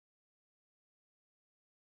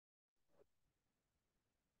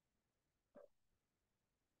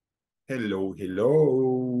Hello,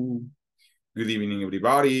 hello. Good evening,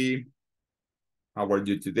 everybody. How are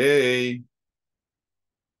you today?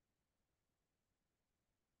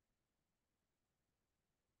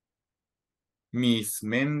 Miss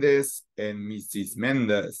Mendez and Mrs.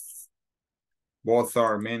 Mendez. Both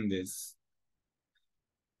are Mendez.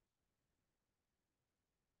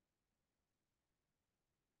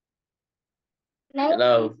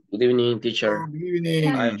 Hello, good evening, teacher. Oh, good evening.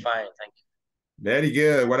 I'm fine, thank you. Very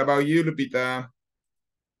good. What about you, Lupita?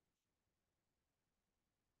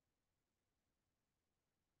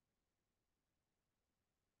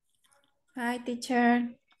 Hi, teacher.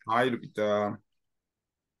 Hi, Lupita.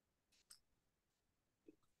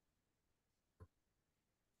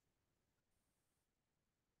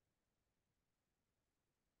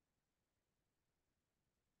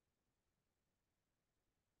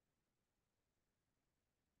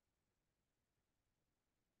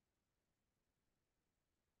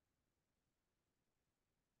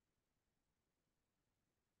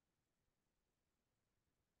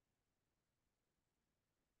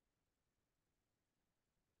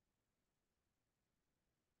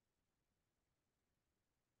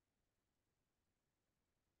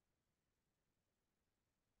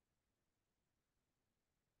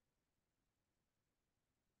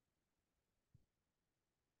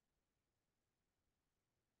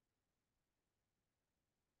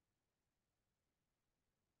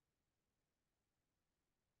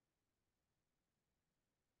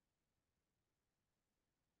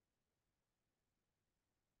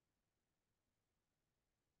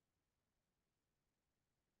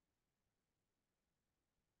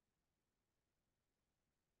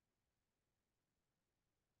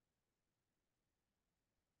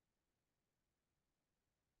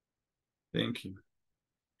 Thank you.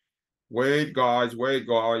 Wait, guys. Wait,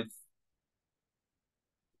 guys.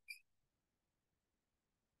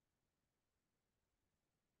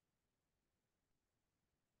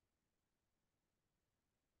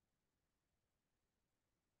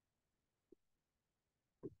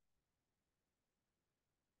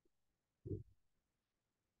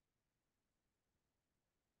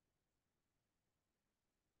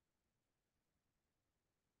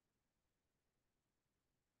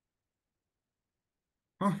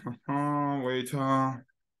 Wait,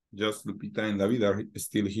 just Lupita and David are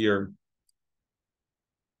still here.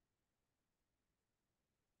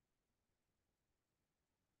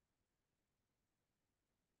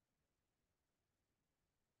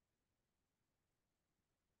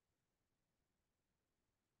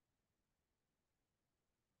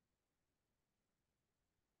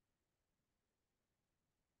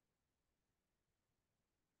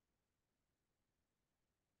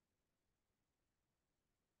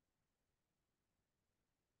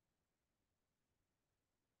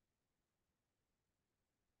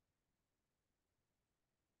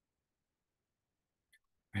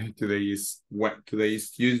 Today is what? Today is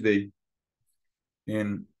Tuesday.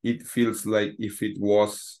 And it feels like if it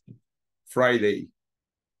was Friday.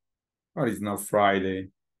 But it's not Friday.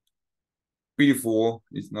 Beautiful,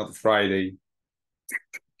 it's not Friday.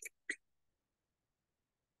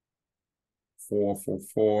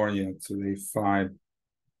 444, yeah, today 5.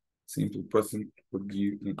 Simple present would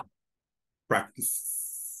you practice.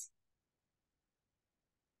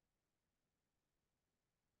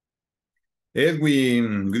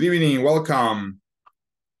 Edwin, good evening, welcome.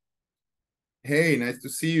 Hey, nice to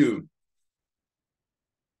see you.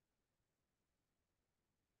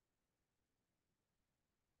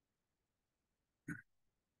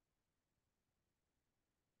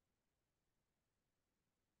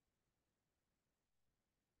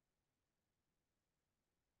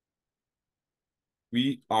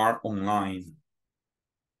 We are online.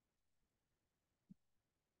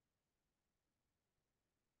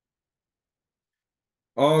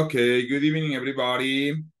 Okay, good evening,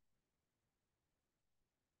 everybody.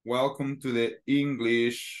 Welcome to the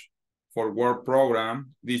English for Work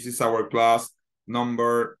program. This is our class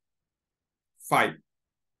number 5.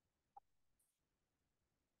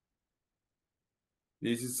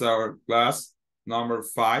 This is our class number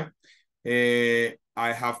 5. I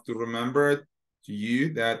have to remember to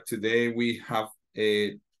you that today we have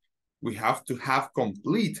to have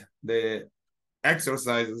complete the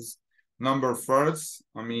exercises number first.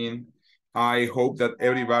 I mean, I hope that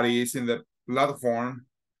everybody is in the platform.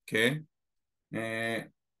 Okay,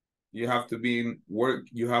 you have to be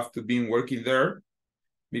working there,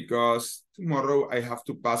 because tomorrow I have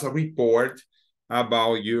to pass a report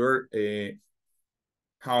about your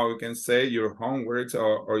how you can say your homeworks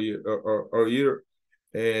or your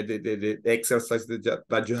the exercise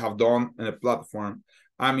that you have done in a platform.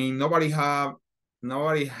 I mean, nobody have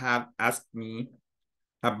nobody have asked me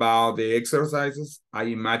about the exercises. I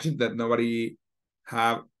imagine that nobody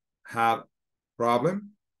have had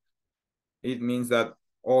problem. It means that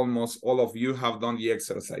almost all of you have done the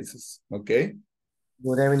exercises, okay?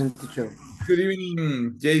 Good evening, teacher. Good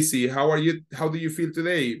evening, JC. How are you? How do you feel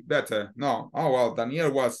today? Better? No. Oh, well,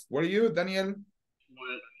 Daniel was. What are you, Daniel?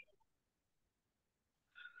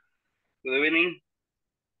 Good evening.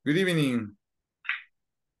 Good evening.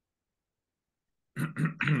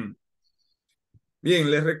 Bien,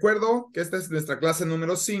 les recuerdo que esta es nuestra clase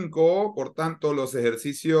número 5, por tanto, los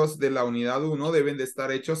ejercicios de la unidad 1 deben de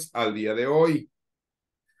estar hechos al día de hoy.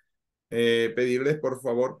 Pedirles, por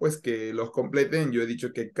favor, pues que los completen. Yo he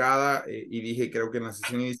dicho que y dije creo que en la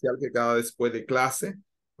sesión inicial, que cada después de clase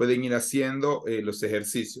pueden ir haciendo los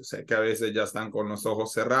ejercicios. O sea, que a veces ya están con los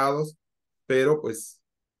ojos cerrados, pero pues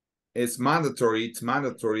es mandatory,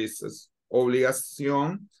 es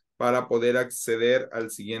obligación para poder acceder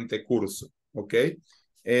al siguiente curso, ¿ok?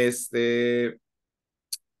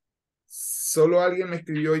 Solo alguien me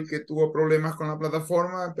escribió hoy que tuvo problemas con la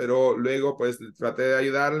plataforma, pero luego pues traté de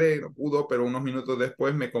ayudarle, no pudo, pero unos minutos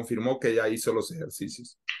después me confirmó que ya hizo los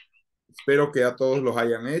ejercicios. Espero que a todos los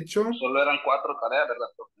hayan hecho. Solo eran 4 tareas, ¿verdad,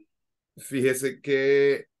 profe? Fíjese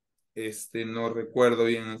que no recuerdo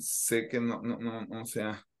bien, sé que no, o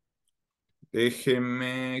sea,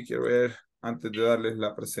 déjeme, quiero ver, antes de darles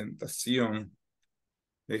la presentación,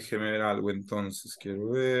 déjeme ver algo entonces, quiero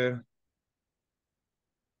ver.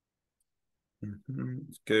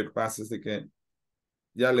 ¿Qué pasa? Es de que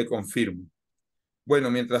ya le confirmo.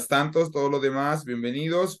 Bueno, mientras tanto, todos los demás,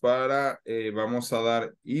 bienvenidos vamos a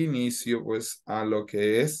dar inicio pues a lo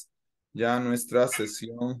que es ya nuestra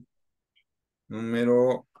sesión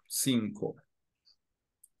número 5.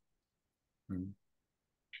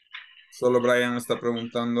 Solo Brian me está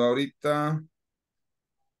preguntando ahorita.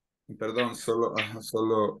 Perdón,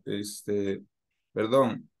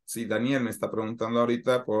 perdón, sí, Daniel me está preguntando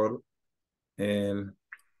ahorita por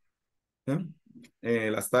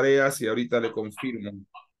las tareas y ahorita le confirmo.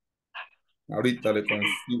 Ahorita le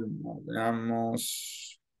confirmo,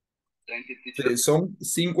 veamos. Thank you, teacher. Son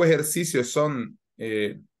 5 ejercicios,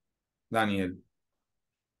 Daniel.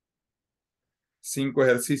 5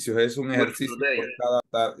 ejercicios, es un ejercicio por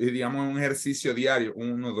cada, digamos un ejercicio diario.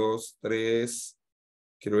 1, 2, 3,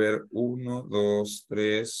 quiero ver, 1, 2,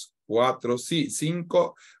 3, 4, sí,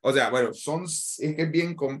 5. O sea, bueno, es que es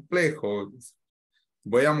bien complejo.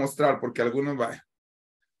 Voy a mostrar porque algunos,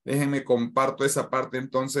 déjenme comparto esa parte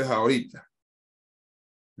entonces ahorita.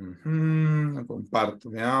 Comparto,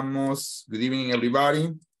 veamos. Good evening, everybody.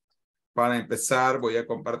 Para empezar, voy a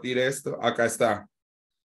compartir esto. Acá está.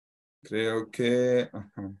 Creo que...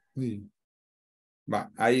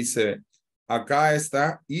 Va, ahí se ve. Acá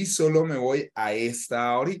está. Y solo me voy a esta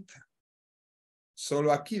ahorita.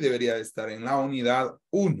 Solo aquí debería de estar en la unidad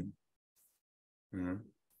 1.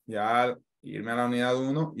 Ya irme a la unidad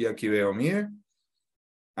 1 y aquí veo, mire.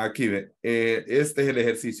 Aquí ve. Este es el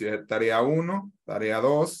ejercicio. Tarea 1, tarea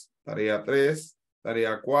 2, tarea 3,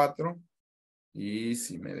 tarea 4. Y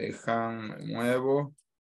si me dejan, me muevo.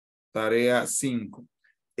 Tarea 5.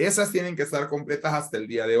 Esas tienen que estar completas hasta el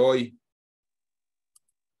día de hoy.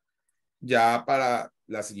 Ya para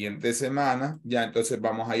la siguiente semana, ya entonces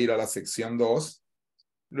vamos a ir a la sección 2,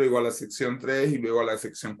 luego a la sección 3 y luego a la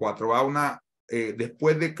sección 4.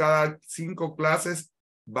 Después de cada 5 clases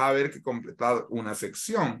va a haber que completar una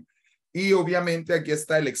sección. Y obviamente aquí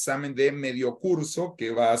está el examen de medio curso que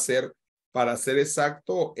va a ser, para ser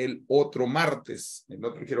exacto, el otro martes. El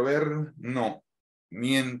otro quiero ver, no,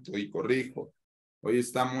 miento y corrijo. Hoy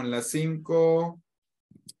estamos en la 5,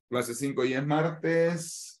 clase 5 y es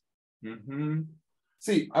martes.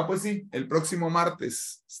 Sí, pues sí, el próximo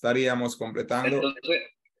martes estaríamos completando.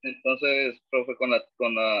 Entonces, profe, con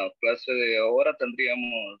la clase de ahora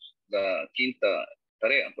tendríamos la 5ª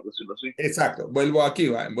tarea, por decirlo así. Exacto, vuelvo aquí,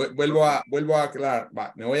 vuelvo a aclarar,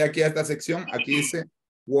 me voy aquí a esta sección, aquí dice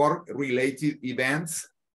Work Related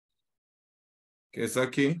Events, que es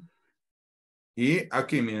aquí, y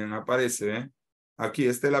aquí, miren, aparece, ¿eh? Aquí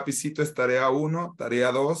este lapicito es tarea 1,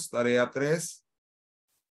 tarea 2, tarea 3,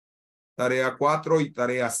 tarea 4 y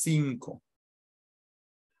tarea 5.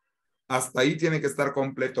 Hasta ahí tiene que estar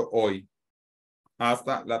completo hoy,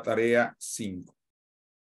 hasta la tarea 5.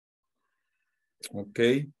 Ok,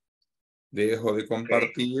 dejo de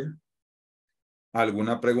compartir.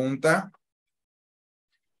 ¿Alguna pregunta?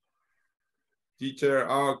 Teacher,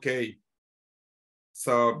 okay.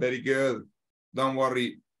 So, very good. Don't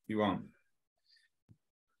worry, Iván.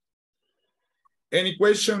 Any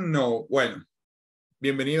question? No. Bueno,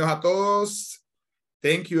 bienvenidos a todos.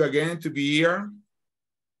 Thank you again to be here.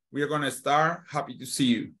 We are going to start. Happy to see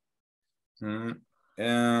you.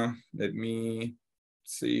 Let me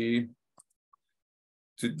see.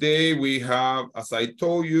 Today we have, as I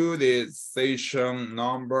told you, the session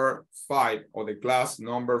number 5 or the class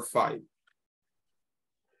number 5.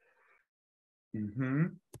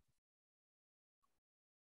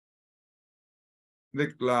 The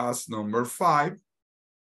class number 5.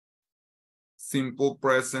 Simple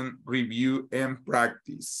present review and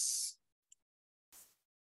practice.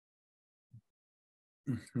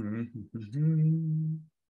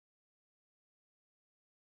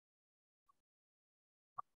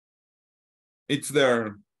 It's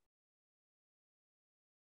there.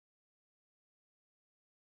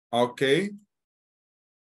 Okay.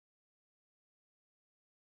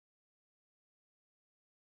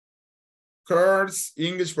 Course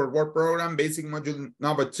English for Work Program, Basic Module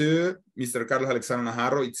number 2, Mr. Carlos Alexander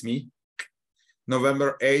Najarro, it's me.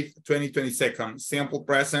 November 8th, 2022. Simple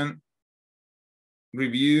present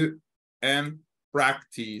review and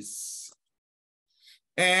practice.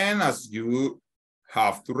 And as you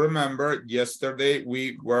have to remember, yesterday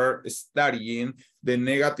we were studying the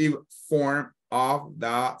negative form of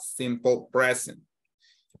the simple present.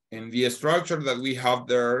 And the structure that we have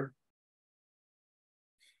there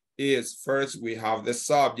is first we have the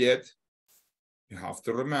subject. You have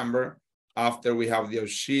to remember. After we have the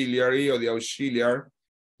auxiliary or the auxiliar,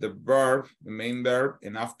 the verb, the main verb,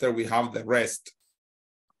 and after we have the rest.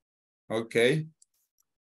 Okay.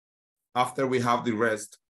 After we have the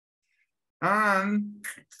rest. And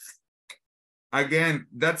again,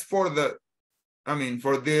 that's for the,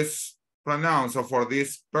 for this pronoun, or for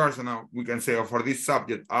this person, we can say, or for this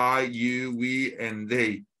subject, I, you, we, and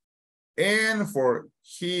they. And for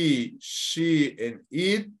he, she, and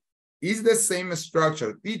it is the same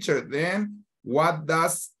structure. Teacher, then what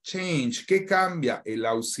does change? ¿Qué cambia? El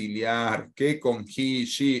auxiliar, que con he,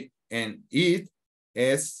 she, and it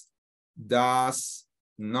es does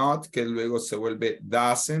not, que luego se vuelve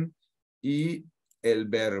doesn't, y el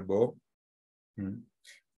verbo.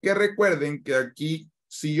 Que recuerden que aquí,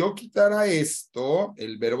 si yo quitara esto,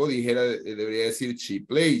 el verbo debería decir she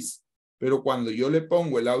plays. Pero cuando yo le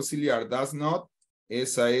pongo el auxiliar does not,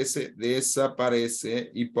 esa S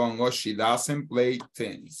desaparece y pongo she doesn't play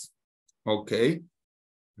tennis. Ok.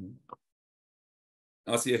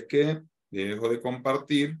 Así es que dejo de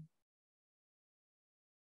compartir.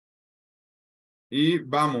 Y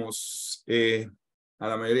vamos a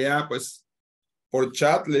la mayoría, pues, por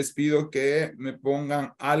chat les pido que me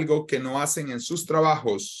pongan algo que no hacen en sus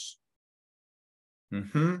trabajos.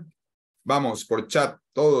 Vamos, por chat,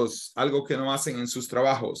 todos, algo que no hacen en sus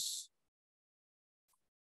trabajos.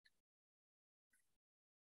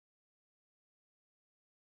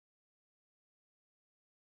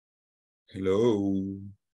 Hello.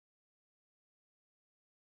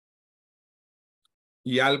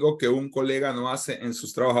 Y algo que un colega no hace en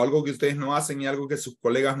sus trabajos, algo que ustedes no hacen y algo que sus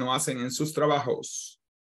colegas no hacen en sus trabajos.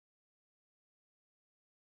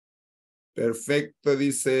 Perfecto,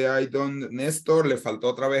 dice I don't, Néstor, le faltó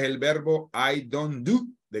otra vez el verbo I don't do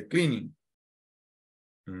the cleaning.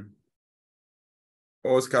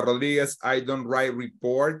 Oscar Rodríguez, I don't write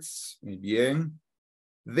reports. Muy bien.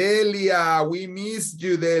 Delia, we missed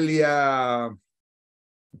you, Delia.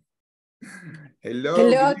 Hello.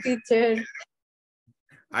 Hello, teacher.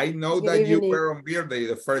 I know Good that evening. you were on birthday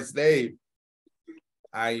the first day.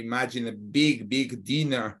 I imagine a big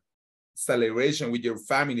dinner celebration with your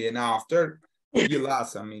family, and after you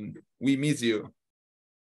lost. We miss you.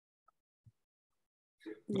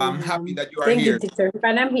 I'm happy that you are Thank here. you, teacher.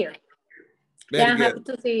 But I'm here. Very I'm good. happy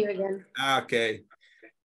to see you again. Okay.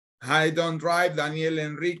 I don't drive, Daniel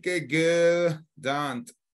Enrique. Good. Don't.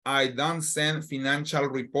 I don't send financial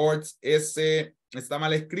reports. Ese está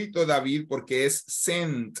mal escrito, David, porque es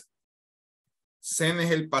send. Send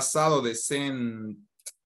es el pasado de send.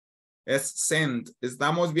 Es send.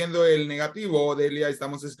 Estamos viendo el negativo, Delia.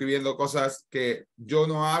 Estamos escribiendo cosas que yo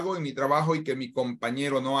no hago en mi trabajo y que mi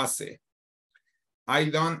compañero no hace. I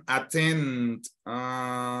don't attend.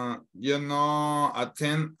 Yo no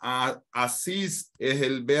attend. Assist es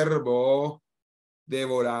el verbo,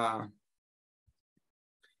 Débora.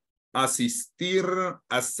 Asistir,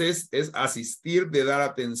 assist es asistir, de dar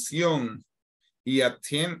atención. Y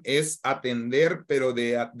attend es atender, pero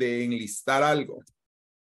de enlistar algo.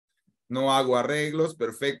 No hago arreglos.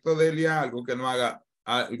 Perfecto, Delia. Algo que no haga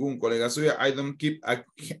algún colega suyo. I don't keep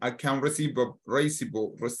account receivable.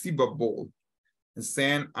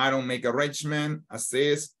 Send, I don't make arrangement.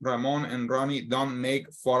 Assist, Ramon and Ronnie don't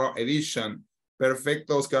make photo edition.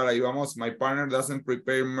 Perfecto, Oscar. Ahí vamos. My partner doesn't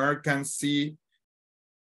prepare mercancy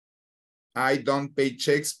I don't pay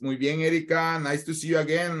checks. Muy bien, Erika. Nice to see you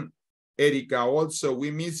again, Erika. Also, we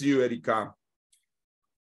miss you, Erika.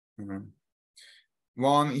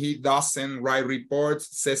 One, he doesn't write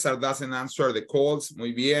reports. Cesar doesn't answer the calls.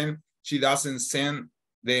 Muy bien. She doesn't send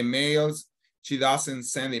the emails. She doesn't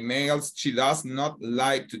send emails. She does not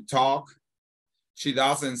like to talk. She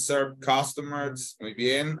doesn't serve customers. Muy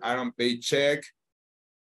bien. I don't pay check.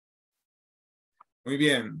 Muy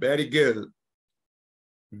bien. Very good.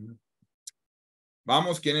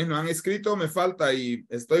 Vamos, quienes no han escrito, me falta y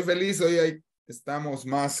estoy feliz. Hoy estamos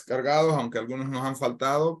más cargados, aunque algunos nos han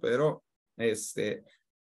faltado, pero estoy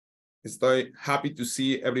happy to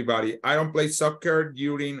see everybody. I don't play soccer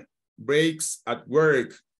during breaks at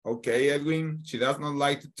work. Okay, Edwin, she does not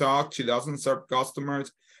like to talk. She doesn't serve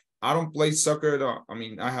customers. I don't play soccer. I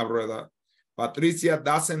mean, I have read that. Patricia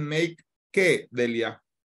doesn't make, ¿qué, Delia?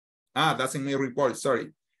 Doesn't make reports,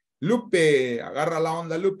 sorry. Lupe, agarra la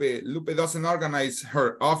onda, Lupe. Lupe doesn't organize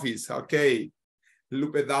her office. Okay.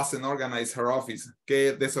 Lupe doesn't organize her office.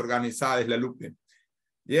 Qué desorganizada es la Lupe.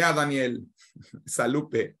 Yeah, Daniel. Esa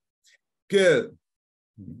Lupe. Good.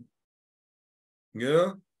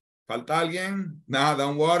 Good. ¿Falta alguien? No,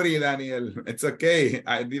 don't worry, Daniel. It's okay.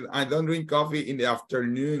 I don't drink coffee in the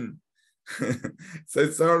afternoon.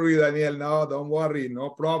 So sorry, Daniel. No, don't worry.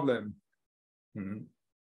 No problem.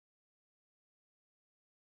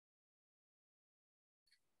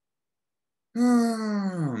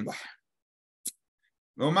 No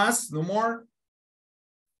más, no more.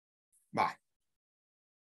 Bye.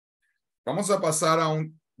 Vamos a pasar a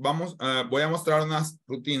voy a mostrar unas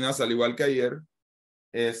rutinas al igual que ayer.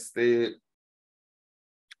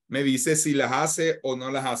 Me dice si las hace o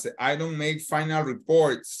no las hace. I don't make final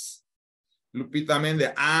reports. Lupita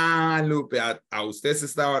Méndez. Lupe, a usted se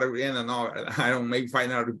estaba refiriendo. No, I don't make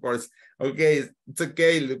final reports. Okay, it's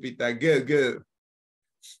okay, Lupita. Good, good.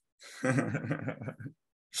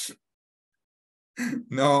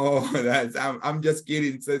 No, I'm just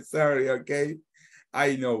kidding. So sorry, okay?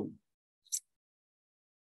 I know.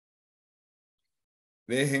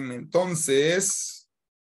 Déjenme entonces.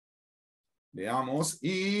 Veamos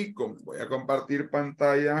y voy a compartir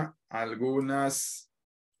pantalla algunas.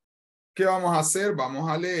 ¿Qué vamos a hacer? Vamos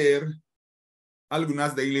a leer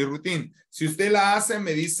algunas daily routine. Si usted la hace,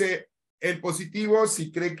 me dice el positivo.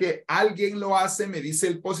 Si cree que alguien lo hace, me dice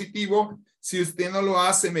el positivo. Si usted no lo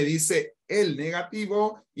hace, me dice el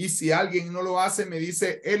negativo. Y si alguien no lo hace, me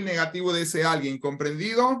dice el negativo de ese alguien.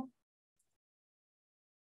 ¿Comprendido?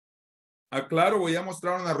 Claro, voy a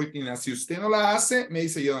mostrar una rutina. Si usted no la hace, me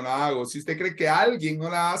dice yo no la hago. Si usted cree que alguien no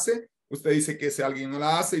la hace, usted dice que ese alguien no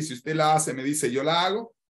la hace. Y si usted la hace, me dice yo la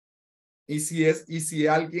hago. Y si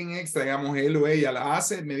alguien extra, digamos él o ella la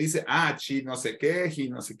hace, me dice, she no sé qué, he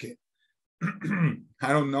no sé qué. I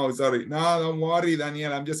don't know, sorry. No, don't worry,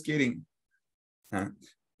 Daniel, I'm just kidding.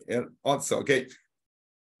 Also, okay.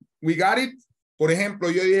 We got it. Por ejemplo,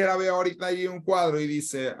 yo veo ahorita ahí un cuadro y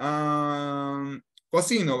dice,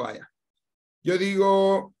 cocino, vaya. Yo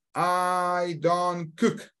digo, I don't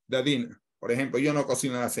cook the dinner. Por ejemplo, yo no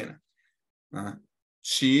cocino la cena.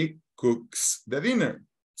 She cooks the dinner.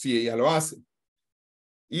 Si ella lo hace.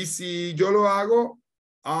 Y si yo lo hago,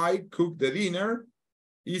 I cook the dinner.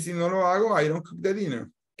 Y si no lo hago, I don't cook the dinner.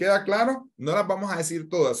 ¿Queda claro? No las vamos a decir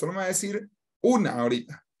todas, solo me voy a decir una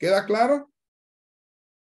ahorita. ¿Queda claro?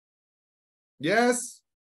 Yes.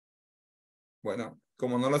 Bueno,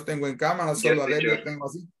 como no los tengo en cámara, solo a ver, lo tengo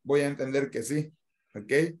así. Voy a entender que sí.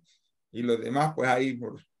 ¿Ok? Y los demás, pues ahí.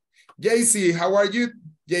 JC, how are you?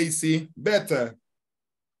 JC, better.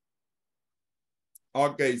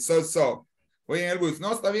 Ok, so. Voy en el bus.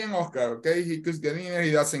 No, está bien, Oscar. Ok, he cooks the dinner,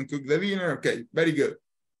 he doesn't cook the dinner. Ok, very good.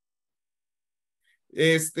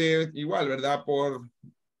 Igual, ¿verdad? Por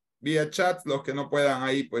vía chat, los que no puedan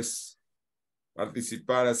ahí, pues,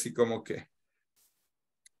 participar así como que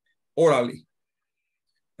orally.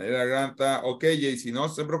 La granta, ok, JC, no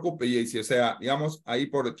se preocupe, JC, o sea, digamos, ahí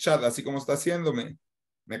por chat, así como está haciéndome,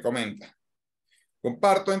 me comenta.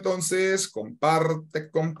 Comparto entonces, comparte,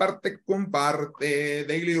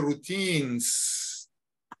 daily routines.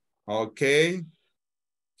 Ok.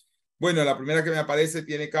 Bueno, la primera que me aparece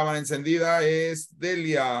tiene cámara encendida es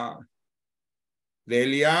Delia.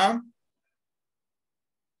 Delia.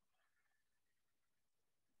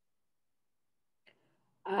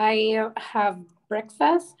 I have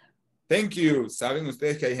breakfast. Thank you. Saben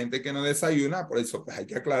ustedes que hay gente que no desayuna, por eso pues hay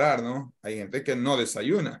que aclarar, ¿no? Hay gente que no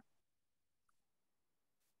desayuna.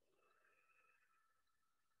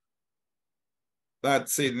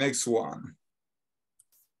 That's it. Next one.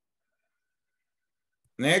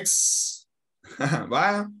 Next.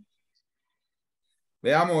 Vaya.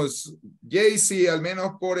 Veamos, JC, al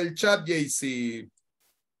menos por el chat, JC.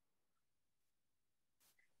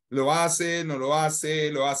 ¿Lo hace, no lo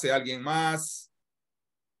hace, lo hace alguien más?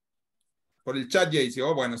 Por el chat, JC.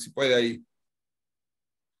 Oh, bueno, si puede ahí.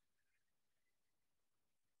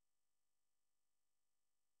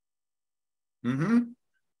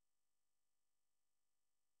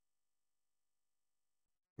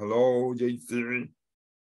 Hello, JC.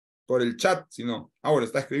 Por el chat, si no. Ahora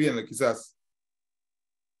está escribiendo, quizás.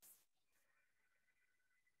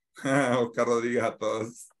 Oscar Rodríguez a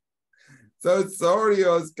todos. So sorry,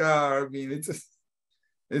 Oscar. I mean,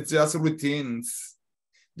 it's just routines.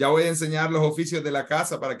 Ya voy a enseñar los oficios de la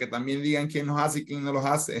casa para que también digan quién los hace y quién no los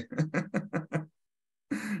hace.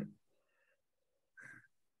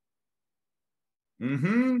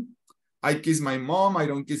 I kiss my mom. I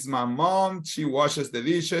don't kiss my mom. She washes the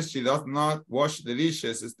dishes. She does not wash the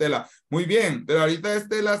dishes. Estela. Muy bien. Pero ahorita,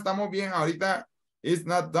 Estela, estamos bien. Ahorita, it's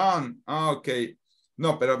not done. Ah, ok.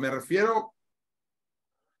 No, pero me refiero,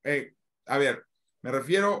 a ver, me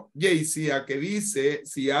refiero, Jaycee, a que dice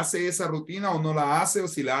si hace esa rutina o no la hace, o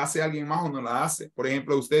si la hace alguien más o no la hace. Por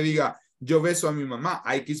ejemplo, usted diga, yo beso a mi mamá.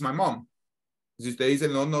 I kiss my mom. Si usted dice,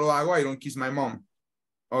 no, no lo hago, I don't kiss my mom.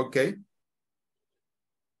 Ok.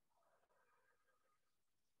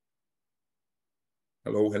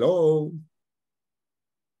 Hello, hello.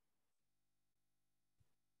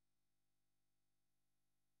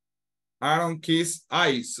 I don't kiss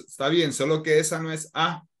I. Está bien, solo que esa no es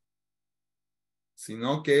A,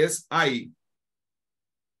 sino que es I.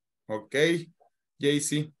 Ok.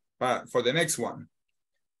 JC, for the next one.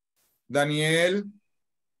 Daniel.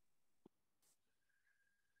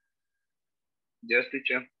 Yes,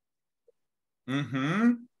 teacher.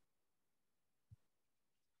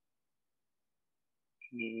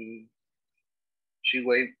 She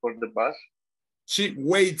wait for the bus. She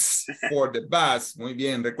waits for the bus. Muy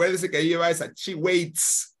bien. Recuérdese que ahí lleva esa. She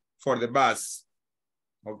waits for the bus.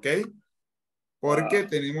 ¿Ok? Porque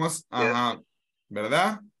tenemos, ajá,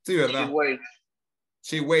 ¿verdad? Sí, ¿verdad? She waits.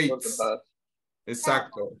 She For the waits. bus.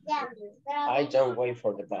 Exacto. I don't wait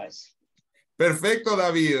for the bus. Perfecto,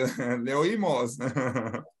 David. Le oímos.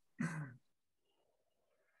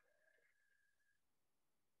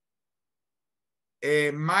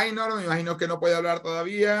 Minor, me imagino que no puede hablar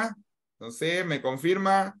todavía. No sé, me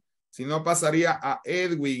confirma. Si no, pasaría a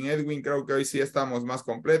Edwin. Edwin, creo que hoy sí estamos más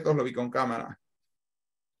completos. Lo vi con cámara.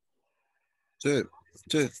 Sí,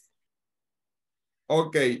 sí.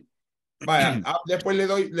 Ok. Vaya, después le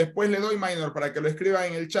doy minor para que lo escriba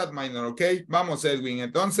en el chat minor, ¿ok? Vamos, Edwin.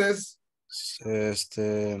 Entonces,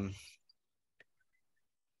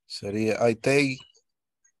 Sería I take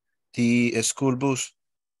the school bus.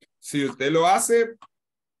 si usted lo hace,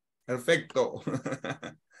 perfecto.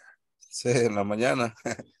 Sí, en la mañana.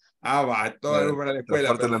 Va, todo para la escuela,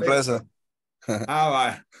 Transporte de la perfecto. empresa.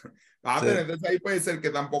 Va. Sí. Pero entonces ahí puede ser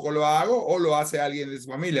que tampoco lo hago o lo hace alguien de su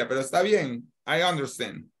familia, pero está bien. I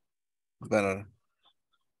understand. Bueno,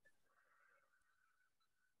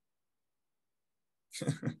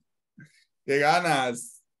 ¿Qué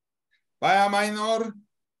ganas? Vaya, minor.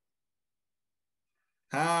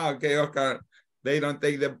 Ok, Oscar. They don't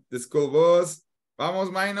take the school bus.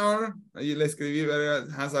 Vamos, minor. Ahí le escribí,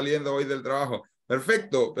 ¿verdad? Saliendo hoy del trabajo.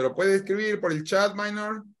 Perfecto, pero puede escribir por el chat,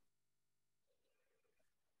 minor.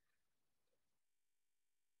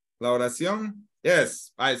 La oración.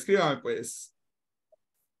 Yes. Escríbame, pues.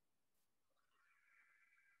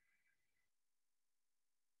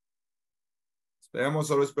 Esperemos,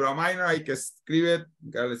 solo espero a minor. Hay que escribir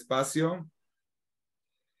el espacio.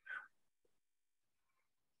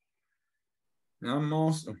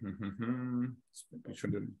 Vamos.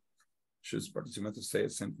 Choose participant to say a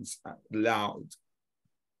sentence out loud.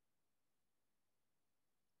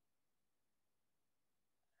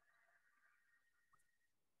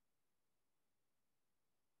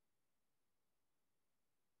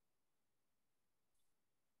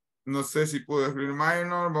 No sé si puedo escribir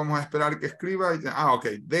minor. Vamos a esperar que escriba. Ok.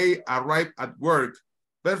 They arrive at work.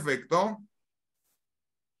 Perfecto.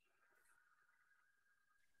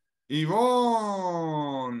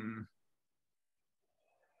 Ivonne.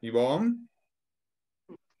 Ivonne.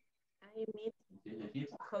 I meet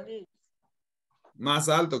colleagues. Más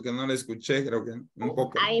alto que no le escuché, creo que un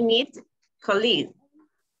poco. I meet colleagues.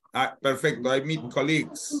 Perfecto. I meet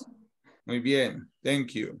colleagues. Muy bien.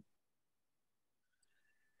 Thank you.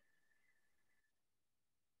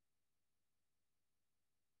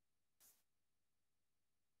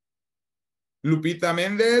 Lupita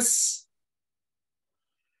Méndez.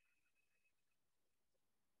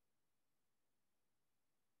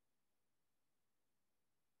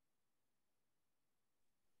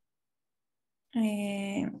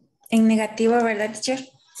 En negativo, ¿verdad, teacher?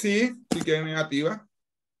 Sí, sí que es negativa.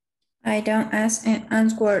 I don't ask and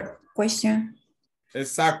answer question.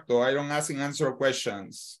 Exacto, I don't ask and answer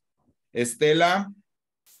questions. Estela.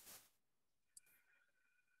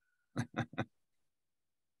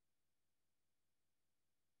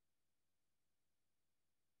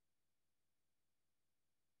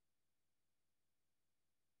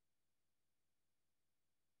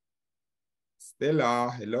 Estela,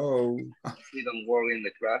 hello. We don't work in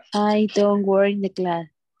the class. I don't work in the class.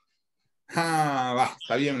 Ah, va,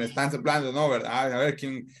 está bien, me están soplando, ¿no? ¿Verdad? A ver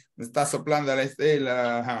quién me está soplando a la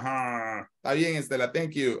Estela. Ajá. Está bien, Estela,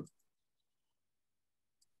 thank you.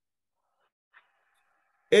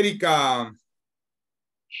 Erika.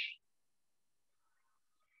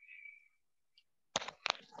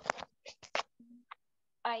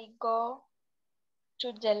 I go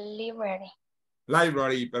to the library.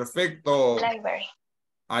 Library, perfecto. Library.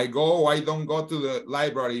 I don't go to the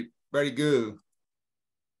library. Very good.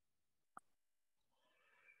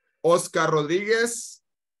 Oscar Rodríguez.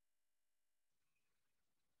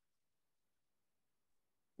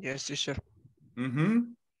 Yes, teacher.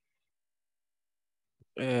 Mhm.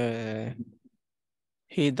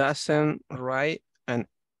 He doesn't write an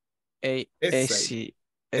Essay.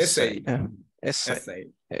 essay.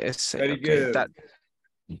 Very Okay, good. that.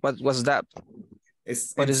 What was that?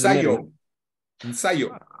 What is the Ensayo. meaning?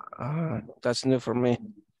 Ensayo. That's new for me.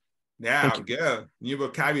 Yeah, Thank you. good. New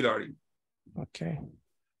vocabulary. Okay.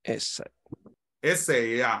 Essay.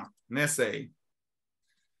 Essay, yeah. An essay.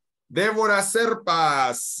 Débora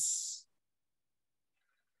Serpas.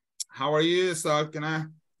 How are you? So can I?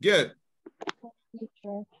 Good.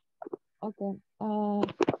 Teacher. Okay.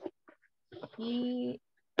 He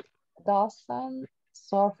doesn't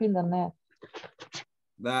surf in the net.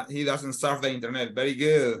 That he doesn't surf the internet. Very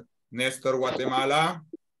good. Nestor Guatemala.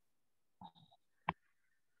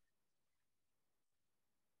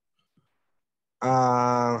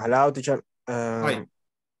 Hello, teacher. Hi.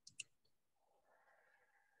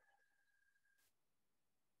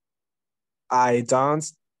 I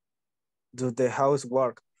don't do the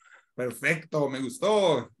housework. Perfecto, me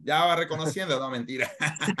gustó. Ya va reconociendo, no mentira.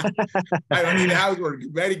 I don't need the housework.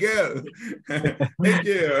 Very good. Thank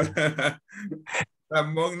you.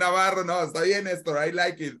 Ramón Navarro, no, está bien, Nestor. I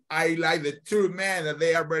like it. I like the two men that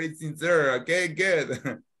they are very sincere. Okay,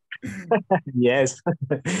 good. Yes.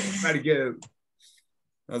 Very good.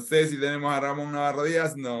 No sé si tenemos a Ramón Navarro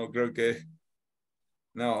Díaz. No, creo que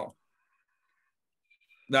no.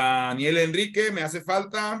 Daniel Enrique, me hace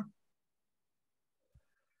falta.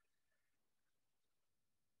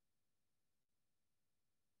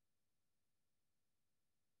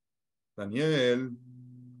 Daniel.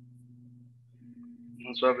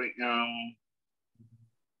 I'm sorry.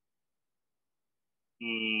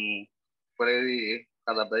 Freddy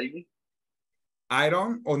had a baby. I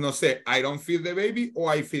don't, o no sé, I don't feed the baby or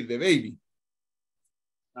I feed the baby.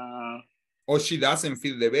 Or she doesn't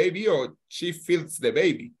feed the baby or she feeds the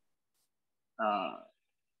baby.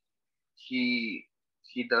 He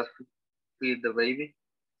does feed the baby.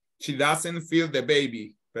 She doesn't feed the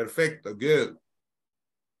baby. Perfecto, good.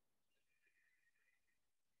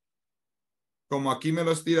 Como aquí me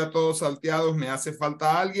los tira todos salteados, ¿me hace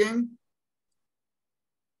falta alguien?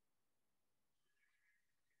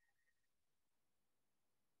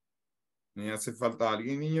 ¿Me hace falta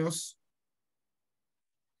alguien, niños?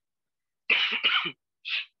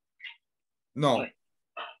 No.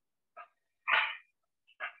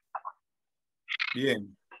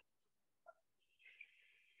 Bien.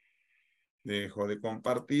 Dejo de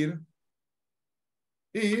compartir.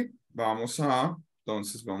 Y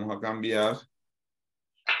entonces vamos a cambiar.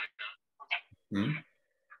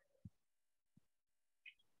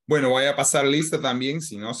 Bueno, voy a pasar lista también,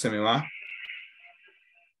 si no se me va.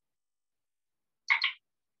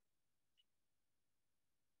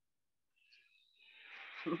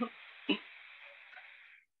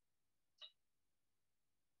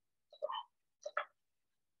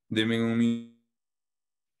 Deme un minuto.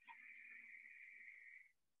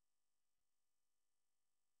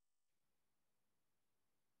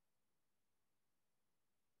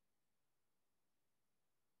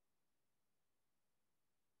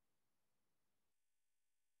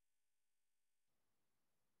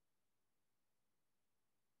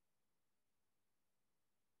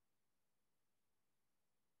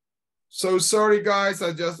 So sorry, guys.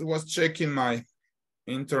 I just was checking my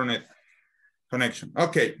internet connection.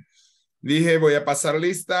 Ok. Dije, voy a pasar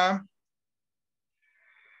lista.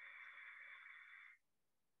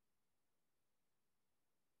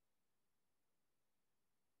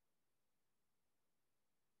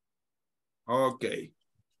 Ok.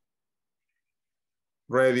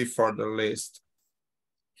 ready for the list.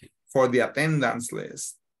 For the attendance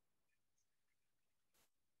list.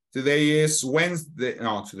 Today is Wednesday.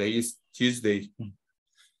 No, today is Tuesday.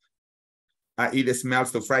 It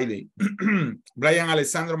smells to Friday. Brian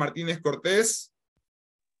Alessandro Martínez Cortés.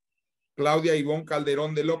 Claudia Ivonne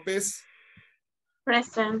Calderón de López.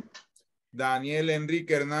 Present. Daniel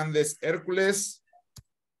Enrique Hernández Hércules.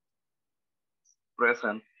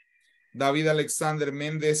 Present. David Alexander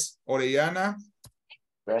Méndez Orellana.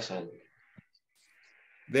 Present.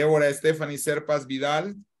 Débora Stephanie Serpas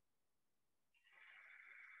Vidal.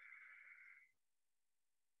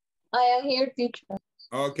 I am here, teacher.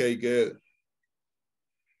 Okay, good.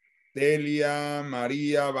 Delia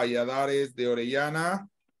María Valladares de Orellana.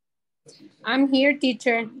 I'm here,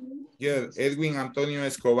 teacher. Good. Edwin Antonio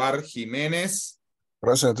Escobar Jiménez.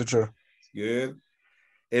 Present, teacher. Good.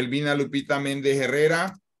 Elvina Lupita Méndez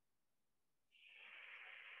Herrera.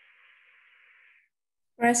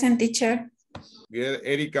 Present, teacher. Good.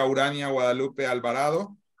 Erika Urania Guadalupe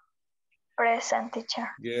Alvarado. Present, teacher.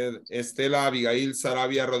 Good. Estela Abigail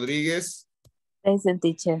Sarabia Rodríguez. Present,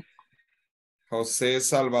 teacher. José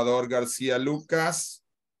Salvador García Lucas.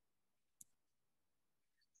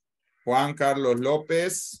 Juan Carlos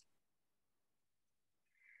López.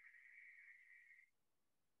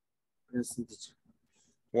 Present, teacher.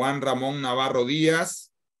 Juan Ramón Navarro Díaz.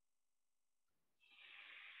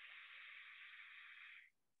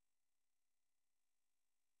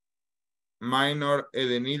 Minor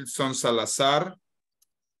Edenilson Salazar.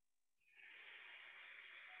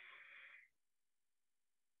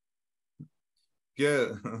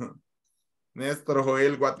 Good. Néstor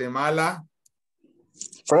Joel Guatemala.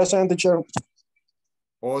 Present, teacher.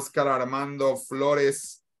 Oscar Armando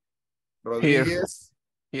Flores Rodríguez.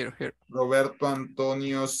 Here. Roberto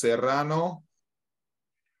Antonio Serrano.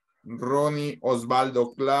 Ronnie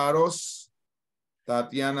Osvaldo Claros.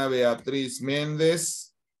 Tatiana Beatriz Méndez.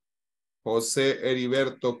 José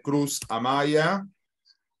Heriberto Cruz Amaya.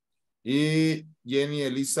 Y Jenny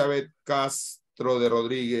Elizabeth Castro de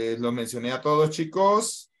Rodríguez. ¿Los mencioné a todos,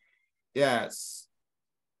 chicos? Yes.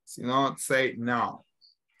 Si no, say no.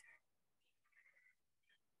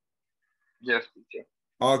 Yes, teacher.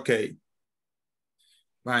 Ok.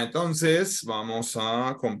 Entonces, vamos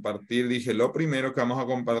a compartir. Dije, lo primero que vamos a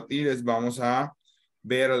compartir es vamos a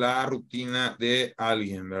ver la rutina de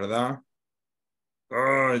alguien, ¿verdad?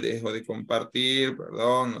 Oh, dejo de compartir,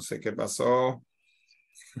 perdón, no sé qué pasó.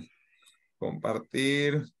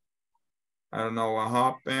 Compartir. I don't know what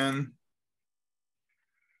happened.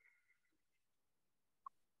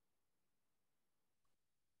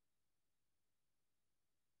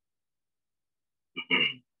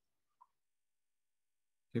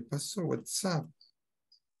 ¿Qué pasó? What's up?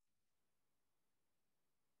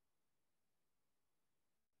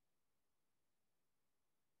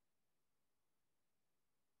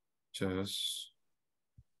 Just.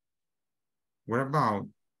 What about?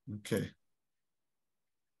 Okay.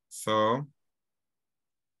 So.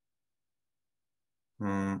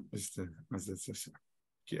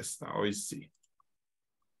 Aquí está, hoy sí.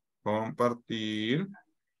 Compartir.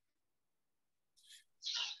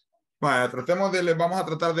 Vaya, vamos a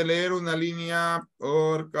tratar de leer una línea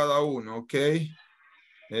por cada uno, ¿ok?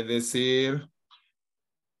 Es decir,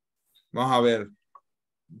 vamos a ver.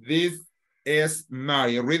 This is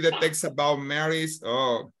Mary. Read the text about Mary's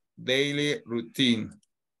daily routine.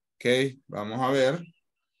 Ok, vamos a ver.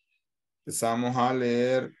 Empezamos a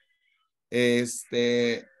leer.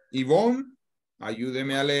 Ivonne,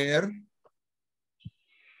 ayúdeme a leer.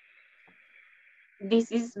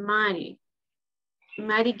 This is Mary.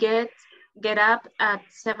 Mary get up at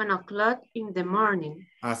 7 o'clock in the morning.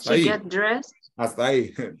 Hasta She ahí. get dressed. Hasta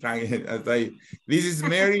ahí. Hasta ahí. This is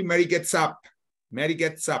Mary. Mary gets up. Mary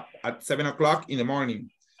gets up at 7 o'clock in the morning.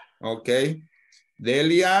 Okay.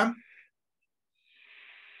 Delia.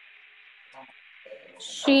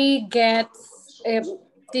 She gets,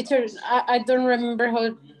 teacher, I don't remember how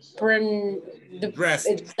to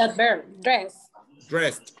Dressed. that verb, dress.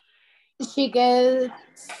 Dressed. She gets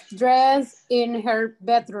dressed in her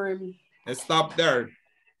bedroom. Stop there.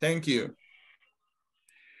 Thank you.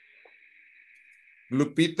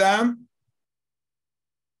 Lupita.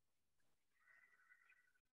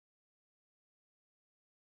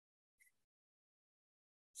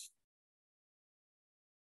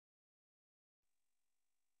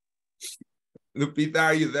 Lupita,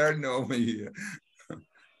 are you there? No.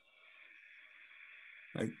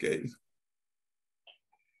 Okay.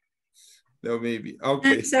 No, maybe.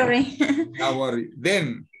 Okay. Sorry. Don't worry.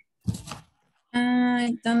 Then.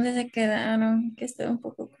 Ay, ¿dónde se quedaron? Que estoy un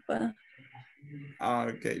poco ocupada.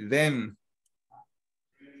 Okay. Then.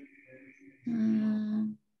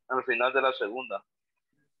 Al final de la segunda.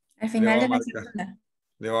 Al final Le de voy a la marcar. segunda.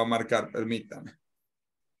 Le voy a marcar, permítame.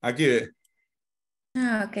 Aquí ve.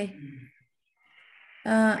 Ah, okay.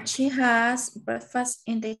 She has breakfast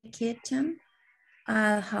in the kitchen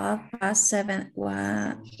at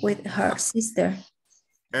 7:30 with her sister.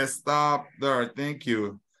 Stop there, thank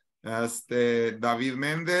you. David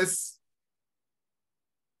Méndez.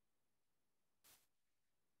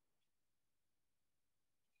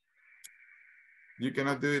 You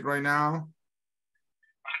cannot do it right now.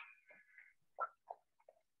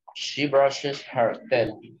 She brushes her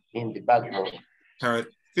teeth in the bathroom. Her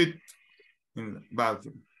feet in the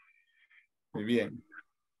bathroom. Muy bien.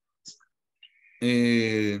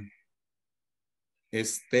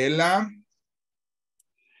 Estela.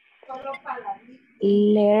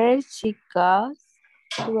 Later, she goes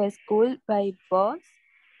to school by bus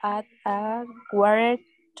at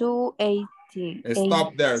 2:80.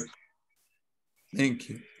 Stop there. Thank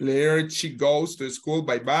you. Later, she goes to school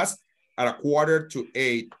by bus at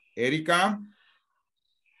 7:45. Erika.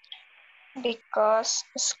 Because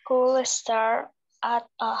school starts at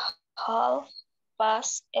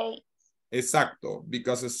 8:30. Exacto.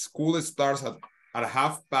 Because school starts at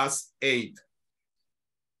 8:30.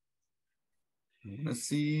 Let's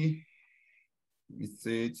see.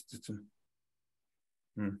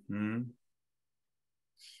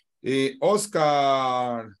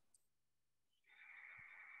 Oscar.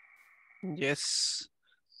 Yes.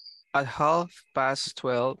 At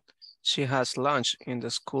 12:30, she has lunch in the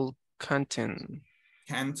school canteen.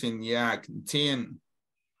 Canteen, yeah, canteen.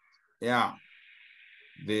 Yeah.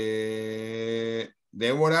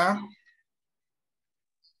 Deborah.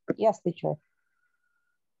 Yes, teacher.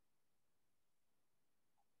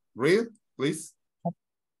 Read, please.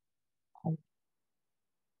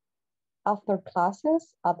 After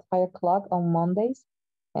classes at 5 o'clock on Mondays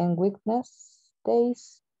and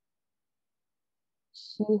Wednesdays,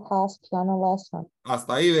 she has piano lesson.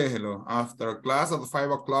 Hasta ahí déjelo. After class at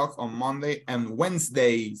 5 o'clock on Monday and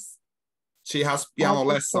Wednesdays, she has piano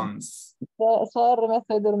lessons. Sorry, me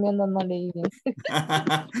estoy durmiendo, no leí bien.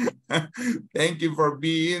 Thank you for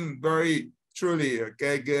being very truly,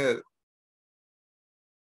 okay, good.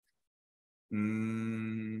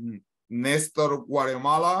 Nestor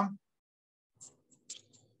Guatemala.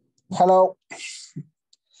 Hello.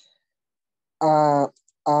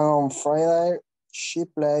 On Friday, she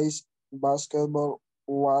plays basketball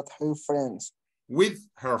with her friends. With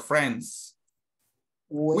her friends.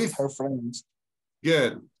 With her friends.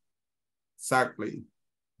 Good. Exactly.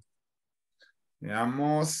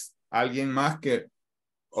 Veamos, alguien más que,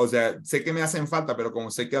 o sea, sé que me hacen falta, pero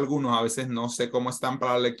como sé que algunos a veces no sé cómo están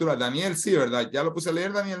para la lectura. Daniel, sí, ¿verdad? ¿Ya lo puse a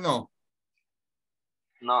leer, Daniel? No.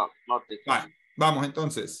 No, no, teacher. Vale, vamos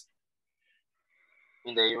entonces.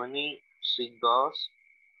 In the evening, she goes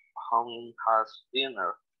home and has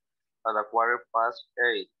dinner at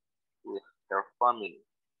 8:15 with her family.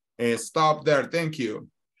 Stop there, thank you.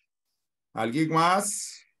 ¿Alguien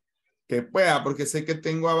más que pueda? Porque sé que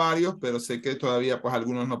tengo a varios, pero sé que todavía pues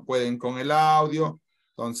algunos no pueden con el audio.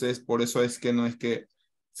 Entonces, por eso es que no es que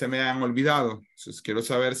se me hayan olvidado. Entonces, quiero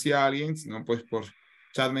saber si alguien, si no, pues por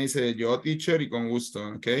chat me dice yo, teacher, y con gusto,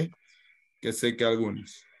 ¿ok? Que sé que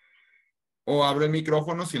algunos. O abre el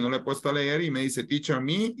micrófono si no le he puesto a leer y me dice teacher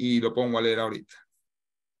me y lo pongo a leer ahorita.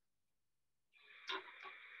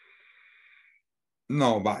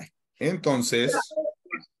 No, bye. Entonces,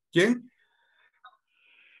 ¿quién?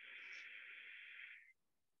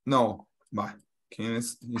 No, bye. ¿Quién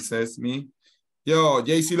es? He says me. Yo,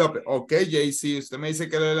 JC López. Ok, JC, usted me dice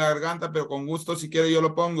que le la garganta, pero con gusto si quiere yo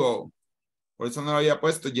lo pongo. Por eso no lo había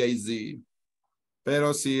puesto JC.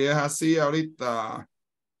 Pero si es así ahorita.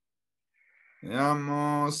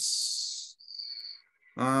 Veamos.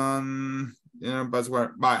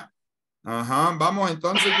 Password. Bye. Ajá, vamos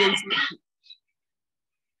entonces, JC.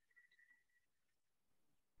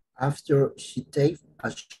 After she takes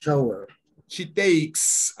a shower. She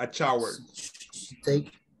takes a shower. She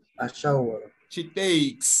takes a shower. She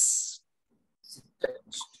takes. She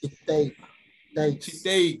takes. She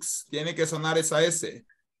takes. Tiene que sonar esa S.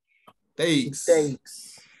 Takes. She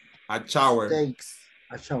takes a shower. She takes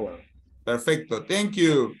a shower. Perfecto. Thank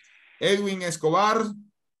you. Edwin Escobar.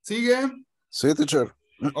 ¿Sigue? Sí, teacher.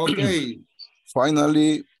 Ok.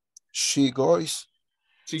 Finally, she goes.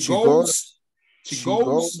 She goes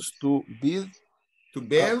to bed. To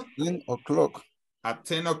bed. At 10 o'clock. At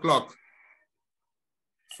 10 o'clock.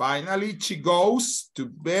 Finally, she goes to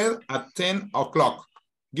bed at 10 o'clock.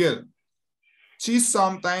 Good. She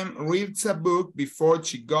sometimes reads a book before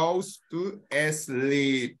she goes to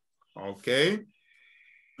sleep. Okay.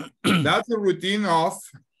 That's the routine of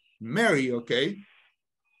Mary, ok.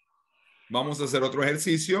 Vamos a hacer otro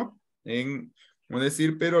ejercicio en, vamos a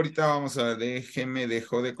decir, pero ahorita vamos a ver,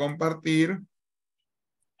 dejo de compartir.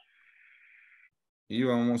 Y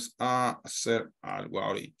vamos a hacer algo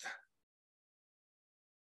ahorita.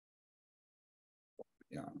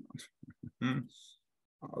 Ya.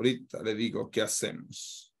 Ahorita le digo qué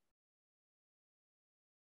hacemos.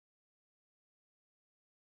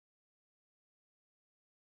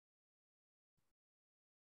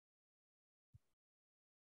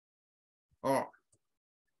 Oh.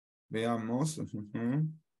 Veamos.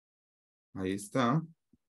 Ahí está.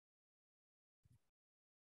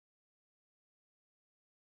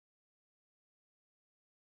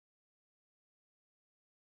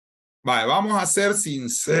 Vale, vamos a ser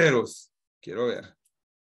sinceros. Quiero ver.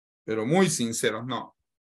 Pero muy sinceros, no.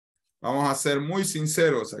 Vamos a ser muy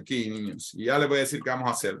sinceros aquí, niños. Y ya les voy a decir qué vamos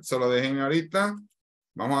a hacer. Solo déjenme ahorita.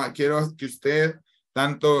 Quiero que usted,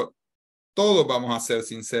 todos vamos a ser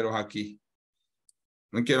sinceros aquí.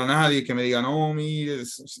 No quiero a nadie que me diga, no, mire,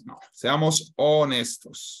 no. Seamos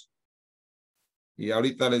honestos. Y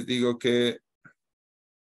ahorita les digo que...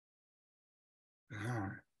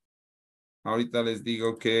 Ahorita les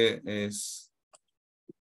digo que es...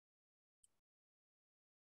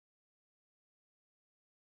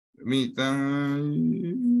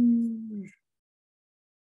 Permítanme.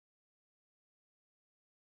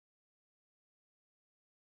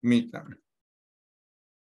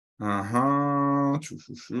 Ajá.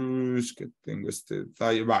 Es que tengo este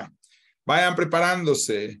detalle. Vayan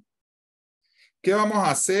preparándose. ¿Qué vamos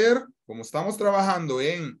a hacer? Como estamos trabajando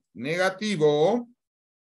en negativo,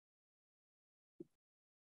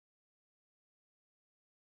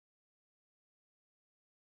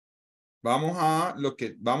 lo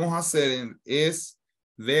que vamos a hacer es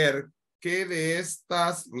ver qué de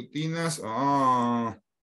estas rutinas. No,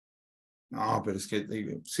 pero es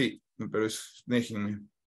que sí, pero es, déjenme.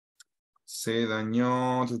 Se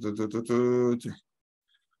dañó.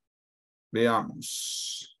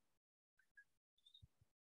 Veamos.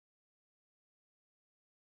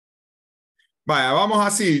 Vaya, vamos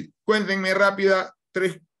así. Cuéntenme rápida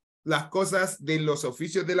las cosas de los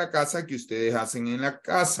oficios de la casa que ustedes hacen en la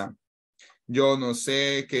casa. Yo no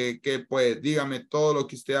sé qué pues, dígame todo lo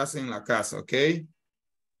que usted hace en la casa, ¿ok?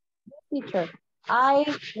 Teacher, I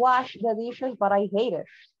wash the dishes, but I hate it.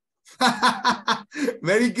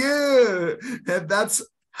 Very good. That's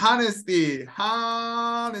honesty.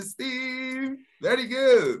 Honesty. Very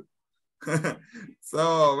good.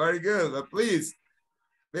 So, very good. But please.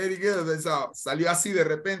 Very good. So, salió así de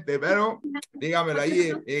repente, pero dígamelo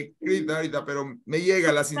ahí escrito ahorita, pero me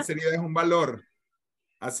llega, la sinceridad es un valor.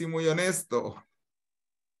 Así muy honesto.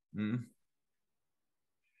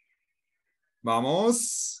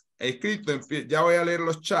 Vamos. Escrito, ya voy a leer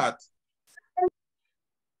los chats.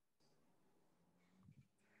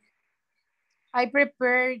 I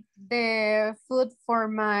prepared the food for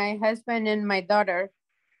my husband and my daughter.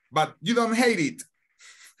 But you don't hate it.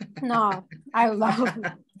 No, I love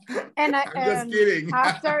it. And I'm just kidding.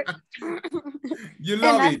 After you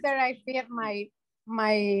love it. After I feed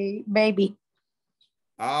my baby.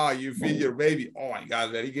 Ah, you feed your baby. Oh my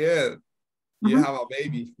God, very good. You have a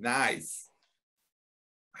baby. Nice.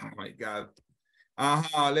 Oh my God.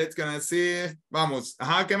 Ajá, let's gonna see. Vamos.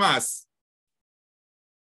 Ajá, ¿qué más?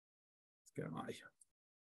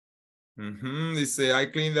 Dice, I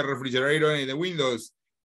clean the refrigerator and the windows.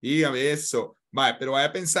 Dígame eso. Vaya, pero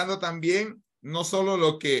vaya pensando también, no solo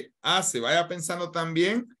lo que hace, vaya pensando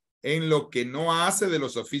también en lo que no hace de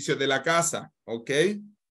los oficios de la casa. ¿Ok?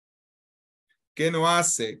 ¿Qué no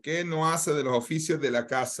hace? ¿Qué no hace de los oficios de la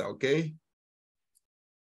casa? ¿Ok?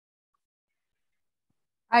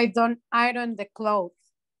 I don't iron the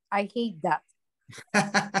clothes. I hate that.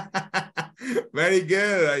 Very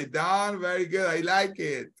good. I don't. Very good. I like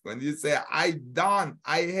it. When you say I don't,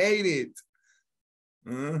 I hate it.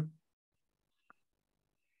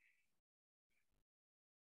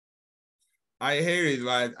 I hate it.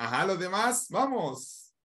 But, ajá, los demás,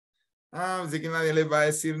 vamos. Así que nadie les va a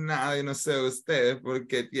decir nada y no sé ustedes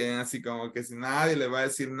porque tienen así como que si nadie les va a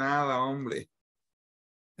decir nada, hombre.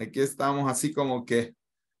 Aquí estamos así como que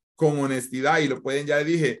con honestidad y lo pueden, ya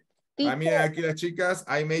dije. Miren aquí las chicas.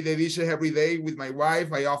 I made the dishes every day with my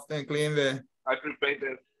wife. I often clean the... I prepared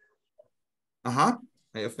it.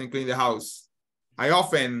 I often clean the house. I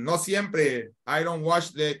often, no siempre. I don't wash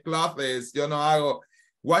the clothes. Yo no hago.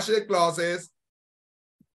 Wash the clothes.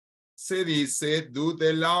 Se dice do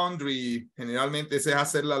the laundry. Generalmente ese es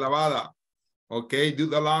hacer la lavada. Ok, do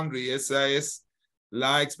the laundry. Esa es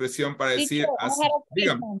la expresión para decir así.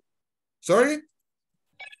 Dígame. Sorry?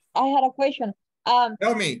 I had a question.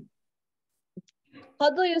 Tell me. How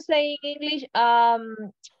do you say in English,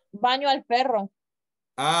 baño al perro?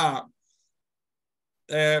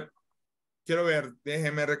 Quiero ver,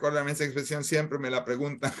 déjeme recordarme esa expresión, siempre me la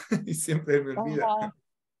preguntan y siempre me olvida.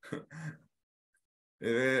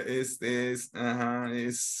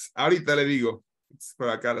 Ahorita le digo, por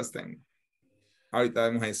acá las tengo. Ahorita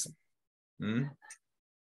vemos eso.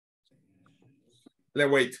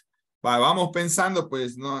 Wait. Vamos pensando,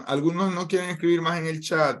 pues, no, algunos no quieren escribir más en el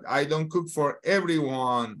chat. I don't cook for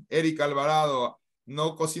everyone. Erika Alvarado,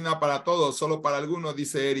 no cocina para todos, solo para algunos,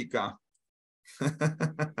 dice Erika.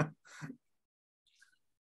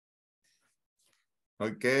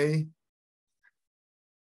 Ok.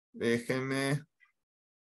 Déjenme.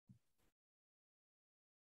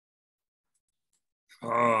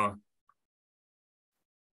 O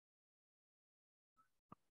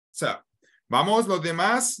sea, vamos los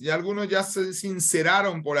demás, y algunos ya se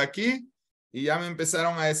sinceraron por aquí y ya me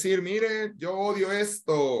empezaron a decir, mire, yo odio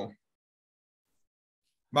esto.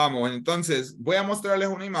 Vamos, entonces voy a mostrarles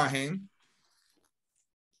una imagen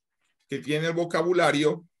que tiene el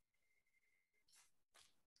vocabulario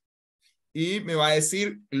y me va a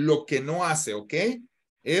decir lo que no hace, ¿ok?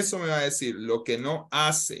 Eso me va a decir lo que no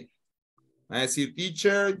hace. Va a decir,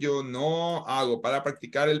 teacher, yo no hago para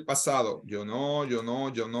practicar el pasado. Yo no.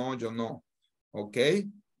 ¿Ok?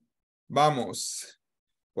 Vamos.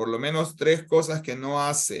 Por lo menos 3 cosas que no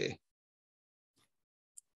hace.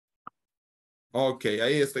 Ok,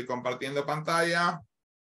 ahí estoy compartiendo pantalla.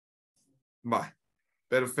 Va.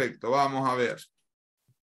 Perfecto, vamos a ver.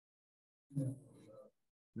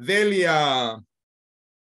 Delia.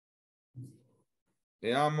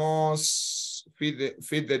 Veamos.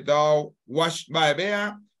 Feed the dog. Wash.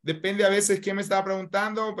 Vea. Depende a veces quién me estaba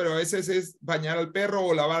preguntando, pero a veces es bañar al perro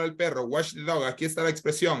o lavar al perro. Wash the dog. Aquí está la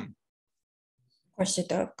expresión. Wash the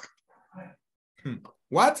dog.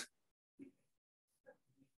 What?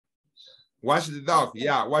 Wash the dog.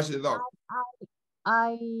 Yeah, wash the dog.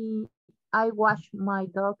 I wash my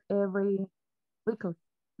dog every weekend.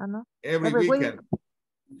 ¿No? Every weekend.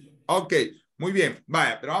 Ok, muy bien.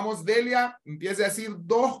 Vaya, pero vamos, Delia, empieza a decir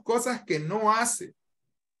 2 cosas que no hace.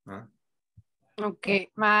 Okay,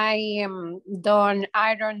 my don't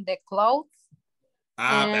iron the clothes.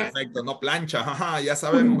 Perfecto, no plancha, ajá, ya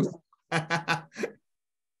sabemos.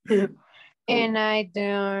 And I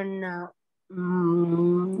don't,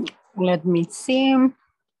 let me see,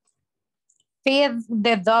 feed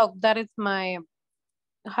the dog. That is my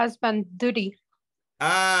husband's duty.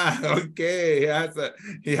 Okay,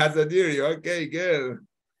 he has a duty. Okay, good.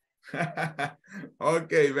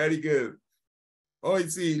 Okay, very good. Hoy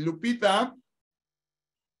sí, Lupita.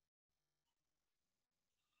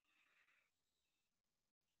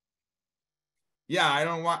 Yeah,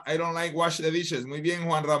 I don't like wash the dishes. Muy bien,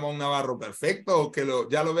 Juan Ramón Navarro. Perfecto, que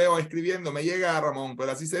ya lo veo escribiendo. Me llega, Ramón,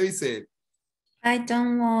 pero así se dice. I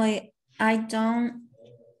don't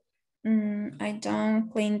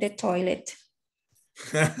clean the toilet.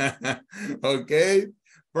 Okay.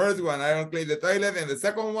 First one, I don't clean the toilet. And the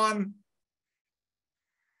second one.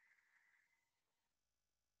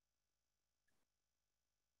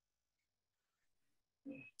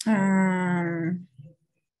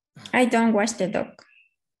 I don't wash the dog.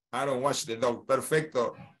 I don't wash the dog.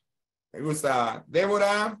 Perfecto. Me gusta.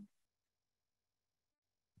 Débora.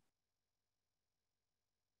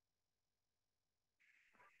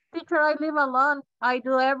 Teacher, I live alone. I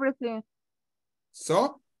do everything.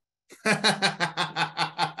 So?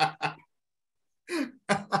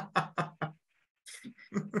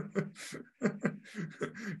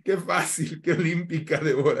 Qué fácil, qué olímpica,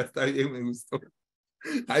 Débora. Está bien, me gustó.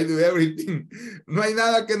 I do everything. No hay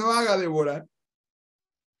nada que no haga, Débora.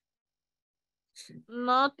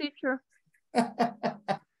 No, teacher.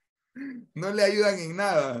 No le ayudan en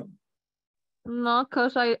nada. No,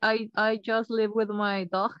 because I just live with my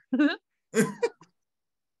dog.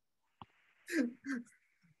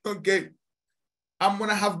 Okay. I'm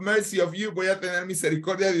gonna have mercy of you. Voy a tener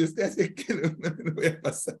misericordia de usted, así que no me voy a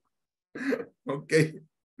pasar. Ok.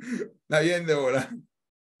 Está bien, Débora.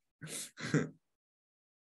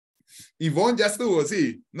 Ivonne ya estuvo,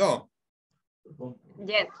 sí. No.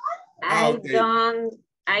 Yes. Okay.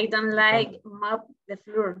 I don't like mop the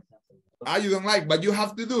floor. You don't like, but you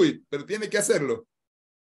have to do it. Pero tiene que hacerlo.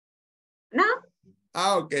 No.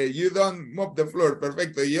 Ok. You don't mop the floor.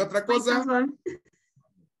 Perfecto. ¿Y otra cosa?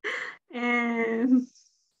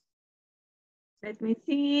 Let me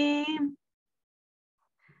see.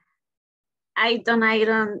 I don't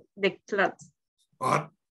iron the clothes.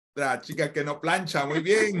 Otra chica que no plancha. Muy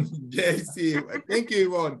bien. JC. Thank you,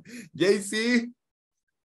 Ivonne. JC.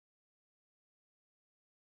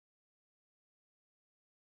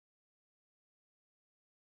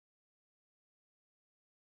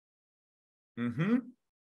 I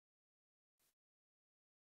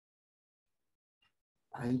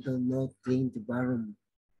don't know clean the bathroom.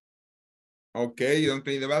 Okay, you don't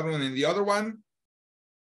clean the bathroom. And the other one?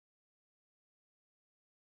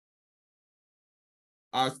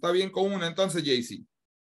 Está bien con una entonces, JC.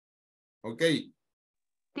 Okay.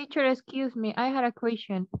 Teacher, excuse me, I had a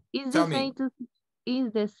question. Is Tell the me.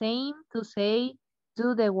 same to say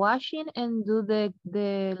do the washing and do the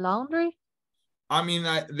laundry? I mean,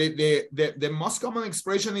 the most common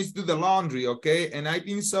expression is do the laundry, okay? And I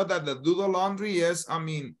think so that the do the laundry is, I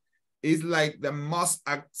mean, is like the most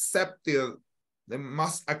accepted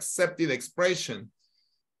expression.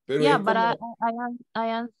 Pero Yeah, es but como, I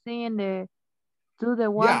am saying the do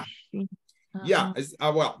the washing. yeah, it's,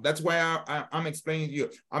 well, that's why I'm explaining to you.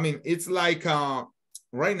 I mean, it's like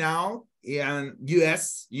right now in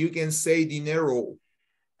US, you can say dinero,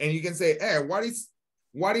 and you can say, hey, what is,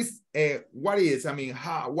 I mean,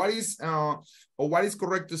 what is, or what is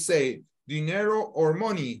correct to say, dinero or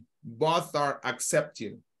money? Both are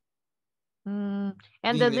accepted. And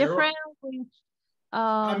Dinero, the difference is,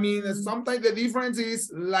 I mean, sometimes the difference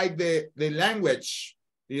is like the language,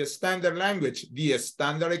 the standard language. The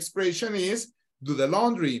standard expression is do the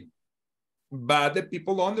laundry, but the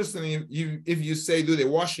people understand if you say do the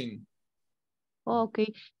washing.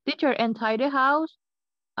 okay, teacher, and tidy house.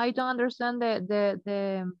 I don't understand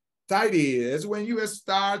the Tidy is when you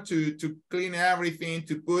start to clean everything,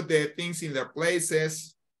 to put the things in their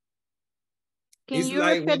places. Can it's you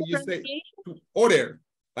like repeat when the you say pronunciation? to order.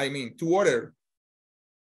 I mean, to order.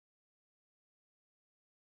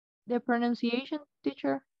 The pronunciation,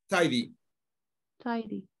 teacher? Tidy.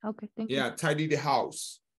 Tidy. Okay, thank you. Yeah, tidy the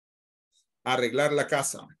house. Arreglar la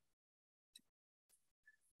casa.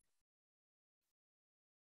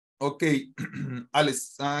 Okay,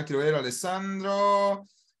 quiero ver Alessandro.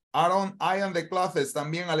 Aaron, iron the clothes.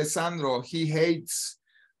 También Alessandro, he hates.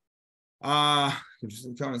 It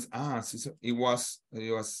was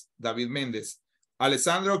David Méndez.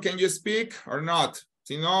 Alessandro, can you speak or not?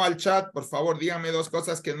 Si no, al chat, por favor, díganme dos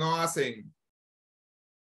cosas que no hacen.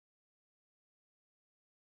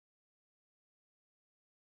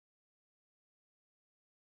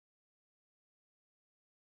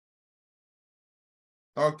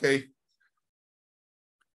 Ok.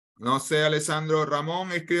 No sé, Alessandro.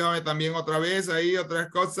 Ramón, escríbame también otra vez ahí,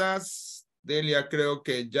 otras cosas. Delia creo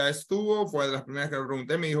que ya estuvo, fue de las primeras que le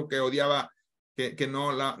pregunté, me dijo que odiaba, que no,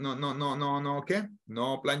 ¿qué?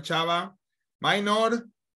 No planchaba. Minor.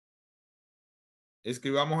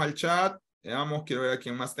 Escribamos al chat. Veamos, quiero ver a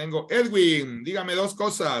quién más tengo. Edwin, dígame dos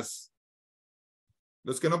cosas.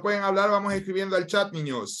 Los que no pueden hablar, vamos escribiendo al chat,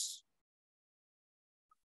 niños.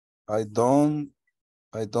 I don't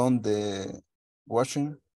the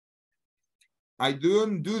washing. I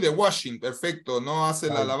don't do the washing. Perfecto. No hace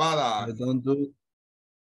la lavada. I don't do.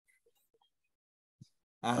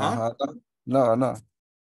 Ajá. No.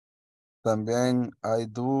 También I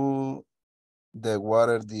do the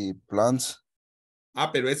water the plants.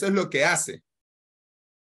 Pero eso es lo que hace.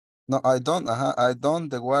 No, I don't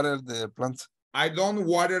the water the plants. I don't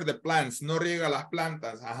water the plants. No riega las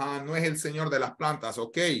plantas. Ajá, no es el señor de las plantas.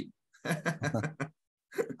 Ok.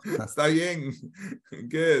 Está bien.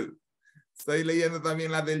 Good. Estoy leyendo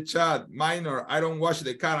también las del chat. Minor, I don't wash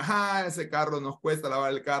the car. Ajá, ese carro nos cuesta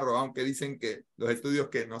lavar el carro, aunque dicen que los estudios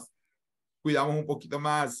que nos cuidamos un poquito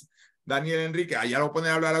más. Daniel Enrique, ya lo pone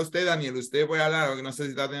a hablar a usted, Daniel. Usted puede hablar, porque no sé si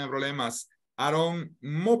está teniendo problemas. I don't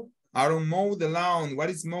mow the lawn. What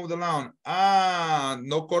is mow the lawn?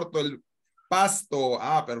 No corto el pasto.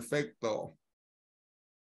 Perfecto.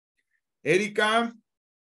 Erika.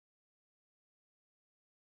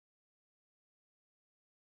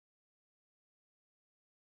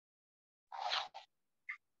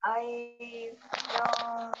 I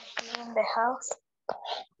don't clean the house.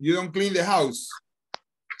 You don't clean the house.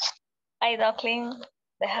 I don't clean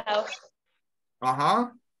the house.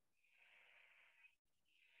 Ajá.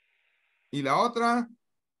 ¿Y la otra?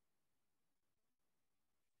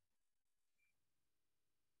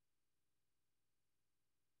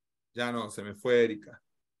 Ya no, se me fue Erika.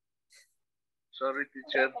 Sorry,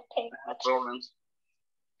 teacher. Problems.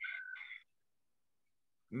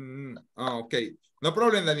 Ok. No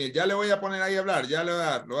problem, Daniel. Ya le voy a poner ahí a hablar. Ya le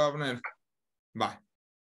voy a poner. Va.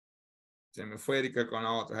 Se me fue Erika con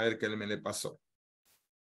la otra. A ver qué me le pasó.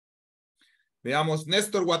 Veamos.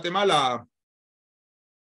 Néstor, Guatemala.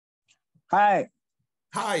 Hi.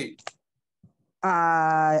 Hi.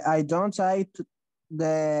 I don't say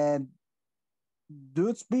the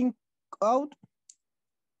dudes being out.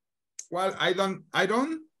 Well, I don't,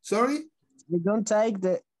 sorry? We don't take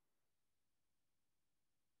the,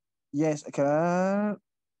 yes, okay.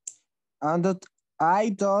 And I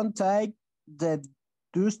don't take the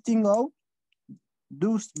dusting out.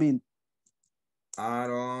 Dustbin.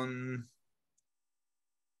 Aaron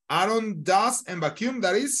does and vacuum,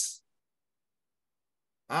 that is.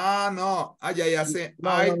 No. Ya sé.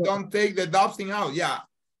 No, I no, no. don't take the dusting out. Ya.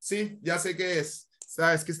 Sí, ya sé qué es.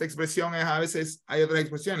 Sabes que esta expresión es, a veces hay otras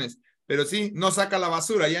expresiones. Pero sí, no saca la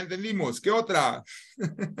basura, ya entendimos. ¿Qué otra?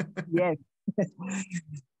 Yes.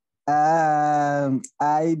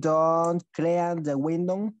 I don't clean the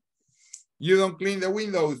window. You don't clean the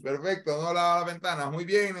windows. Perfecto, no lava la ventana. Muy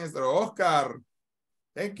bien, Néstor. Oscar.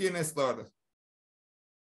 Thank you, Néstor.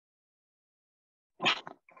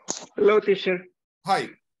 Hello, teacher. Hi.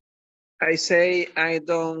 I say I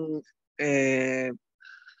don't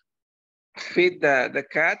feed the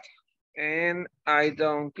cat and I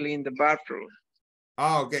don't clean the bathroom.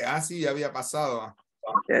 Ok. Sí, ya había pasado.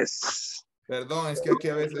 Yes. Perdón, es que aquí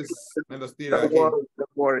a veces me los tira Don't aquí.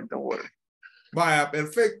 worry, don't worry. Vaya,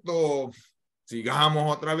 perfecto.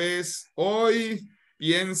 Sigamos otra vez. Hoy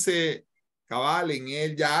piense cabal en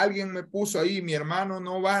él. Ya alguien me puso ahí, mi hermano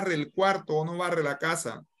no barre el cuarto o no barre la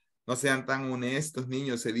casa. No sean tan honestos,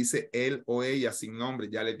 niños. Se dice él o ella sin nombre,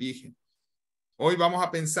 ya les dije. Hoy vamos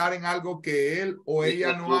a pensar en algo que él o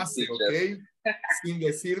ella no hace, ¿ok? Sin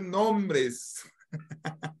decir nombres.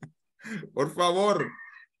 Por favor.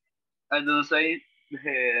 I don't say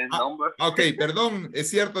the number. Ok, perdón. Es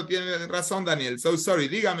cierto, tiene razón, Daniel. So sorry.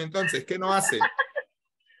 Dígame entonces, ¿qué no hace?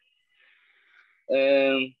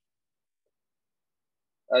 I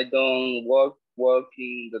don't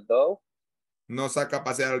walking the dog. ¿No saca a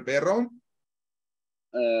pasear al perro?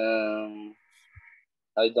 I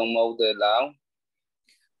don't mow the lawn.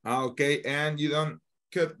 Okay, and you don't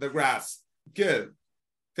cut the grass. Good.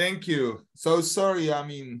 Thank you. So sorry, I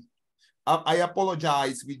mean, I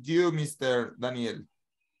apologize with you, Mr. Daniel.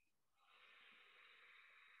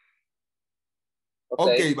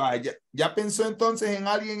 Okay, vaya. ¿Ya pensó entonces en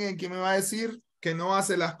alguien en que me va a decir que no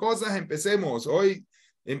hace las cosas? Empecemos. Hoy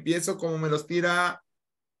empiezo como me los tira,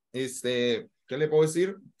 ¿qué le puedo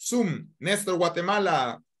decir? Zoom, Néstor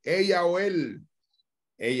Guatemala, ella o él.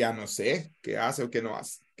 Ella no sé qué hace o qué no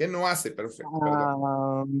hace. ¿Qué no hace? Perfecto,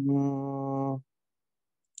 perdón.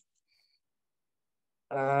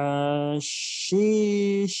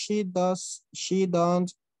 She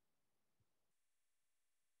don't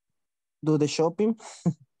do the shopping.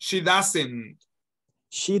 She doesn't.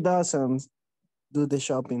 She doesn't do the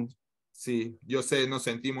shopping. Sí, yo sé, nos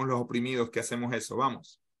sentimos los oprimidos que hacemos eso.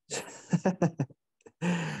 Vamos.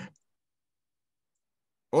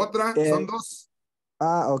 ¿Otra? Son dos.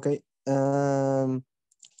 Ok.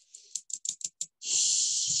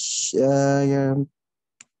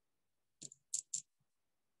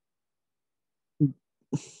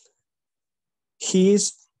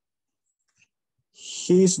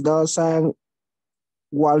 He doesn't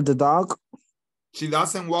walk the dog. She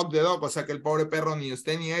doesn't walk the dog. O sea que el pobre perro ni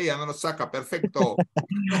usted ni ella no lo saca. Perfecto.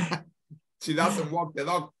 She doesn't walk the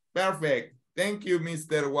dog. Perfect. Thank you,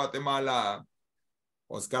 Mr. Guatemala.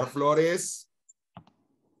 Oscar Flores.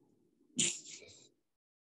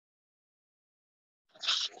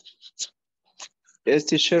 Yes,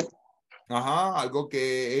 teacher. Ajá, algo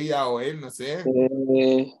que ella o él, no sé.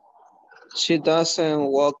 She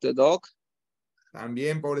doesn't walk the dog.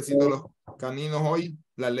 También, pobrecito, los caninos hoy.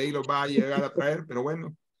 La ley los va a llegar a traer, pero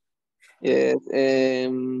bueno. Yes,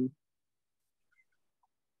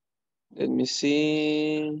 let me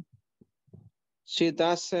see. She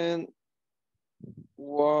doesn't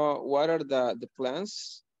water the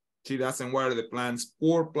plants. She doesn't water the plants.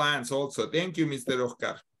 Poor plants also. Thank you, Mr.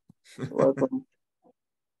 Oscar. Welcome.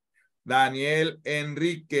 Daniel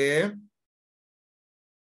Enrique.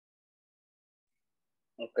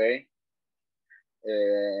 Okay.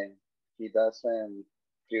 He doesn't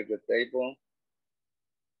clear the table.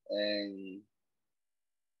 And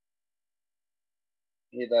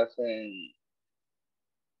he doesn't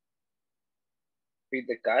feed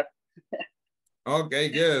the cat. Okay,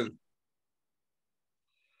 good.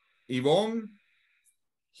 Yvonne,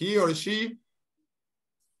 he or she?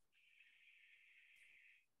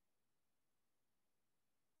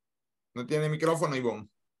 No tiene micrófono, Yvonne.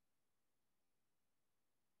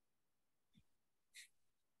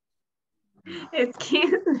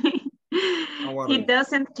 Excuse me. He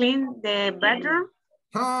doesn't clean the bedroom.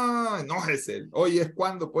 No es él. Hoy es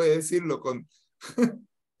cuando puede decirlo con...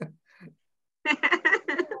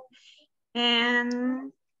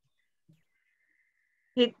 And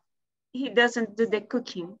he doesn't do the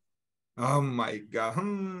cooking. Oh my God.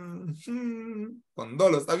 Con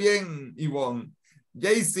dolo, está bien, Yvonne.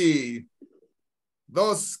 Jaycee.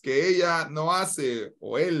 Dos que ella no hace,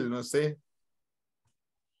 o él, no sé.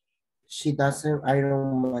 She doesn't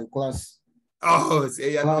iron my clothes. Oh, sí,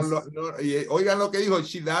 ella oigan lo que dijo.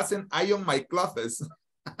 She doesn't iron my clothes.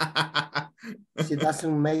 She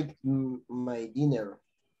doesn't make my dinner.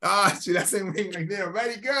 Ah, she doesn't make my dinner.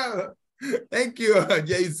 Very good. Thank you,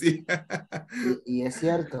 JC. Y es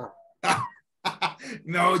cierto.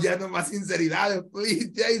 No, ya no más sinceridad,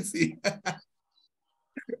 please, JC.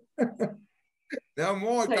 No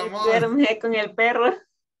more, come on. Duerme con el perro.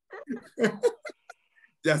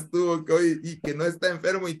 Ya estuvo que hoy y que no está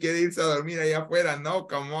enfermo y quiere irse a dormir allá afuera. No,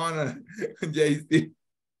 come on, JC.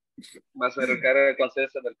 Va a ser el cargo de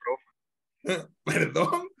conciencia del profe.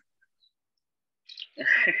 Perdón.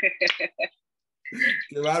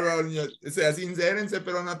 Qué bárbaro, niño. O sea, sincérense,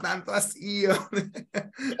 pero no tanto así.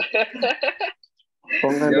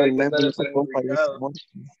 Pónganlo al mes.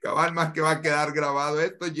 Cabal, más que va a quedar grabado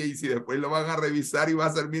esto, JC. Después lo van a revisar y va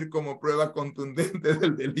a servir como prueba contundente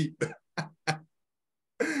del delito.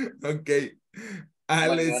 Ok.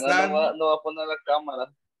 Mañana no va a poner la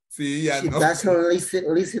cámara. Sí, ya She no. doesn't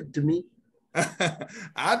listen to me.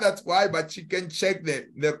 That's why, but she can check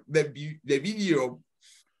the video.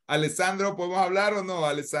 Alessandro, ¿podemos hablar o no?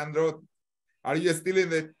 Alessandro, are you still in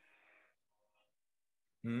the...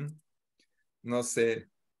 No sé.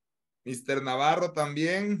 Mr. Navarro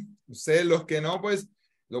también. No sé, los que no, pues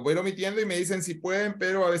los voy omitiendo y me dicen si pueden,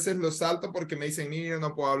 pero a veces los salto porque me dicen, mira,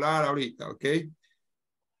 no puedo hablar ahorita, ¿ok?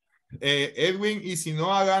 Edwin, y si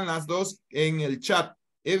no, hagan las dos en el chat.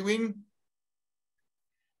 Edwin.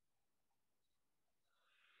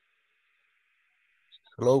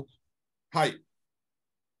 Hello. Hi.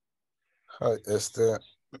 Hi,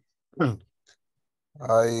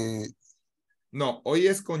 No, hoy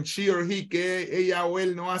es con she or he, que ella o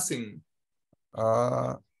él no hacen.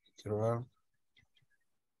 Quiero ver.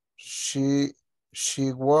 She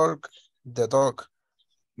walk the dog.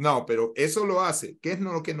 No, pero eso lo hace. ¿Qué es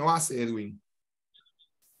lo que no hace, Edwin?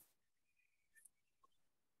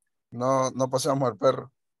 No paseamos al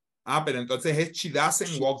perro. Ah, pero entonces es she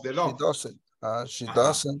doesn't walk the dog. She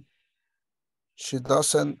doesn't. She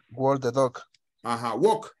doesn't walk the dog. Ajá,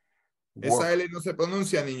 walk. Walk. Esa L no se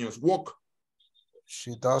pronuncia, niños. Walk.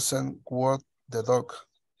 She doesn't walk the dog.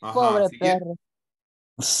 Ajá, Pobre siguiente. perro.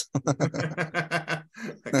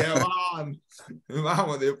 Come on.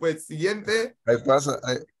 Vamos, después, siguiente. Ahí pasa,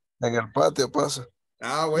 en el patio pasa.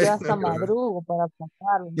 Ah, Yo bueno. hasta madrugo para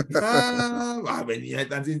sacarlo. Venía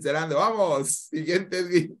tan sincerando. Vamos, siguiente.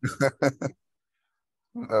 Edwin.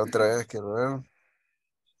 La otra vez, quiero ver.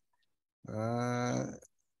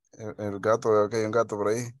 El gato, veo que hay un gato por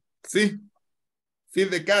ahí. Sí. Feed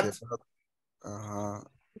the cat. Ajá.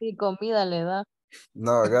 Y comida le da.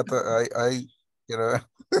 No, el gato, hay, quiero ver.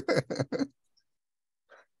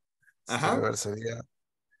 Ajá. Quiero ver, sería.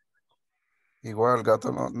 Igual,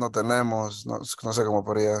 gato no tenemos, no sé cómo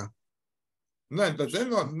podría. No, entonces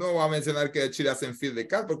no va a mencionar que she doesn't feed the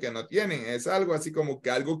cat porque no tienen. Es algo así como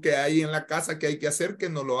que algo que hay en la casa que hay que hacer que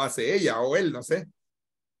no lo hace ella o él, no sé.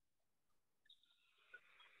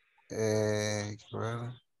 Quiero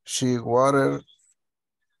ver. She water.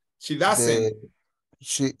 She doesn't.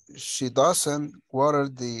 She doesn't water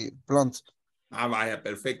the plants. Ah, vaya,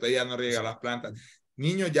 perfecto. Ella no riega las plantas.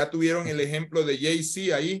 Niños, ya tuvieron el ejemplo de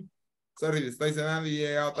JC ahí. Sorry, estoy cenando y he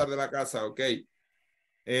llegado tarde a la casa. Ok.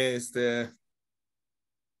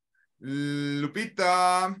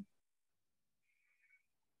 Lupita.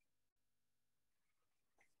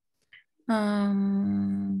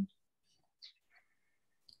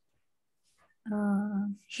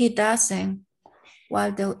 He doesn't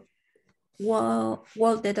walk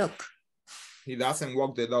the dog. He doesn't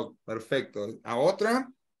walk the dog. Perfecto. ¿A otra?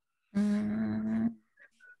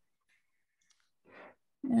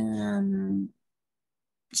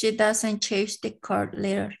 She doesn't change the car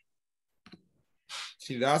litter.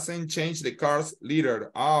 She doesn't change the car's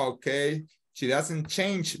litter. Ah, ok. She doesn't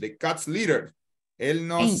change the cat's litter. Él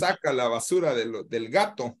no saca la basura del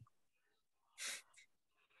gato.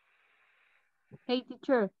 Hey,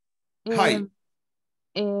 teacher. Hi.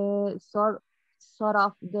 Sort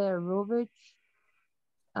of the rubbish.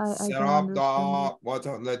 I don't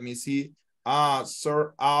understand. Let me see.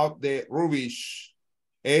 Sort out the rubbish.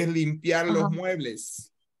 Es limpiar los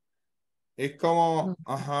muebles. Es como,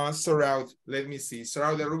 sort out. Let me see. Sort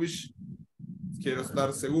out the rubbish. Quiero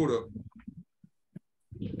estar seguro.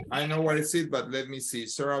 I know what it is, but let me see.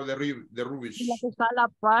 Sort out the rubbish. La que está a la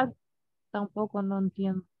par, tampoco no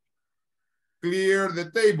entiendo. Clear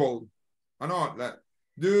the table. No.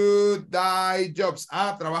 Do die jobs.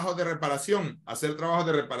 Trabajo de reparación. Hacer trabajo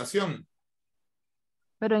de reparación.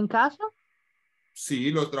 ¿Pero en casa?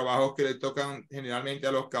 Sí, los trabajos que le tocan generalmente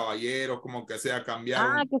a los caballeros, como que sea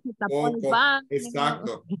cambiar un que se tapó el poco. baño.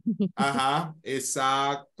 Exacto. Ajá,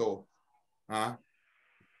 exacto. Ah,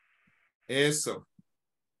 eso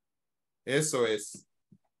es.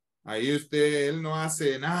 Ahí él no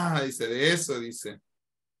hace nada, dice, de eso, dice.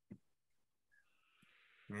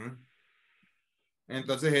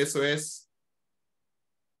 Entonces eso es.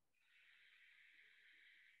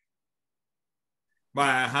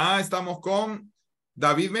 Ajá, estamos con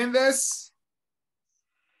David Méndez.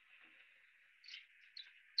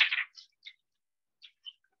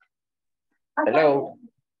 Hello.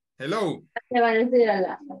 Hello.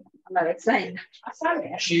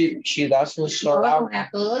 She doesn't sort out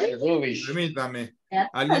the rubbish. Permítame.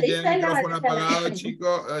 ¿Alguien tiene el micrófono apagado,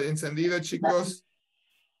 chicos? Encendido, chicos.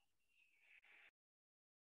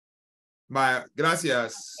 Vaya,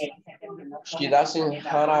 gracias. She doesn't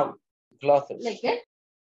hang out clothes.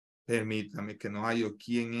 Permítame que no hallo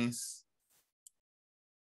quién es.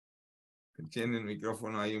 Tiene el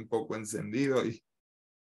micrófono ahí un poco encendido y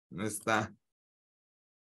no está.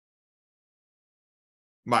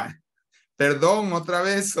 Vaya. Perdón, otra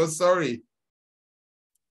vez. So sorry.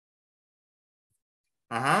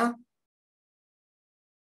 Ajá.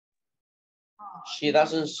 She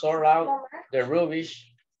doesn't sort out the rubbish.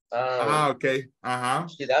 Ok. Ajá.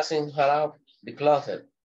 She doesn't hang out the closet.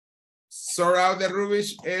 Sort out the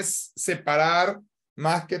rubbish es separar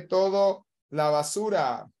más que todo la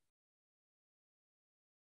basura.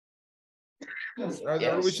 Sort out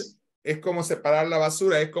the rubbish es como separar la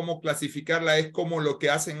basura, es como clasificarla, es como lo que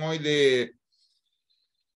hacen hoy de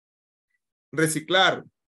reciclar.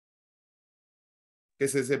 Que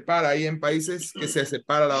se separa ahí en países que se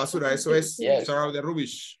separa la basura. Eso es sort out the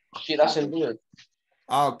rubbish. She doesn't do it.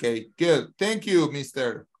 Okay, good. Thank you,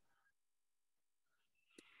 mister.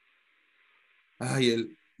 Ay,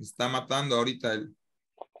 él está matando ahorita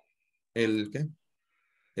 ¿qué?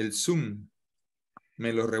 El Zoom.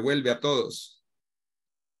 Me lo revuelve a todos.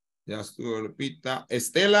 Ya estuvo, Lupita.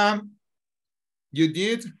 Estela, you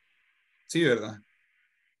did? Sí, ¿verdad?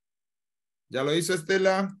 ¿Ya lo hizo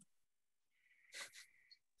Estela?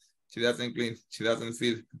 She doesn't clean. She doesn't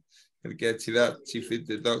feed. El que she feeds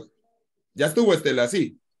the dog. Ya estuvo Estela,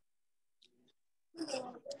 sí.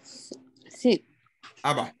 Sí.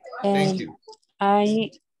 Va. Thank you. I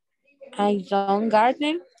don't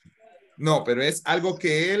garden. No, pero es algo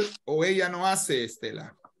que él o ella no hace,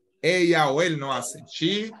 Estela. Ella o él no hace.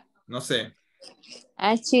 She, no sé.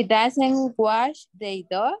 And she doesn't wash the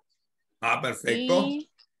dog. Perfecto.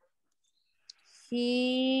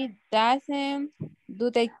 He doesn't do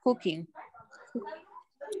the cooking.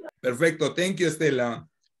 Perfecto. Thank you, Estela.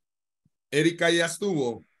 Erika ya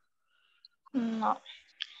estuvo. No.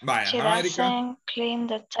 Vaya, She Erika. doesn't clean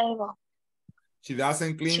the table. She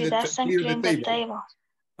doesn't clean, She doesn't clean the table.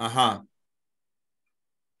 Ajá.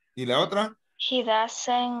 ¿Y la otra? He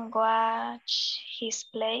doesn't wash his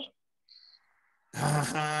plate.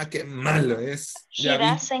 Ajá, qué malo es. He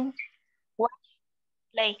doesn't wash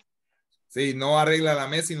plate. Sí, no arregla la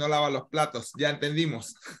mesa y no lava los platos. Ya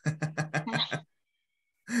entendimos.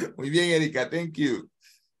 Muy bien, Erika. Thank you.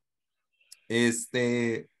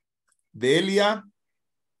 Delia.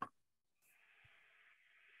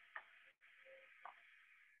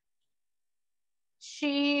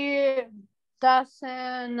 She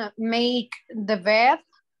doesn't make the bed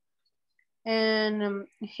and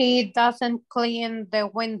he doesn't clean the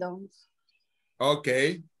windows. Ok.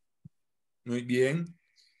 Muy bien.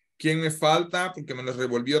 ¿Quién me falta? Porque me los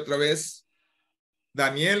revolvió otra vez.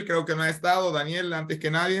 Daniel, creo que no ha estado. Daniel, antes que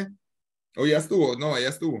nadie. ¿O ya estuvo? No, ya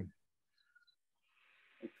estuvo.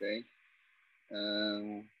 Okay.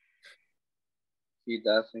 He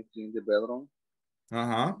doesn't clean the bedroom.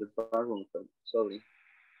 Ajá. The bathroom, sorry.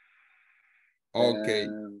 Ok.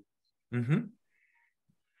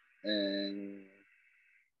 And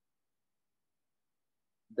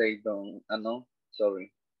they don't, no,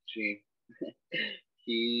 sorry.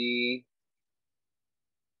 He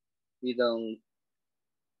don't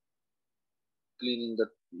clean the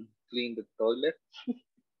toilet.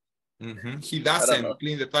 He doesn't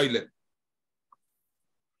clean the toilet.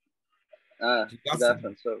 He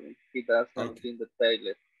doesn't, sorry. He doesn't clean the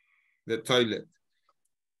toilet. The toilet.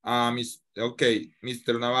 Ok,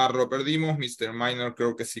 Mr. Navarro perdimos. Mr. Minor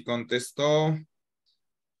creo que sí contestó.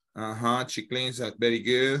 Ajá, she cleans that very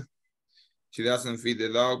good. She doesn't feed the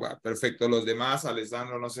dog. Perfecto, los demás.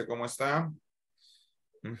 Alessandro no sé cómo está.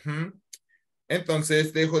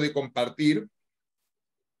 Entonces dejo de compartir.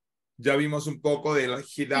 Ya vimos un poco de la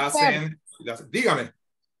he doesn't. Dígame.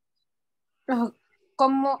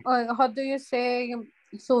 ¿Cómo, how do you say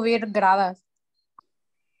subir gradas?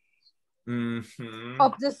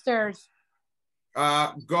 Up the stairs.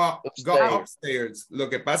 Go upstairs. Lo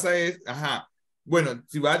que pasa es, bueno,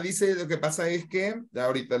 si va dice lo que pasa es que,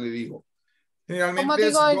 ahorita le digo.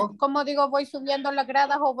 Generalmente ¿Cómo digo, voy subiendo las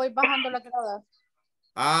gradas o voy bajando las gradas?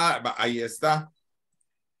 Ahí está.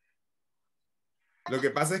 Lo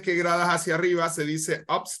que pasa es que gradas hacia arriba se dice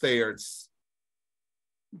upstairs.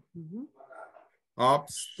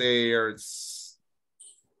 Upstairs.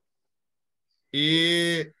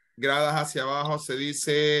 Y gradas hacia abajo se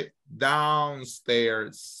dice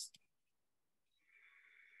downstairs.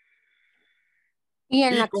 ¿Y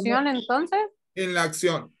en la acción entonces? En la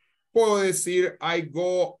acción. Puedo decir I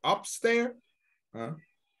go upstairs.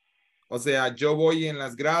 O sea, yo voy en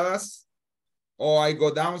las gradas. O I go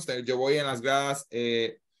downstairs. Yo voy en las gradas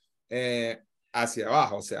hacia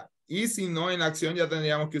abajo. O sea, y si no en la acción ya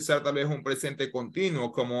tendríamos que usar tal vez un presente continuo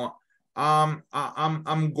como I'm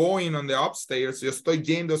going on the upstairs. Yo estoy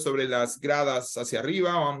yendo sobre las gradas hacia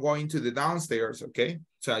arriba o I'm going to the downstairs. Ok.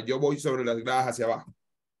 O sea, yo voy sobre las gradas hacia abajo.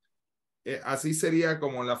 Así sería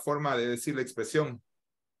como la forma de decir la expresión.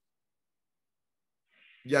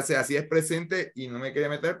 Ya sea si es presente y no me quería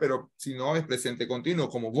meter, pero si no es presente continuo,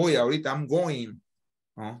 como voy ahorita, I'm going.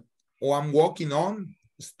 O I'm walking on,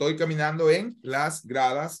 estoy caminando en las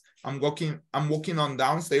gradas. I'm walking on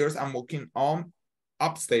downstairs, I'm walking on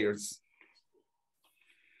upstairs.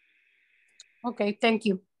 Okay, thank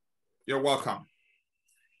you. You're welcome.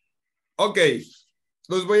 Ok.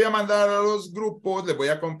 Los voy a mandar a los grupos, les voy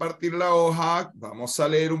a compartir la hoja, vamos a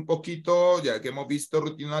leer un poquito, ya que hemos visto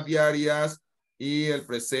rutinas diarias y el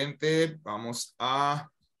presente, vamos a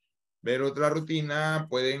ver otra rutina,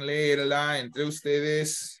 pueden leerla entre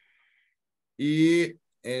ustedes y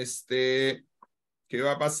 ¿qué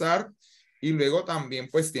va a pasar? Y luego también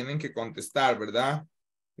pues tienen que contestar, ¿verdad?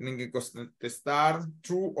 Tienen que contestar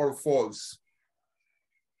true or false.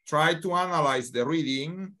 Try to analyze the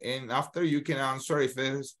reading, and after you can answer if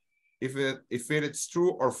it's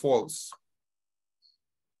true or false.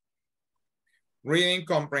 Reading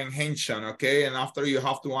comprehension, okay? And after you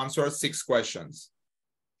have to answer 6 questions.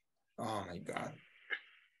 Oh my God.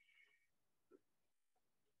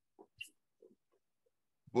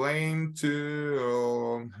 Blame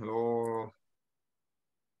to,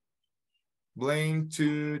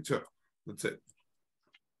 that's it.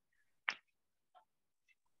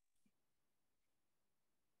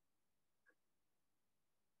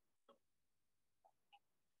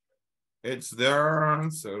 It's there.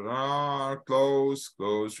 So close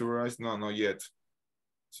your eyes. No, not yet.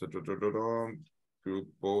 So group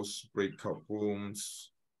post breakout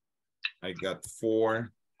rooms. I got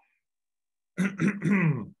 4.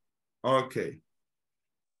 Okay.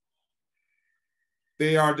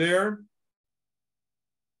 They are there.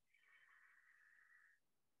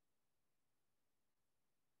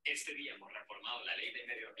 Este día hemos reformado la ley de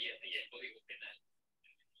medio ambiente y el código penal.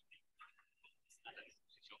 A la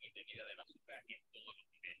disposición indebida de la sufragio en todos los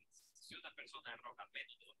niveles. Si una persona arroja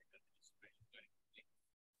métodos de sufragio,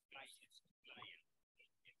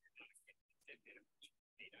 etcétera,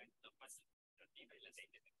 será una fase administrativa y la ley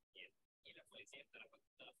de medio ambiente. Y la policía estará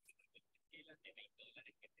facultada por la de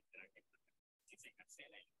 $20 que tendrá que pagar. Si se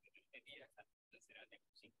cancela el primer día, la multa será de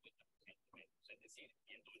un 50% menos, es decir,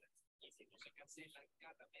 $100. Y si no se cancela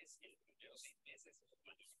cada mes, en los primeros 6 meses, los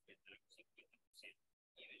baños tendrán un 50%.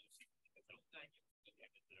 Y de los 50 un año,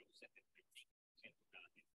 incrementará un 75% cada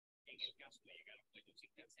mes. En el caso de llegar a un año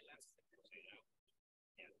sin cancelar, se procederá a un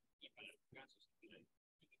y para los casos de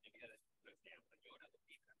indebida de sufragio mayor a 2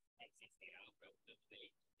 libras, existirá un delito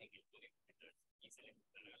en el código penal y se le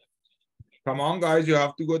imputará la función. Come on, guys, you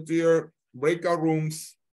have to go to your breakout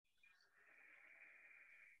rooms.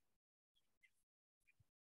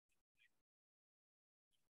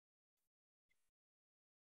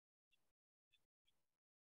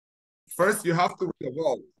 First, you have to read the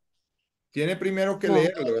wall. Tiene primero que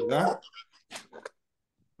leerlo, ¿verdad?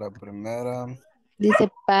 La primera. Dice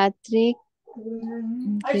Patrick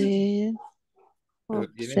de Pero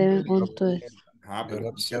tienen que leer.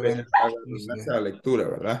 Pero dice. la lectura,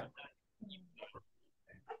 ¿verdad?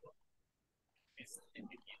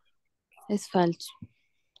 Es falso.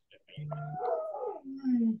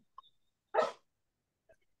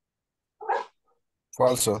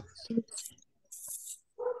 Falso.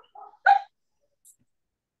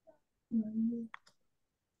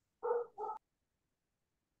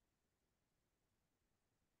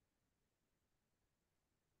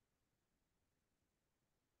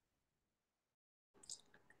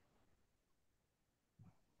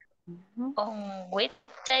 On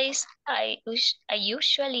weekdays, I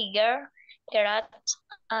usually get up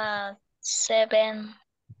at 7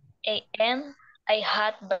 a.m. I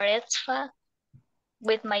had breakfast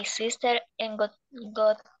with my sister and got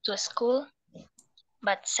to school,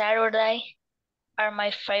 but Saturday are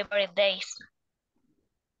my favorite days.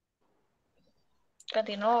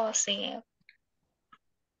 Continúo, sí.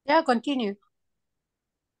 Yeah, continue.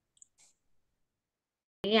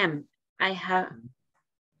 AM. I have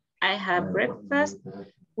breakfast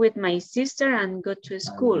with my sister and go to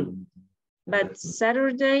school. But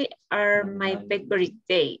Saturday are my favorite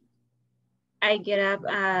day. I get up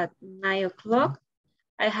at 9 o'clock.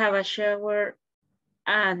 I have a shower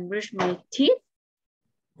and brush my teeth.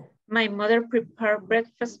 My mother prepared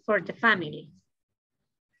breakfast for the family.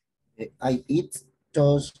 I eat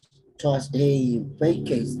toast a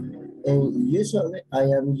pancakes, and I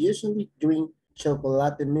am usually drink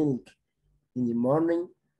chocolate milk. In the morning,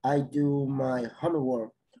 I do my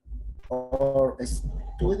homework or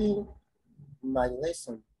studying my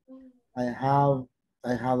lesson. I have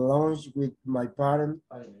I have lunch with my parents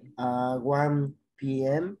at 1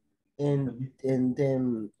 p.m. and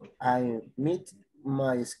then I meet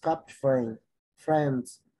my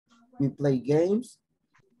friends. We play games,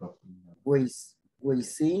 we, we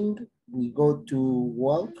sing, we go to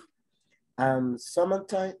work, and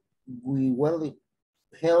sometimes we will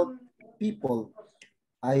help people.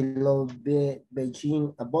 I love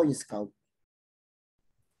Beijing, a Boy Scout.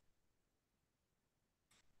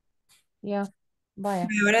 Ya, vaya.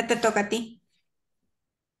 Ahora te toca a ti.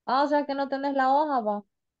 Ah, o sea que no tenés la hoja, va.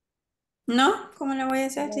 ¿No? ¿Cómo la voy a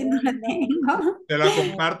hacer si no la tengo? Te la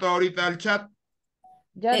comparto ahorita al chat.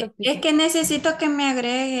 Ya lo Es piqué. que necesito que me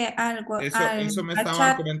agregue algo Eso me al estaban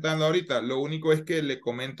chat. comentando ahorita. Lo único es que le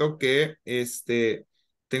comento que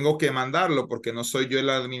tengo que mandarlo porque no soy yo el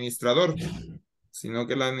administrador, sino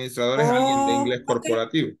que el administrador es alguien de inglés Ok.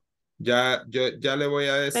 corporativo. Ya le voy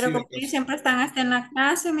a Pero decir. como ellos siempre están hasta en la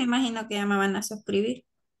clase, me imagino que ya me van a suscribir.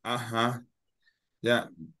 Ajá, ya.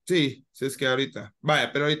 Sí, sí es que ahorita.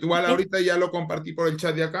 Vaya, pero igual Ok. ahorita ya lo compartí por el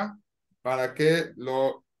chat de acá para que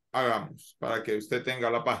lo hagamos, para que usted tenga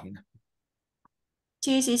la página.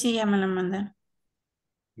 Sí, ya me la mandaron.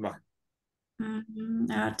 Va.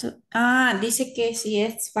 Dice que si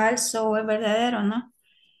es falso o es verdadero, ¿no?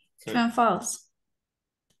 Sí. True and false.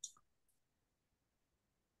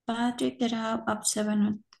 Patrick get up at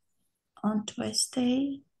 7 on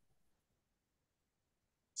Tuesday.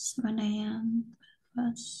 7 a.m.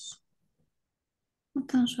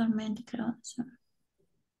 Casualmente creo.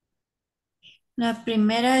 La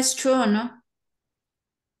primera es true, ¿no?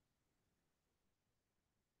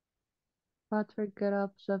 Patrick get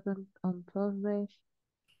up 7 on Thursday.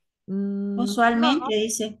 Usualmente No,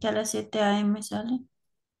 dice que a las 7 a.m. sale.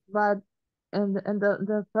 but and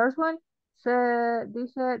the first one se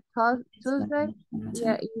dice Tuesday y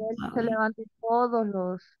él se levanta todos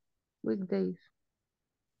los weekdays.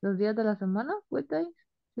 Los días de la semana, weekdays,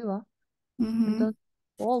 sí va. Entonces,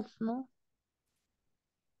 false, ¿no?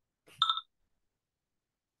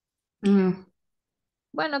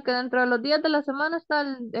 Bueno, que dentro de los días de la semana está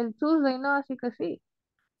el Tuesday, ¿no? Así que sí.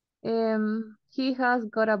 He has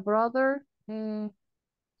got a brother. He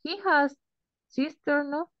has sister,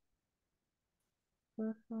 ¿no?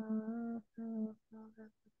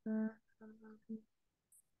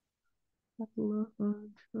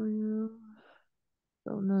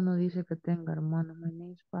 So, no dice que tenga hermano. My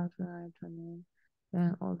name is Patrick, and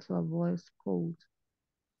also a boy's called.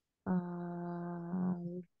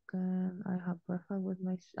 Weekend, I have breakfast with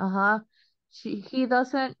my. He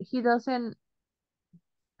doesn't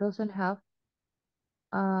have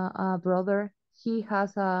a brother. He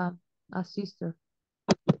has a sister.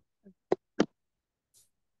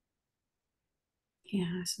 He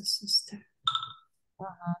has a sister.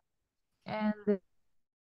 And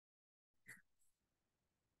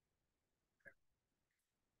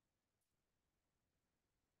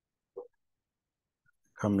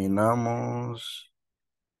Caminamos.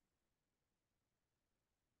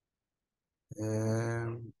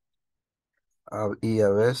 Y a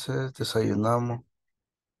veces desayunamos.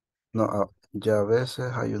 No, ya a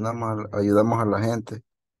veces ayudamos a la gente.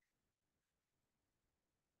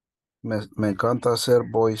 Me encanta ser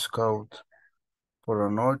Boy Scout. Por la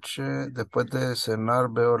noche, después de cenar,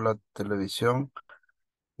 veo la televisión,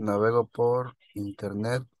 navego por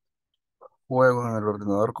internet, juego en el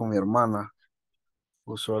ordenador con mi hermana.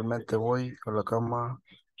 Usualmente voy a la cama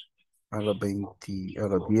a las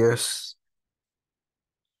 10:30.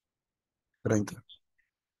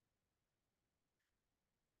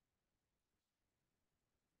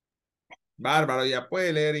 Bárbaro, ya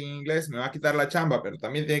puede leer en inglés, me va a quitar la chamba, pero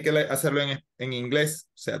también tiene que hacerlo en inglés,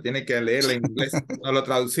 o sea, tiene que leerlo en inglés, no lo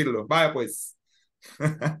traducirlo. Vaya pues.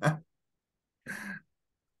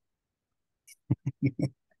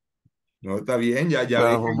 No, está bien, ya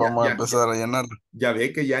ve Bueno, que pues vamos a empezar a llenar. ya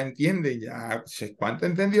ve que ya entiende, ya. ¿Cuánto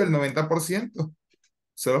entendió? El 90%.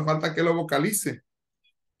 Solo falta que lo vocalice.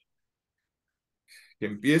 Que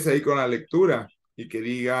empiece ahí con la lectura y que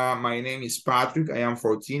diga, my name is Patrick, I am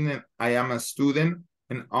 14 and I am a student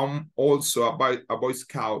and I'm also a Boy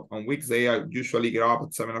Scout. On weekday, I usually get up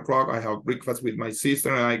at 7 o'clock. I have breakfast with my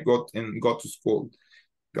sister and I go to school.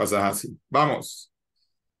 Cosas así. Vamos.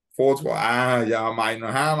 Fourth one. Ya,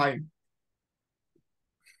 minor. How minor?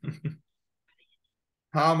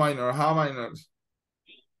 How minor? How minor?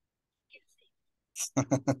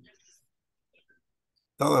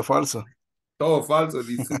 Todo es falso. Todo falso,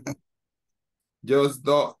 dice.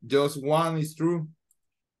 Just one is true.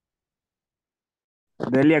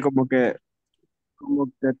 Delia, como que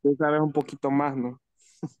tú sabes un poquito más, ¿no?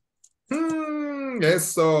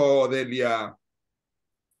 Eso, Delia.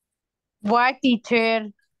 Why,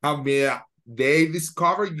 teacher? They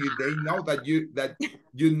discover you. They know that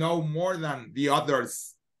you know more than the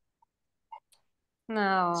others.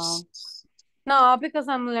 No. No, because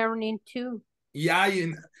I'm learning too. Yeah,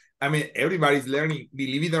 I mean, everybody's learning.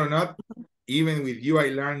 Believe it or not, even with you, I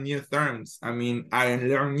learn new terms. I mean, I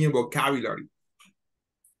learn new vocabulary.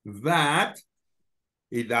 That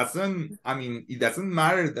it doesn't. I mean, it doesn't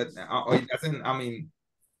matter that it doesn't. I mean,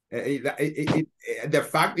 the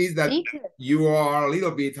fact is that you are a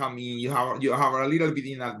little bit. I mean, you have a little bit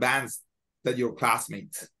in advance than your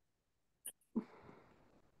classmates.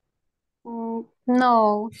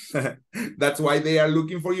 No. That's why they are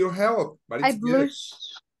looking for your help. But it's I blush.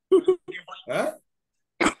 Huh?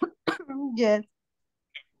 Yes.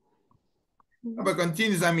 But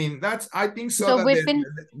continues. I mean, I think so. So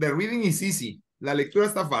That the reading is easy. La lectura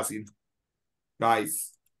está fácil.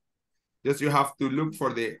 Guys, just you have to look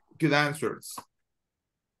for the good answers.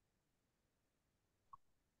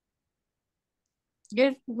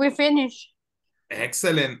 Yes, we finished.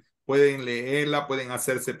 Excellent. Pueden leerla, pueden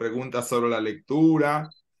hacerse preguntas sobre la lectura.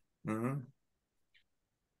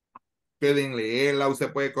 Pueden leerla,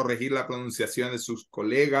 usted puede corregir la pronunciación de sus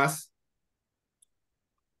colegas.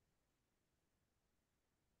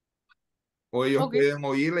 O ellos pueden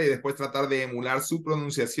oírla y después tratar de emular su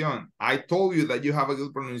pronunciación. I told you that you have a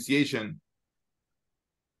good pronunciation.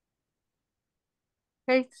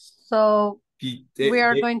 Okay, so we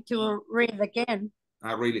are going to read again.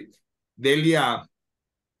 Really. Delia.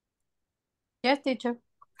 Yes, teacher.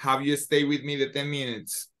 Have you stayed with me the 10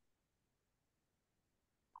 minutes?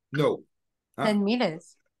 No. 10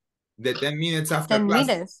 minutes. The 10 minutes after 10 class.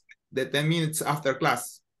 minutes. The 10 minutes after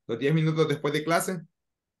class. Los 10 minutos después de clase.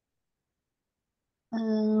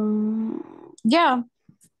 Yeah.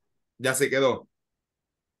 Ya se quedó.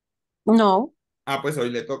 No. Pues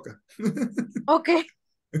hoy le toca. Okay.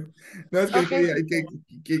 No, es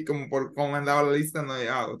que como por cómo andaba la lista no he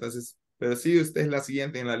llegado. Entonces, pero sí, usted es la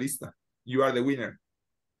siguiente en la lista. You are the winner.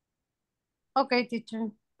 Okay,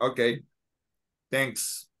 teacher. Okay.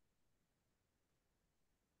 Thanks.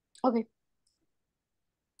 Okay.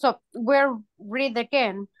 So we'll read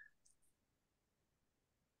again.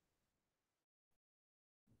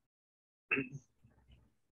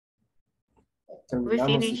 We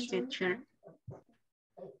finished, teacher.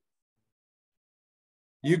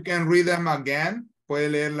 You can read them again.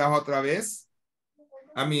 Puede leerlas otra vez.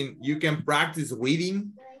 I mean, you can practice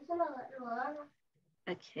reading.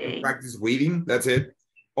 Okay. Practice reading, that's it.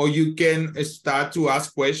 Or you can start to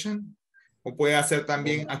ask questions. O puede hacer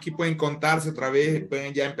también, aquí pueden contarse otra vez,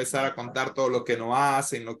 pueden ya empezar a contar todo lo que no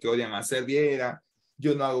hacen, lo que odian hacer. Viera,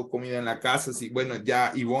 yo no hago comida en la casa. Sí, bueno,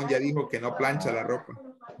 ya Ivonne ya dijo que no plancha la ropa.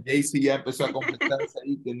 Jaycee ya empezó a completarse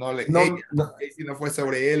ahí, que Jaycee no fue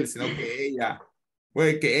sobre él, sino que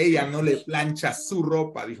ella no le plancha su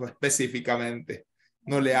ropa, dijo específicamente.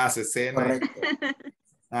 No le hace cena. Correcto.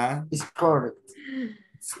 It's correct.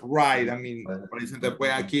 It's right, I mean, por eso te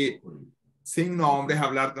puede aquí, sin nombres,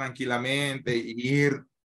 hablar tranquilamente, ir.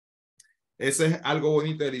 Eso es algo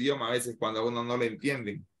bonito del idioma a veces cuando a uno no le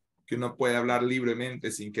entienden, que uno puede hablar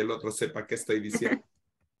libremente sin que el otro sepa qué estoy diciendo.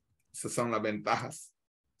 Esas son las ventajas.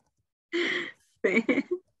 Sí.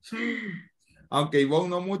 Aunque Ivonne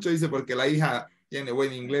no mucho, dice, porque la hija tiene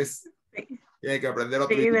buen inglés. Sí. Tiene que aprender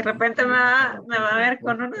otro idioma. De repente me va a ver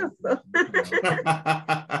con unos.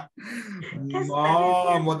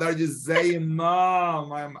 Mom, what are you saying,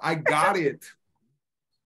 Mom? I got it.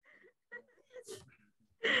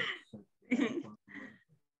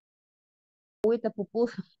 With the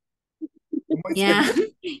pupusas. Yeah,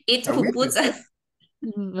 eat pupusas.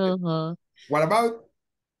 What about?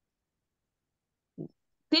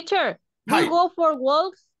 Teacher, Hi. we go for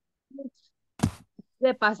walks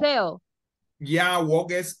de paseo. Yeah,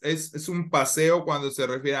 walk es un paseo cuando se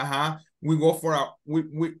refiere a, we go for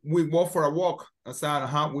a walk. O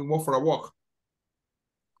sea, we go for a walk.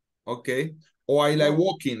 Okay. O I like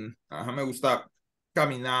walking. Me gusta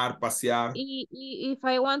caminar, pasear. If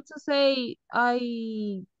I want to say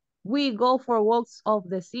we go for walks of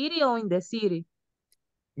the city or in the city.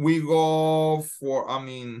 We go for,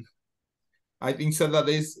 I think so that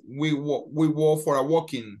is we go for a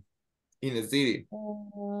walking in the city.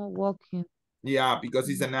 Walking. Yeah, because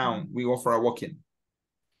it's a noun. We go for a walking.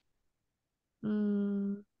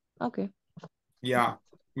 Okay. Yeah,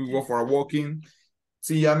 we go for a walking.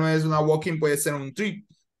 Si ya no es una walking, puede ser un trip.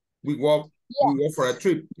 We go for a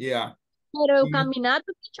trip. Yeah. Pero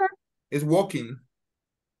caminata, teacher? It's walking.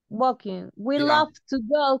 Walking. We love to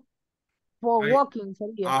go for walking.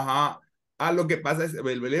 Sería. Ajá. Lo que pasa es,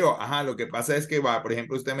 lo que pasa es que va, por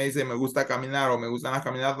ejemplo, usted me dice, me gusta caminar o me gustan las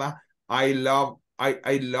caminatas. I love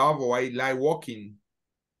or I like walking.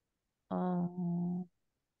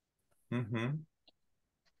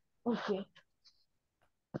 Okay.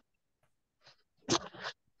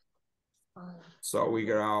 So we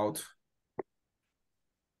get out.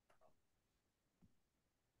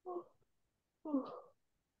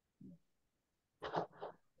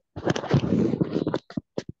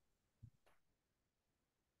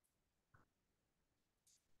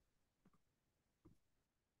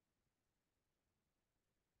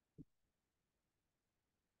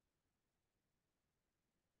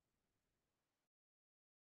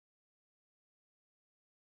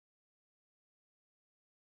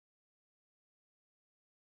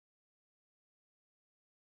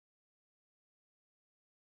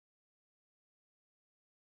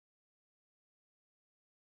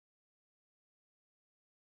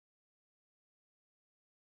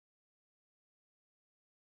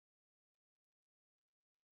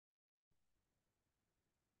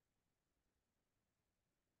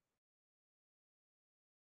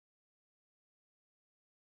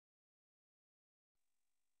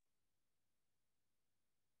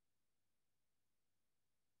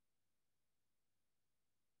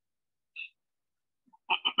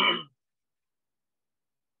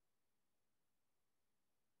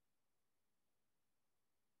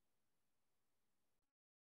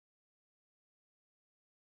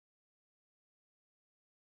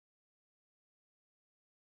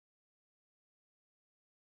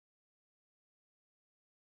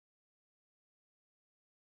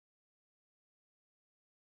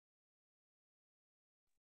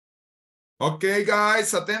 Okay,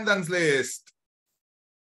 guys, attendance list.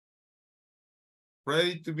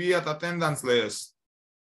 Ready to be at attendance list.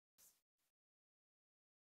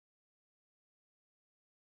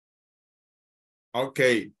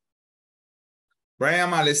 Okay.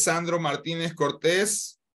 Brian Alessandro Martínez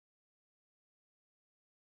Cortés.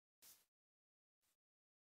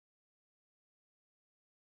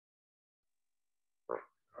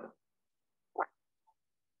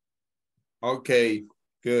 Okay,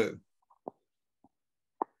 good.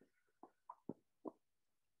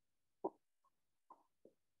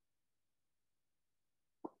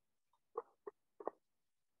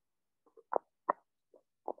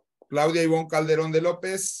 Claudia Ivonne Calderón de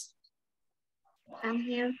López. I'm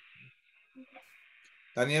here.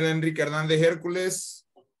 Daniel Enrique Hernández Hércules.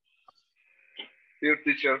 Here,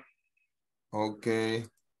 teacher. Okay.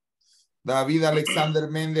 David Alexander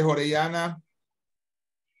Méndez Orellana.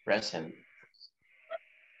 Present.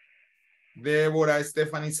 Débora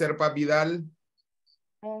Stephanie Serpa Vidal.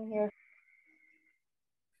 I'm here.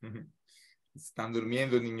 Están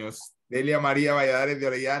durmiendo, niños. Delia María Valladares de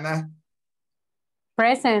Orellana.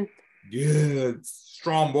 Present. Good.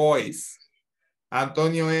 Strong boys.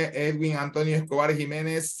 Antonio Edwin Antonio Escobar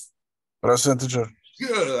Jiménez. Present, teacher.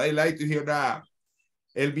 Good. I like to hear that.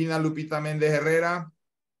 Elvina Lupita Méndez Herrera.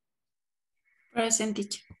 Present,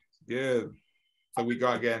 teacher. Good. So we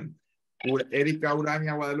go again. Erika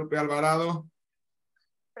Uraña Guadalupe Alvarado.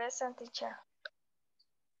 Present, teacher.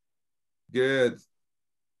 Good.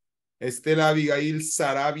 Estela Abigail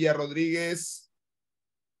Sarabia Rodríguez.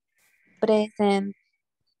 Present.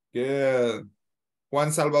 Good.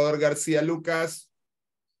 Juan Salvador García Lucas.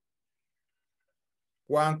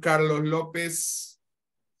 Juan Carlos López.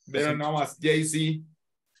 There no más. JC.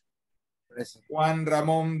 Juan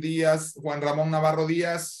Ramón Navarro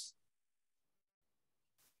Díaz.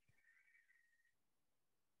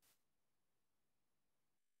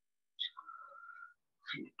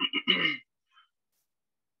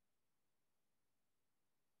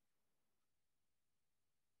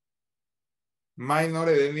 Minor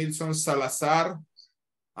de Nilson Salazar.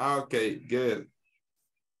 Ok, good.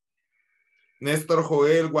 Néstor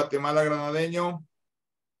Joel, Guatemala Granadeño.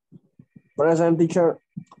 Present, teacher.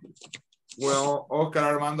 Well, Oscar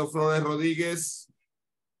Armando Flores Rodríguez.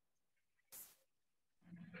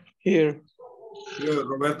 Here. Good.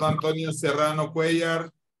 Roberto Antonio Serrano Cuellar.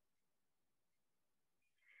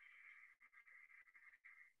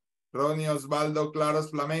 Ronnie Osvaldo Claros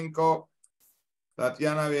Flamenco.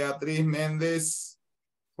 Tatiana Beatriz Méndez.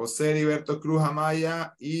 José Heriberto Cruz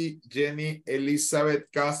Amaya y Jenny Elizabeth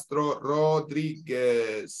Castro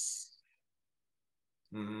Rodríguez.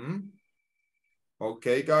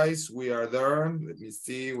 Okay, guys, we are there. Let me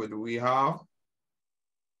see what we have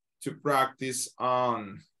to practice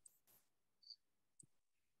on.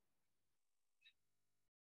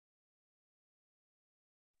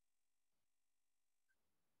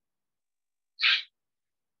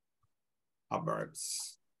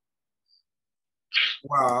 Adverbs.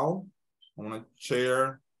 Wow. I'm gonna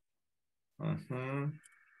share.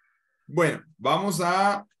 Bueno, vamos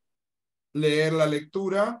a leer la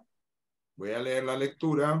lectura. Voy a leer la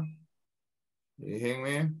lectura.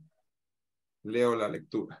 Déjenme. Leo la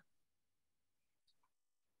lectura.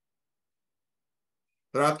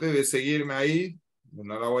 Trate de seguirme ahí.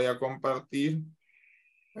 No la voy a compartir.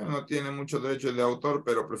 No tiene muchos derechos de autor,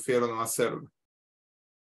 pero prefiero no hacerlo.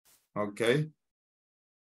 Ok.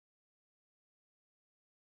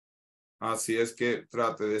 Así es que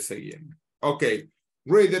trate de seguirme. Ok.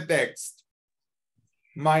 Read the text.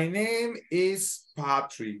 My name is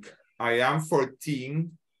Patrick. I am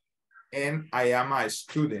 14 and I am a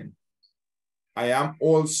student. I am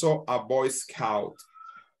also a Boy Scout.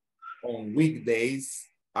 On weekdays,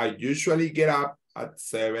 I usually get up at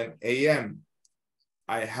 7 a.m.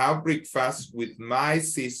 I have breakfast with my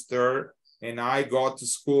sister and I go to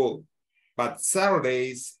school, but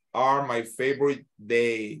Saturdays are my favorite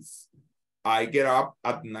days. I get up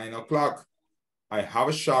at 9 o'clock. I have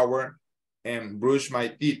a shower and brush my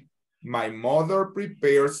teeth. My mother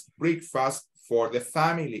prepares breakfast for the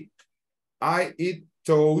family. I eat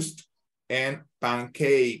toast and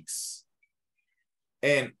pancakes.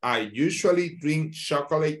 And I usually drink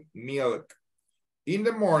chocolate milk. In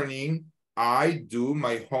the morning, I do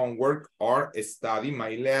my homework or study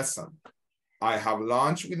my lesson. I have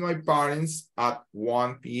lunch with my parents at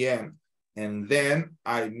 1 p.m. And then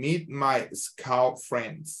I meet my scout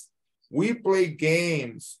friends. We play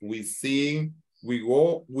games, we sing, we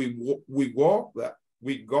go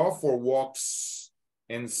for walks,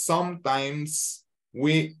 and sometimes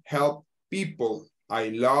we help people. I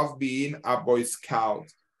love being a Boy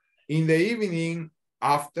Scout. In the evening,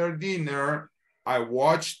 after dinner, I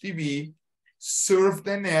watch TV, surf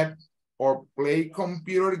the net, or play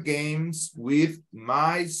computer games with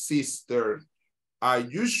my sister. I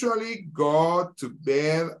usually go to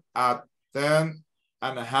bed at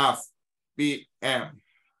 10:30 p.m.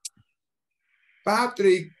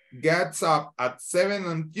 Patrick gets up at 7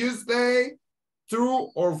 on Tuesday.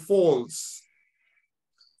 True or false?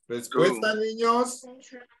 Respuesta, niños.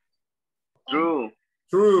 True.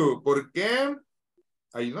 True. ¿Por qué?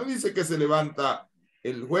 Ahí no dice que se levanta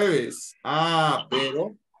el jueves. Ah,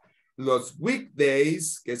 pero los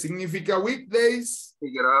weekdays, ¿qué significa weekdays? He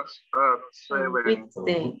gets up at 7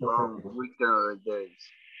 on weekdays.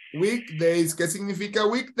 Weekdays, ¿qué significa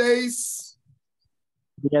weekdays?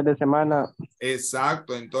 Días de semana.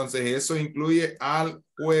 Exacto, entonces eso incluye al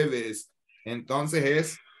jueves. Entonces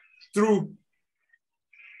es true.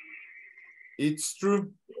 It's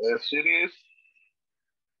true. Yes, it is.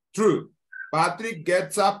 True. Patrick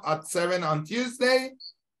gets up at 7 on Tuesday.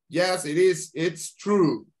 Yes, it is. It's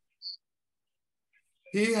true.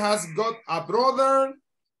 He has got a brother.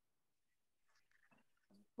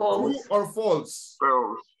 False. True or false?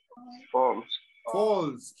 False. False.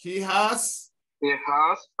 False. He has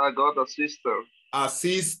got a sister. A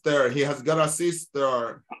sister. He has got a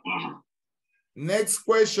sister. Next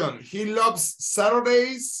question. He loves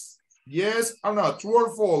Saturdays. Yes or no? True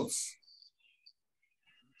or false?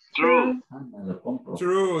 True.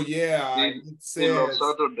 True, yeah. It He loves says,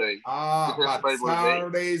 Saturday. but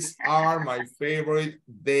Saturdays are my favorite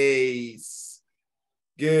days.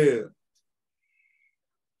 Good.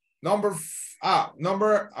 Number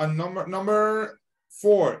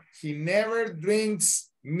 4. He never drinks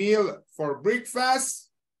milk for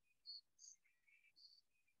breakfast.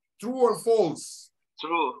 True or false?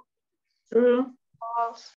 True. True.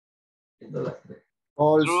 False.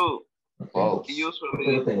 False. True. False.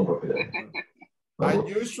 I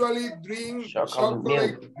usually drink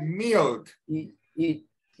chocolate milk. Milk. He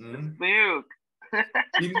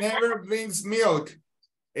never drinks milk.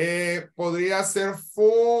 Podría ser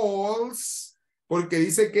false porque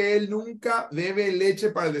dice que él nunca bebe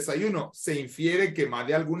leche para el desayuno. Se infiere que más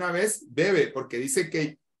de alguna vez bebe porque dice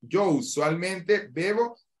que yo usualmente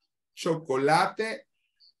bebo chocolate,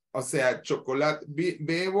 o sea, chocolate,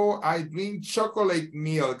 bebo, I drink chocolate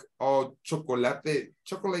milk, o chocolate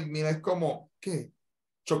milk es como, ¿qué?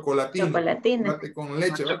 Chocolatino. Chocolatina. Chocolate con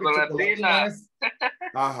leche, ¿verdad? Que Chocolatina. chocolatino es.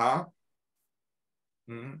 Ajá.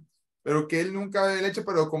 Pero que él nunca bebe leche,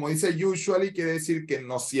 pero como dice usually, quiere decir que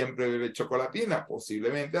no siempre bebe chocolatina.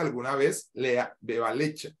 Posiblemente alguna vez beba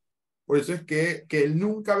leche. Por eso es que él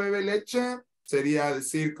nunca bebe leche, sería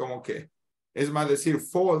decir como que, es más decir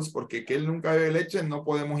false, porque que él nunca bebe leche no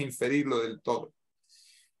podemos inferirlo del todo.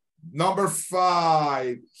 Number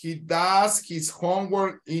 5, he does his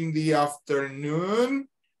homework in the afternoon.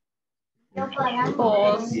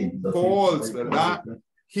 False. False, ¿verdad?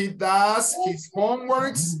 He does his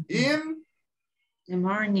homeworks in The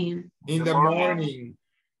morning. the morning.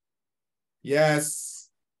 Yes.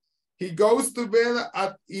 He goes to bed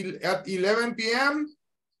at 11 p.m.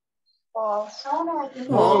 False.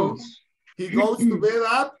 False. He goes to bed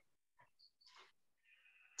at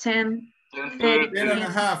 10:30 10 and a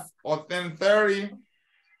half or 10:30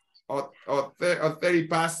 or 30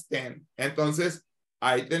 past 10. Entonces,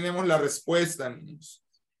 ahí tenemos la respuesta, niños.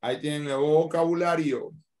 Ahí tienen el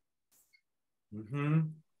vocabulario.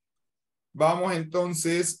 Vamos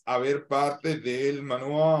entonces a ver parte del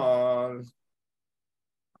manual.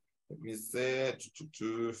 Let me see.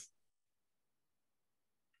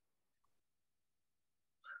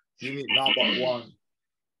 You need now but one.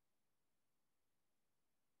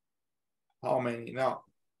 How many? No.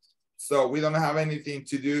 So we don't have anything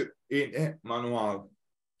to do in manual.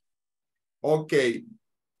 Ok.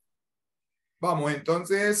 Vamos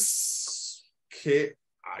entonces. ¿Qué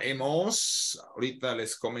haremos? Ahorita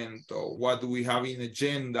les comento. What do we have in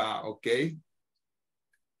agenda? Ok.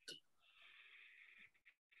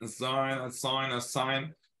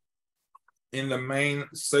 Assign. In the main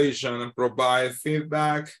session, provide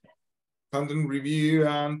feedback, content review,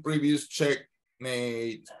 and previous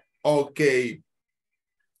checkmate. Ok.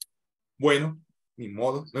 Bueno, ni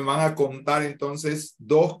modo. Me van a contar entonces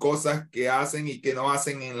 2 cosas que hacen y que no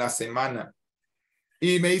hacen en la semana.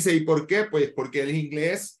 Y me dice, ¿y por qué? Pues porque el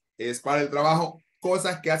inglés es para el trabajo,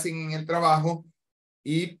 cosas que hacen en el trabajo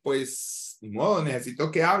y pues, ni modo,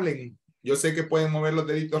 necesito que hablen. Yo sé que pueden mover los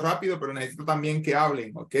deditos rápido, pero necesito también que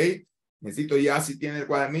hablen, ¿ok? Necesito ya, si tiene el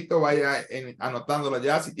cuadernito, vaya anotándolo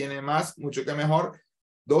ya. Si tiene más, mucho que mejor.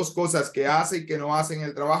 2 cosas que hace y que no hace en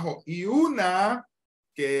el trabajo. Y una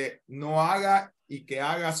que no haga y que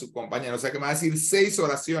haga su compañero. O sea, que me va a decir 6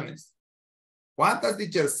 oraciones. ¿Cuántas,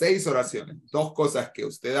 teacher? 6 oraciones. 2 cosas que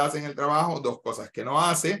usted hace en el trabajo, 2 cosas que no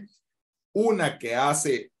hace. Una que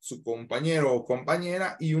hace su compañero o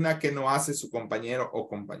compañera y una que no hace su compañero o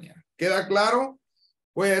compañera. ¿Queda claro?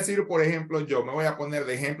 Voy a decir, por ejemplo, yo me voy a poner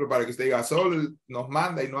de ejemplo para que usted diga, solo nos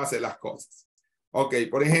manda y no hace las cosas. Ok,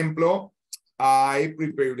 por ejemplo, I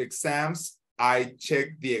prepare the exams. I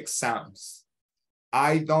check the exams.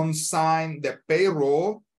 I don't sign the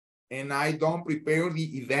payroll and I don't prepare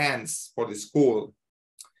the events for the school.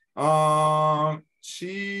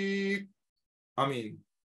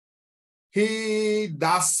 He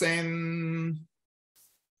doesn't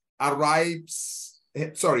arrive.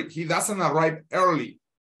 He doesn't arrive early.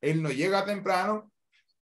 Él no llega temprano.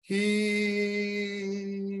 He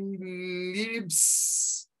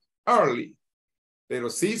leaves early. Pero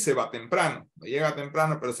sí se va temprano. No llega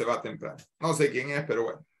temprano, pero se va temprano. No sé quién es, pero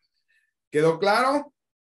bueno. ¿Quedó claro?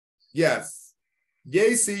 Yes.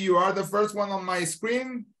 JC, you are the first one on my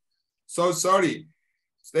screen. So sorry.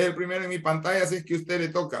 Usted es el primero en mi pantalla, así es que a usted le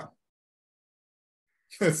toca.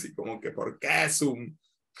 Así como que, ¿por qué Zoom?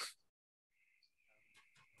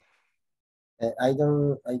 I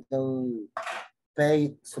don't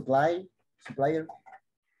pay supplier.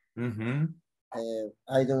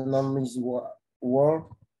 I don't know miss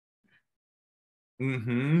work.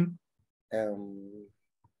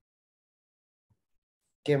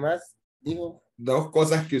 ¿Qué más? Digo. 2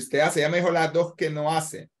 cosas que usted hace. Ya me dijo las 2 que no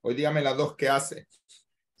hace. Hoy dígame las 2 que hace.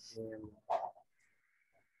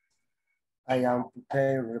 I am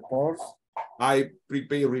prepare reports. I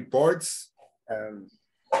prepare reports.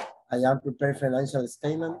 I am prepare financial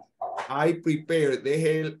statement. I prepare.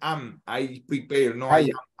 Deje el am. I prepare. No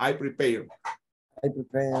I am. I prepare. I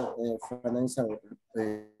prepare financial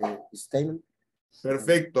statement.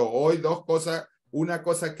 Perfecto. Hoy 2 cosas. Una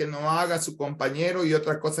cosa que no haga su compañero y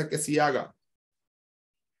otra cosa que sí haga.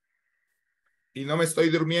 Y no me estoy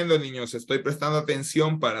durmiendo, niños. Estoy prestando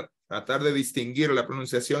atención para tratar de distinguir la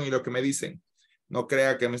pronunciación y lo que me dicen. No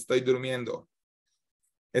crea que me estoy durmiendo.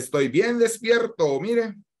 Estoy bien despierto,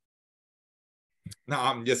 mire. No,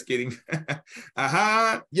 I'm just kidding.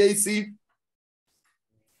 Ajá, JC.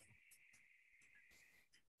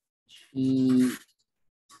 Y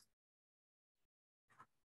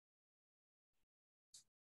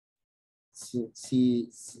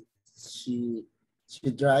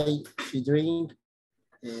drink.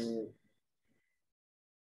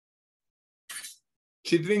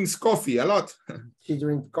 She drinks coffee a lot. She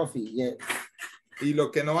drinks coffee, yeah. Y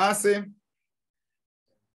lo que no hace.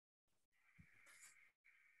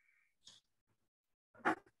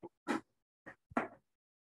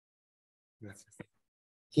 Gracias.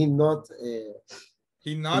 He not.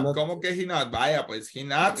 He not, ¿cómo que he not? Vaya, pues he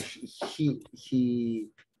not.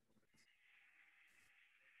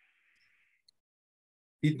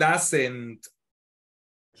 He doesn't.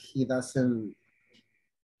 He doesn't.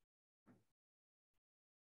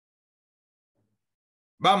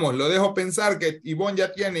 Vamos, lo dejo pensar que Ivonne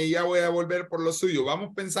ya tiene y ya voy a volver por lo suyo.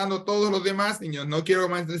 Vamos pensando todos los demás, niños. No quiero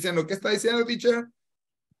más diciendo. ¿Qué está diciendo, teacher?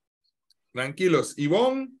 Tranquilos.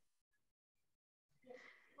 Ivonne.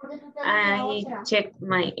 I check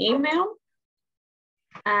my email.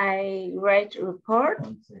 I write report.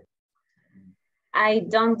 I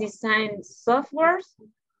don't design softwares.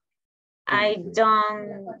 I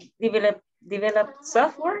don't develop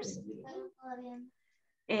softwares.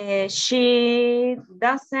 She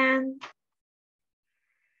doesn't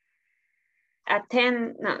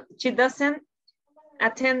attend, no, she doesn't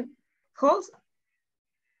attend calls.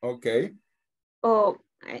 Okay. Oh,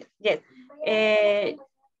 yes.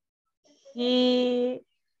 He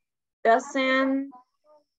doesn't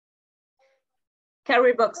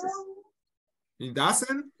carry boxes. He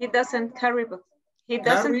doesn't? He doesn't carry boxes. He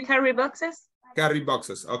doesn't carry boxes. Carry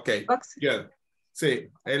boxes, ok. Boxes. Good.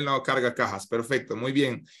 Sí, él no carga cajas. Perfecto, muy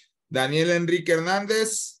bien. Daniel Enrique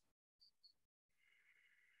Hernández.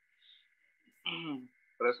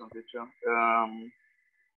 Present, teacher.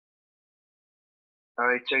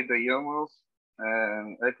 I check the emails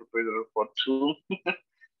and I prepare the report too.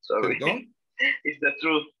 Sorry. It's the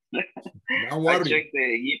truth. Don't worry.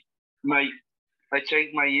 I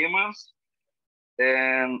check my emails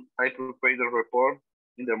and I prepare the report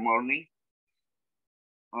in the morning.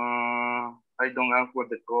 I don't answer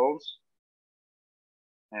the calls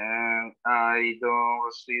and I don't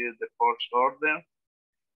receive the purchase order.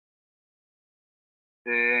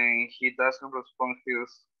 And he doesn't respond to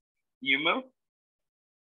his email.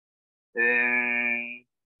 And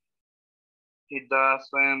he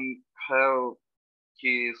doesn't help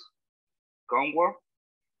his homework.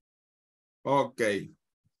 Ok.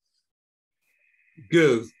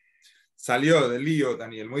 Good. Salió del lío,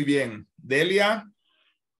 Daniel. Muy bien. Delia.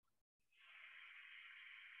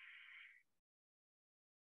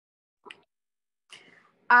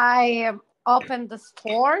 I open the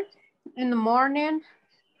store in the morning.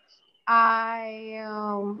 I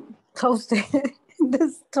close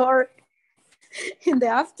the store in the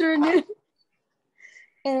afternoon.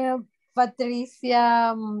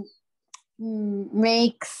 Patricia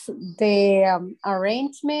makes the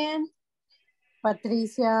arrangement.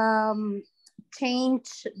 Patricia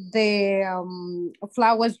change the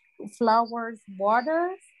flowers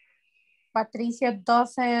water. Patricia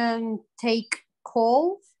doesn't take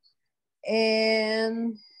calls,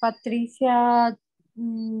 and Patricia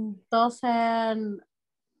doesn't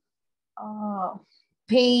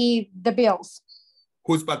pay the bills.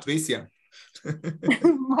 Who's Patricia?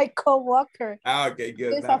 My co-worker. Ah, okay,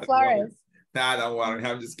 good. Lisa Flores. Don't worry.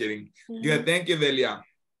 I'm just kidding. Good. Thank you, Delia.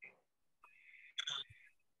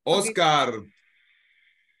 Oscar.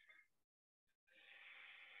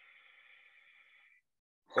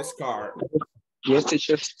 Oscar. Yes,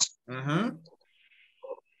 teacher.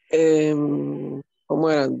 ¿Cómo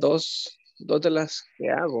eran? Dos de las que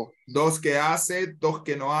hago. Dos que hace, dos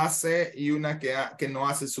que no hace y una que no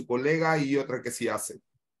hace su colega y otra que sí hace.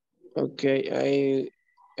 Okay,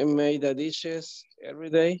 I made the dishes every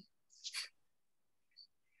day.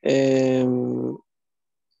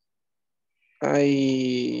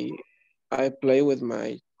 I play with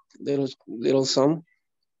my little son.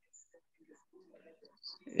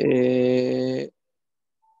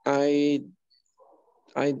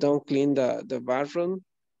 I don't clean the bathroom.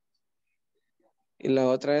 Y la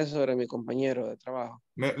otra es sobre mi compañero de trabajo.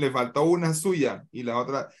 Le faltó una suya y la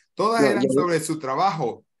otra. Todas eran sobre su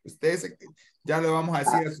trabajo. Ustedes ya le vamos a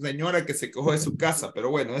decir a su señora que se quejó de su casa, pero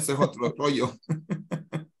bueno, ese es otro rollo.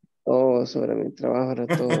 Oh, sobre mi trabajo era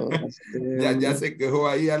todo. Ya se quejó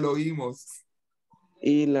ahí, ya lo oímos.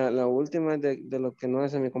 Y la última es de lo que no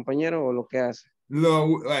hace mi compañero o lo que hace.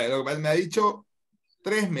 Lo que me ha dicho,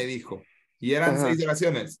 3 me dijo. Y eran 6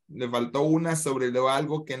 oraciones. Le faltó una sobre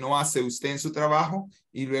algo que no hace usted en su trabajo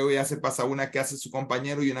y luego ya se pasa una que hace su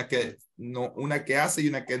compañero y una que hace y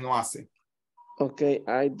una que no hace. Okay,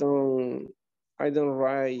 I don't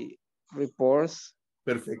write reports.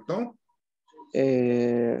 Perfecto.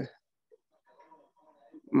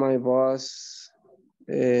 My boss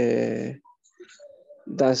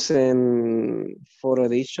doesn't photo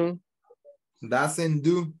edition. Doesn't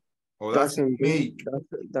do o doesn't make.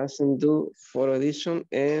 Doesn't do photo edition.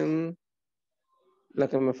 And la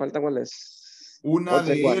que me falta, ¿cuál es? Una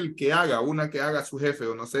Otra de igual. él que haga, una que haga su jefe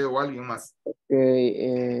o no sé, o alguien más.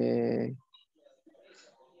 Okay,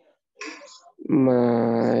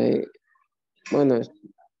 bueno,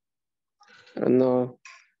 no,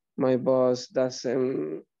 my boss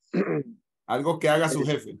doesn't. Algo que haga su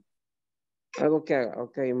jefe. Algo que haga,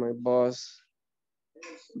 okay, my boss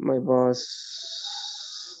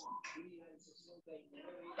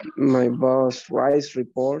writes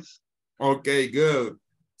reports. Okay, good.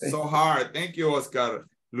 So hard. Thank you, Oscar.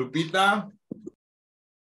 Lupita.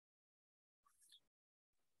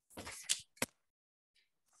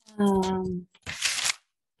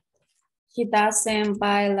 She doesn't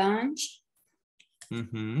buy lunch.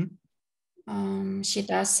 Mm-hmm. She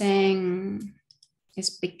doesn't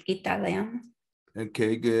speak Italian.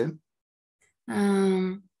 Okay, good.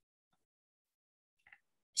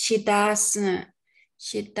 She does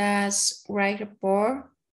write report.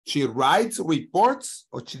 She writes reports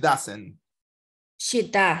or she doesn't? She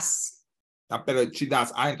does. Ah, pero she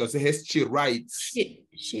does. Ah, entonces es she writes.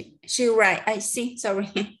 She write. I see.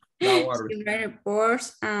 Sorry. No worries. She write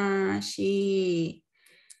reports. She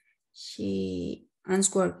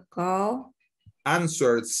answers call.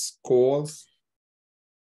 Answers calls.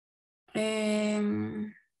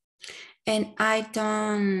 And I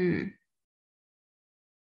don't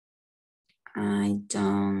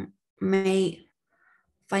make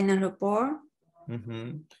final report.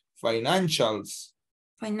 Mm-hmm. Financials.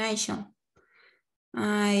 Financial.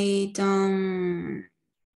 I don't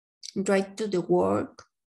write to the work.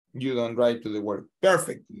 You don't write to the work.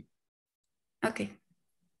 Perfect. Okay.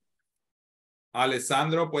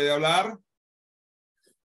 Alessandro, ¿puede hablar?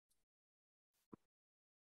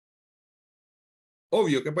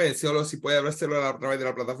 Obvio que puede, solo si puede hablárselo a través de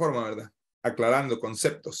la plataforma, ¿verdad? Aclarando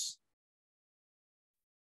conceptos.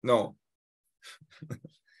 No.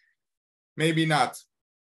 Maybe not.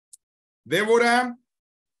 Débora.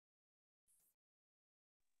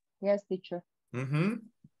 Yes, teacher. Mm-hmm.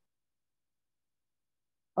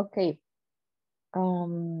 Okay.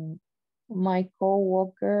 My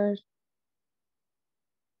coworker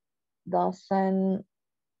doesn't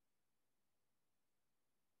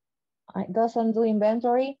do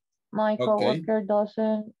inventory. My coworker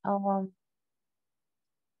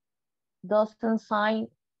doesn't sign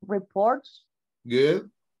reports. Good.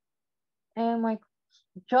 And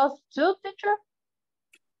just two, teacher.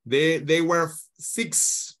 They were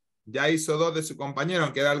 6. Ya hizo 2 de su compañero,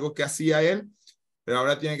 aunque era algo que hacía él, pero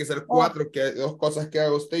ahora tiene que ser 4, que 2 cosas que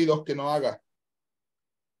haga usted y 2 que no haga.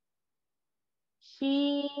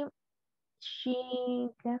 She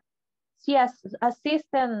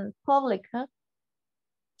assistant public, huh?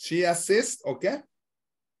 She assists, okay?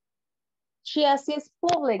 She assists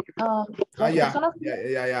public.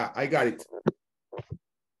 Yeah, I got it.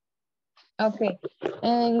 Okay,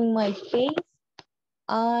 in my case,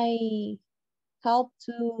 I help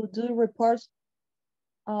to do reports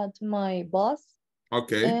to my boss.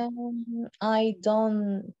 Okay. And I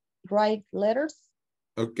don't write letters.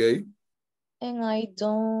 Okay. And I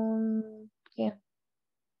don't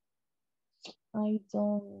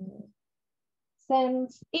send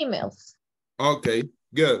emails. Okay,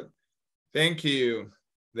 good. Thank you,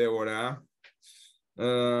 Deborah.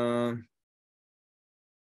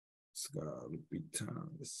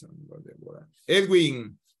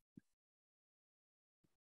 Edwin.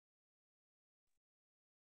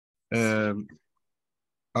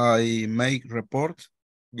 I make report.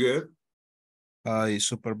 Good. I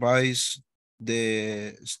supervise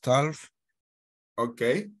the staff.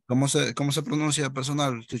 Okay. ¿Cómo se pronuncia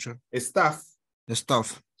personal, teacher? Staff.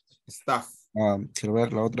 Staff. Staff. Quiero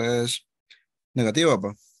ver, la otra es negativa,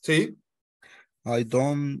 pa. Sí. I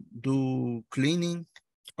don't do cleaning.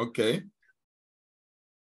 Okay.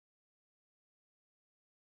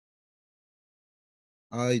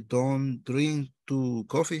 I don't drink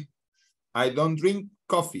coffee. I don't drink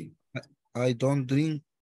coffee. I don't drink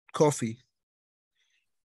coffee.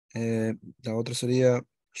 La otra sería,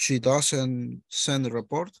 she doesn't send a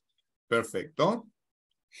report. Perfecto.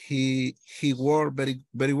 He works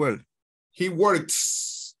very well. He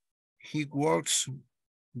works. He works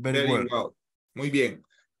very well. Muy bien.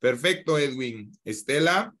 Perfecto, Edwin.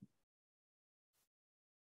 Estela.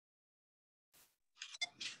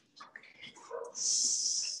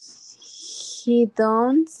 He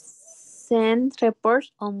don't send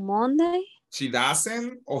reports on Monday. She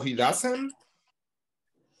doesn't or he doesn't?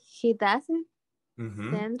 He doesn't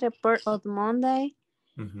send report on Monday.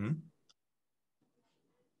 Ujú.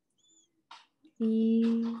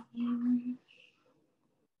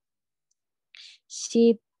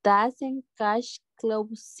 She doesn't cash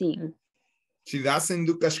closing. She doesn't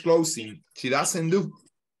do cash closing. She doesn't do.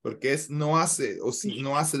 Porque es no hace o si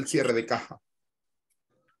no hace el cierre de caja.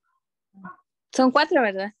 Son 4,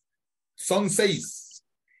 ¿verdad? Son 6.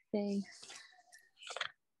 6.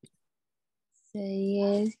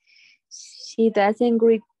 She doesn't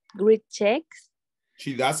read checks.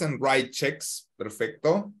 She doesn't write checks.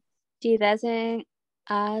 Perfecto. She doesn't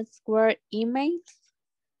answer emails.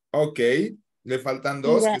 Ok. Le faltan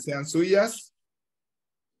 2 que sean suyas.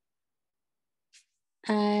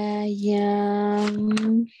 I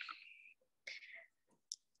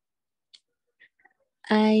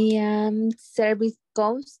am service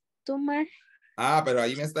customer. Ah, pero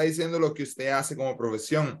ahí me está diciendo lo que usted hace como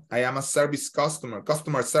profesión. I am a service customer.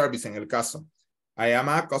 Customer service en el caso. I am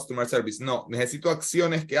a customer service. No, necesito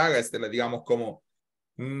acciones que haga digamos como,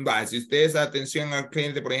 si usted es atención al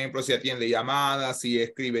cliente, por ejemplo, si atiende llamadas, si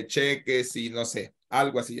escribe cheques, si no sé,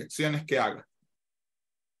 algo así, acciones que haga.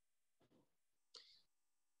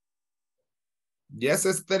 Yes,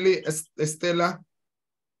 Estela.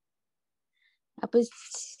 Pues,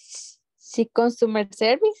 sí, customer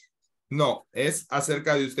service. No, es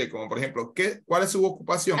acerca de usted, como por ejemplo, ¿cuál es su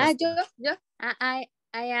ocupación? Yo.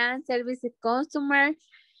 I am service customer.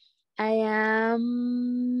 I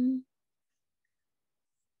am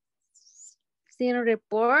seeing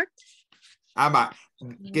report. Va.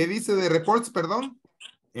 ¿Qué dice de reports, perdón?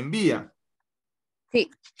 Envía.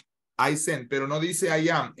 Sí. I send, pero no dice I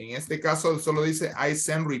am. En este caso solo dice I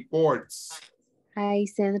send reports. I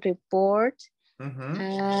send report.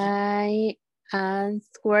 I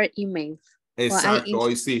answer emails. Exacto,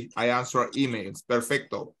 hoy sí. I answer emails.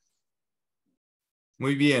 Perfecto.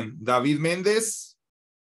 Muy bien. David Méndez.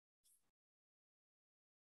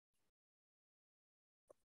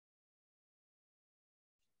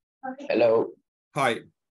 Hello. Hi.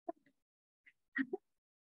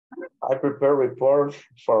 I prepare reports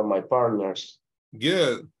for my partners.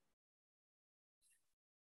 Good.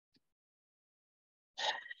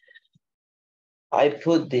 I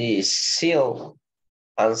put the seal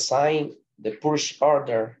and sign the push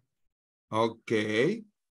order. Okay.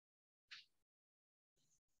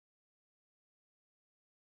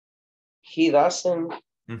 He doesn't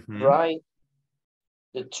drive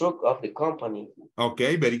the truck of the company.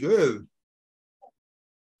 Okay, very good.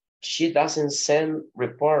 She doesn't send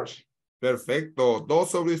reports. Perfecto. 2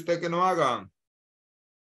 sobre usted que no haga.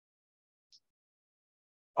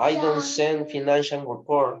 I don't send financial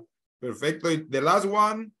report. Perfecto. Y the last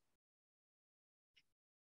one.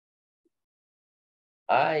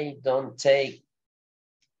 I don't take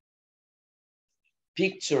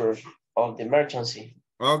pictures of the emergency.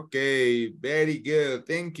 Okay, very good.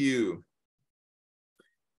 Thank you.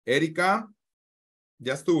 Erika.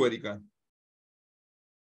 Ya estuvo, Erika.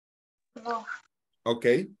 No.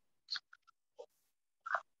 Okay.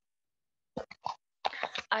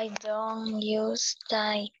 I don't use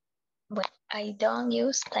tie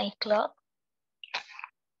cloth.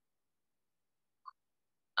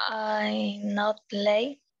 I'm not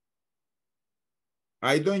late.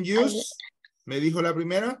 I don't use. Me dijo la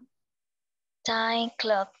primera. Time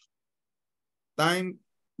clock. Time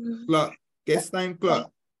clock. ¿Qué es time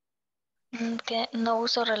clock? Que no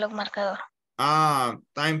uso reloj marcador. Ah,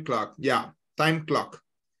 time clock. Ya, time clock.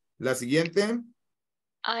 La siguiente.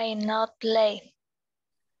 I'm not late.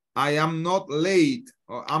 I am not late.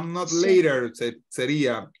 O I'm not later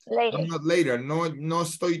sería. Later. I'm not later. No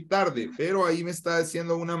estoy tarde. Pero ahí me está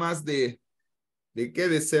diciendo una más de qué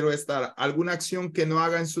de cero estar. ¿Alguna acción que no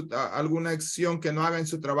haga en su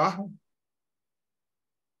trabajo?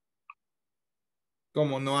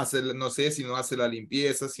 Como no hace, no sé si no hace la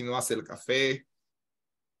limpieza, si no hace el café.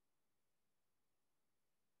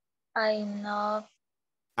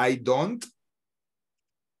 I don't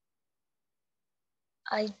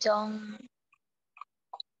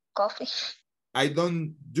coffee. I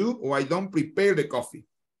don't do or I don't prepare the coffee.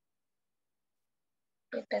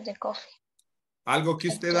 Prepare the coffee. ¿Algo que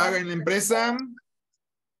usted haga en la empresa?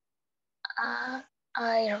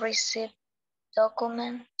 I receive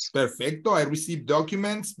documents. Perfecto. I receive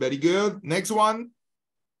documents. Very good. Next one.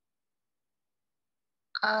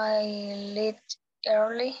 I leave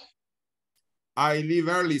early. I leave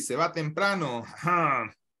early. Se va temprano.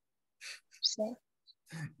 Sí.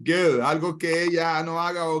 Good. ¿Algo que ella no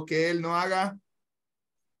haga o que él no haga?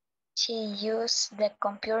 She uses the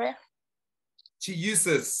computer. She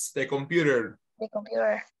uses the computer. The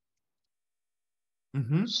computer.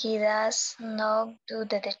 He does not do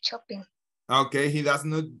the shopping. Okay, he does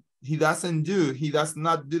not He does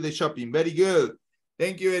not do the shopping. Very good.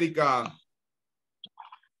 Thank you, Erika.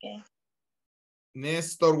 Okay.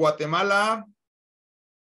 Nestor, Guatemala.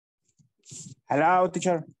 Hello,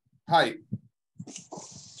 teacher. Hi.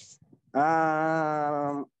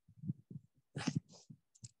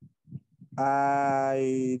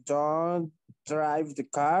 I don't drive the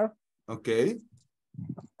car. Okay.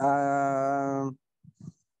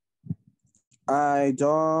 I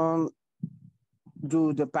don't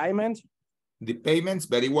do the payment. The payments,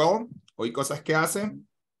 very well. Hoy cosas que hacen.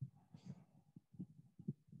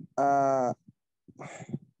 I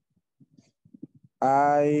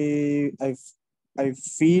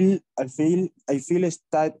feel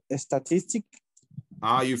statistic.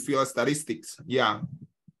 You feel statistics. Yeah.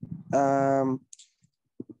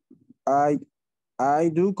 I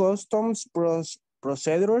do customs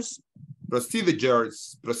procedures.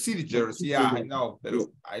 Procedures. Yeah, I know.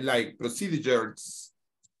 Pero I like procedures.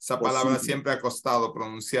 Esa palabra siempre ha costado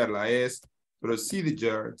pronunciarla. Es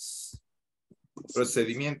procedures.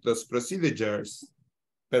 Procedimientos, procedures.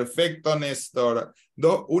 Perfecto, Néstor.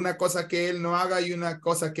 Una cosa que él no haga y una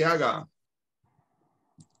cosa que haga.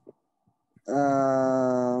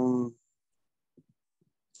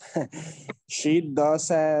 She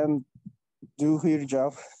doesn't do her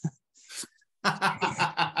job.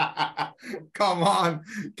 Come on,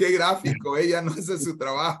 qué gráfico. Ella no hace su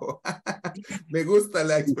trabajo. Me gusta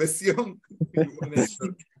la expresión.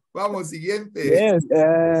 Vamos, siguiente. Yes,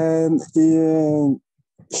 and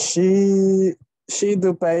she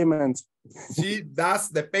do payments. She does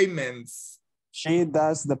the payments. She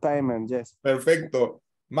does the payment, yes. Perfecto.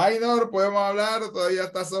 Minor, ¿podemos hablar o todavía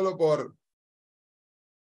está solo por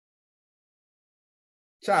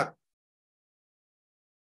chat?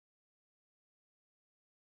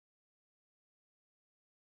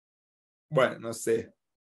 Bueno, no sé.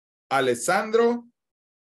 Alessandro.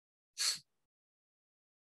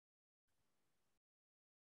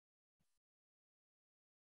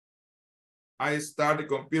 I started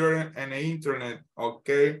computer and the internet.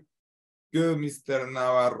 Okay. Good, Mr.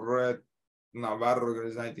 Navarro,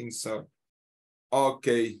 I think so.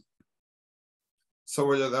 Okay. So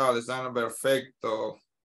voy a dar Alessandro, perfecto.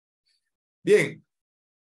 Bien.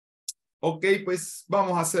 Ok, pues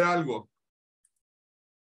vamos a hacer algo.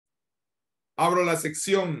 Abro la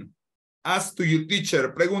sección. Ask to your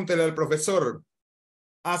teacher. Pregúntele al profesor.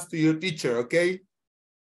 Ask to your teacher, ok.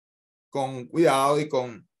 Con cuidado y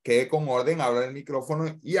quede con orden. Abra el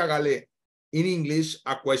micrófono y hágale in English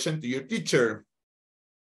a question to your teacher.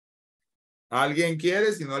 ¿Alguien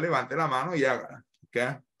quiere? Si no, levante la mano y hágala.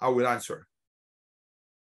 Okay, I will answer.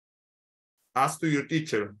 Ask to your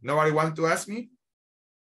teacher. Nobody wants to ask me?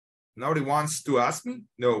 Nobody wants to ask me?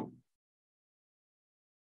 No.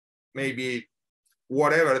 Maybe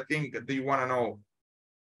whatever thing that you want to know.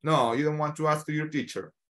 No, you don't want to ask to your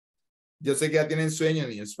teacher. Yo sé que ya tienen sueño,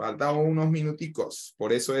 niños. Faltan unos minuticos.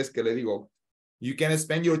 Por eso es que le digo, you can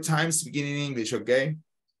spend your time speaking in English, okay?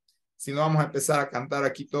 Si no, vamos a empezar a cantar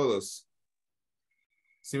aquí todos.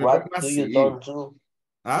 Si me What do you don't do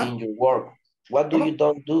in your work? What do you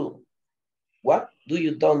don't do? What do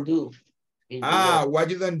you don't do in your work? What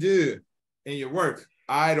you don't do in your work?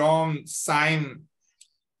 I don't sign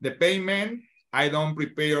the payment. I don't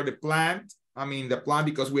prepare the plan. I mean the plan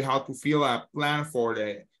because we have to fill a plan for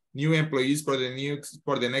the new employees for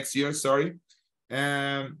the next year. Sorry.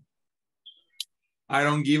 I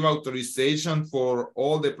don't give authorization for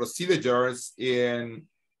all the procedures in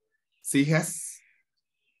ISSS.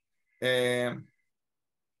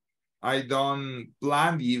 I don't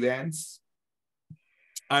plan the events.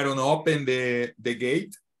 I don't open the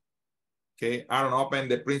gate. Okay, I don't open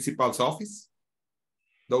the principal's office.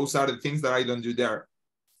 Those are the things that I don't do there.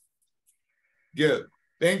 Good.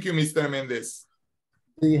 Thank you, Mr. Mendez.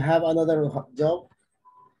 Do you have another job?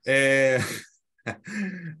 I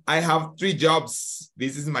have 3 jobs.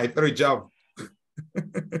 This is my 3rd job.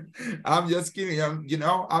 I'm just kidding. I'm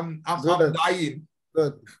dying.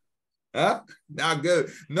 Good. Huh? Not good.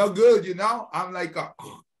 No good, I'm like,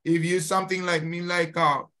 if you something like me, like,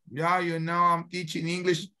 yeah, I'm teaching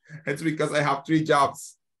English. It's because I have 3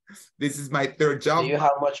 jobs. This is my 3rd job. Do you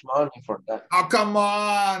have much money for that? Oh, come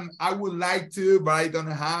on. I would like to, but I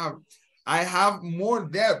don't have. I have more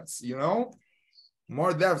debts,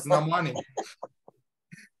 More debts, not money.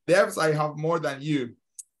 Debts, I have more than you.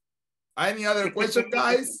 Any other question,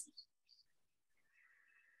 guys?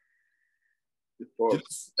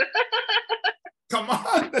 Just, come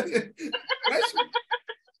on.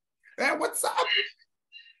 Hey, what's up?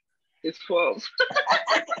 It's false.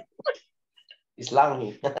 It's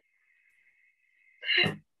long.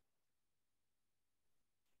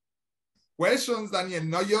 Questions, Daniel,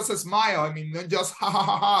 not just a smile. I mean, not just ha ha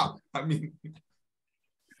ha ha. I mean,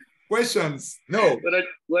 questions. No.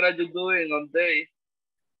 What are you doing all day?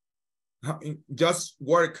 Just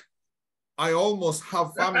work. I almost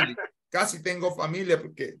have family. Casi tengo familia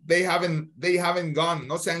porque they haven't gone.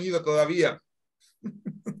 No se han ido todavía.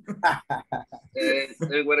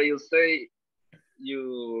 And what do you say?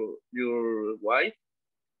 Your wife?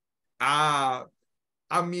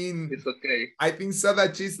 I mean, it's okay. I think so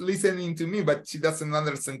that she's listening to me, but she doesn't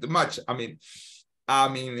understand too much. I mean,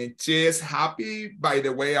 she is happy by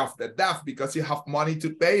the way of the death because you have money to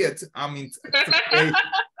pay it. I mean, to pay.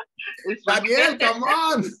 Daniel, come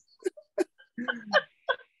on.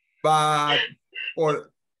 But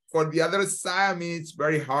for the other side, I mean, it's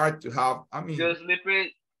very hard to have. I mean, you're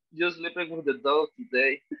sleeping with the dog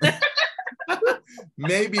today.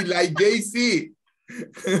 Maybe like JC.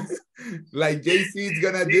 Like JC is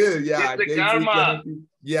gonna do. Yeah. It's the karma.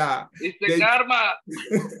 Yeah. It's the karma.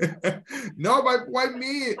 No, but why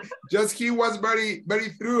me? Just he was very,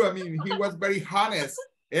 very true. I mean, he was very honest.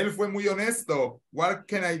 Él fue muy honesto. What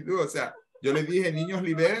can I do? O sea, yo le dije, niños,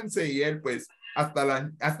 libérense. Y él, pues, hasta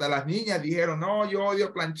las niñas dijeron, no, yo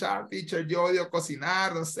odio planchar, teacher, yo odio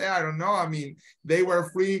cocinar, no sé, I don't know. I mean, they were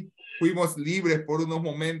free. Fuimos libres por unos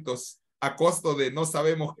momentos a costo de no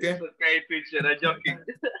sabemos qué. It's okay, teacher, I'm joking.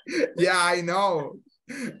 Yeah, I know.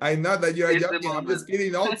 I know that you're It's joking. I'm just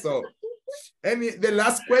kidding also. And the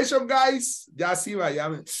last question, guys. Ya sí va, ya.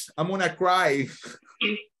 I'm gonna cry.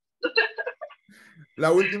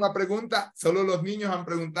 La última pregunta. Solo los niños han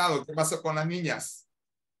preguntado. ¿Qué pasó con las niñas?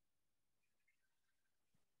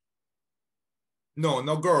 No,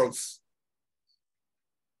 no girls.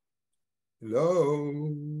 Hello.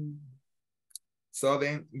 So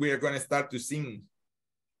then we are going to start to sing.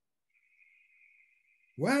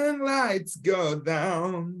 When lights go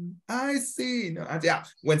down, I see. No, yeah,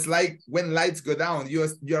 when lights go down, you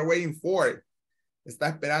are waiting for it. Está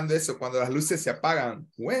esperando eso cuando las luces se apagan.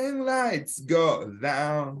 When lights go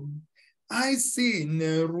down, I see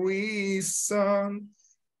no reason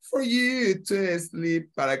for you to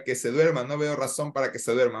sleep. Para que se duerma. No veo razón para que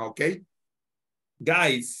se duerma, okay?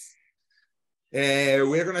 Guys.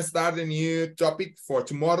 We're going to start a new topic for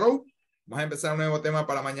tomorrow. Vamos a empezar un nuevo tema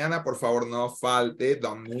para mañana. Por favor, no falte.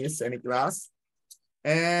 Don't miss any class.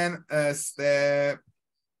 And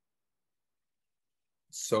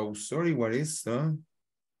so sorry, what is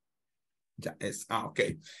ya es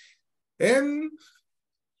okay. And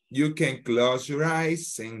you can close your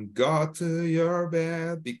eyes and go to your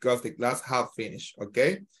bed because the class have finished,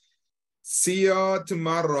 okay? See you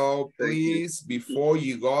tomorrow, please. Before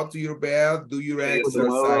you go to your bed, do your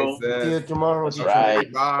exercises. See you tomorrow.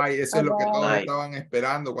 Right. Bye. Eso es lo que todos estaban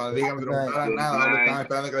esperando. Cuando digan que no preguntaran nada, solo estaban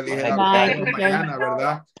esperando que les dijera mañana,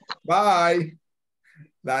 ¿verdad? Bye.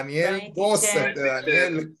 Daniel, gózate,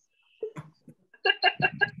 Daniel.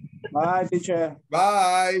 Bye, teacher.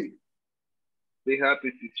 Bye. Be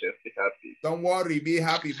happy, teacher. Be happy. Don't worry. Be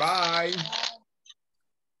happy. Bye.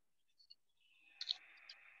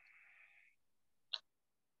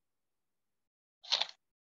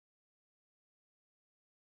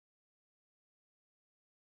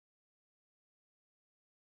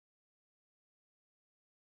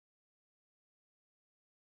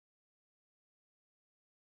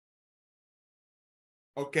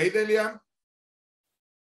 Okay, Delia.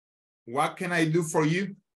 What can I do for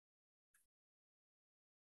you?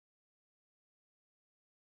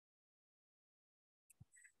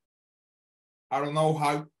 I don't know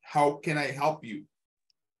how can I help you?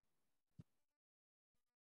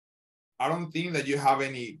 I don't think that you have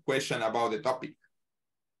any question about the topic.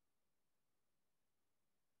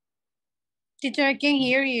 Teacher, I can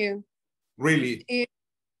hear you. Really?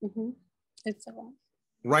 It's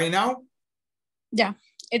right now? Yeah,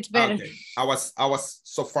 it's better. Okay. I was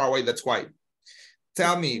so far away, that's why.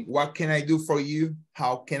 Tell me, what can I do for you?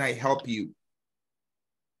 How can I help you?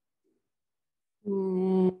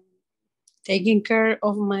 Taking care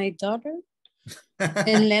of my daughter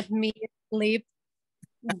and let me sleep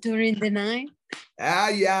during the night.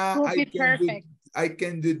 Yeah, I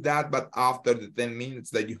can do that, but after the 10 minutes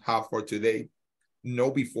that you have for today,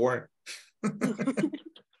 no before.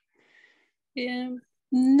 Yeah,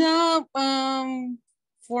 no,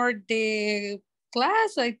 for the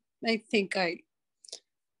class, I think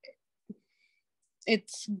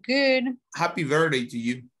it's good. Happy birthday to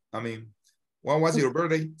you. I mean, when was your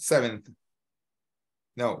birthday? 7th.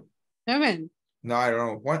 No. 7. No, I don't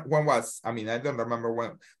know. When was? I mean, I don't remember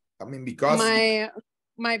when. I mean, because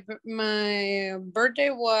my birthday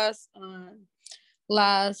was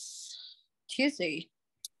last Tuesday.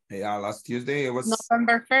 Yeah, last Tuesday it was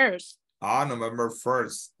November 1st. Ah, November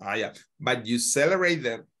 1st. Ah, yeah. But you celebrate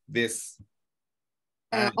this.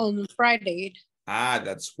 On Friday. Ah,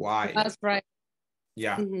 that's why. That's right.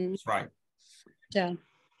 Yeah, that's right. Yeah.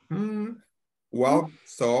 Well,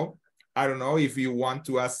 so I don't know if you want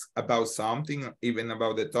to ask about something, even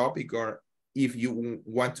about the topic, or if you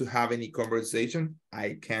want to have any conversation,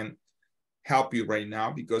 I can help you right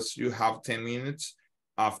now because you have 10 minutes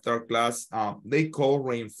after class. They call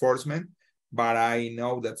reinforcement, but I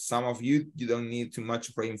know that some of you don't need too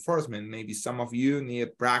much reinforcement. Maybe some of you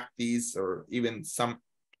need practice or even some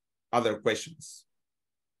other questions.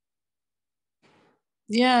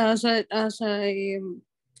 Yeah, as I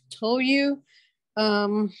told you,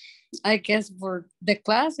 I guess for the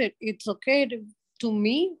class, it's okay to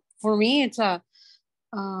me. For me, it's a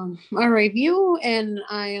review, and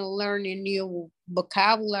I learn a new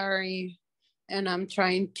vocabulary, and I'm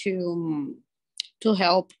trying to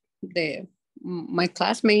help my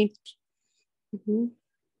classmates.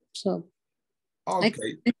 So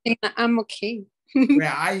okay, I think I'm okay.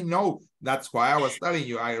 Yeah, I know. That's why I was telling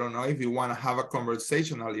you. I don't know if you want to have a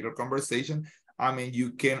conversation, a little conversation. I mean,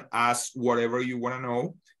 you can ask whatever you want to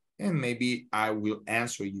know, and maybe I will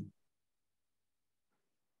answer you.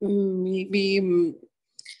 Maybe,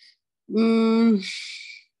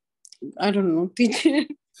 I don't know,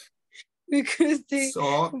 because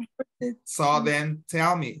So then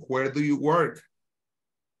tell me, where do you work?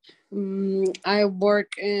 I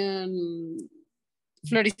work in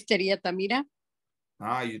Floristeria Tamira.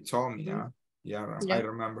 Ah, you told me, yeah. Yeah, I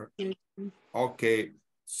remember. Mm-hmm. Okay.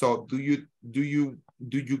 So do you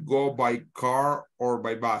go by car or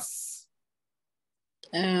by bus?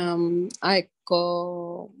 I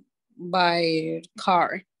go by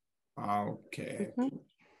car. Okay.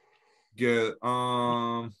 Good.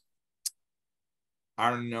 I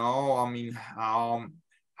don't know. I mean, how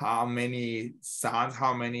many sons,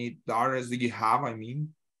 how many daughters do you have? I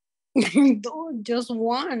mean, just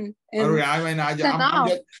one. I'm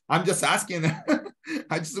just asking.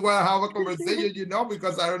 I just want to have a conversation, you know,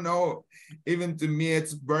 because I don't know. Even to me,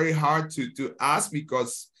 it's very hard to ask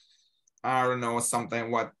because I don't know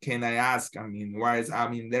sometimes what can I ask? I mean,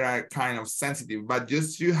 they are kind of sensitive, but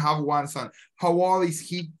just you have one son. How old is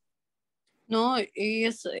he? No,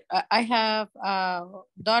 I have a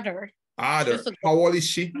daughter. How old is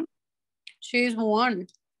she? She's one.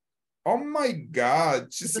 Oh my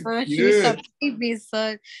God, she's cute. She's a baby,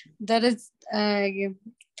 so that is, I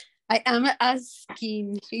am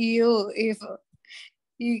asking you if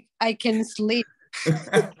I can sleep.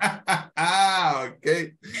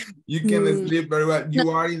 Okay, you can sleep very well. You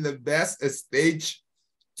are in the best stage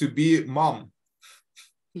to be mom.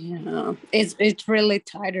 Yeah, it's really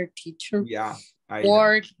tired, teacher. Yeah,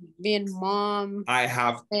 work, being mom.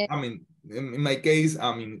 I mean, in my case,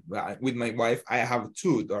 I mean, with my wife, I have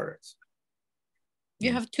 2 daughters.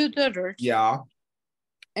 You have 2 daughters? Yeah.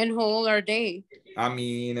 And how old are they? I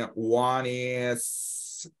mean, one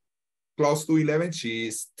is close to 11,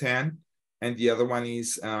 she's 10, and the other one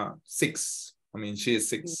is 6. I mean, she is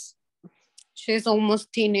 6. She's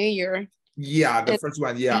almost teenager. Yeah, the first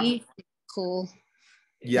one, yeah. Cool.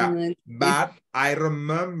 Yeah, but I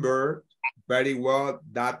remember very well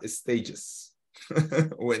that stages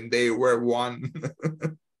when they were 1.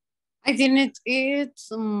 I think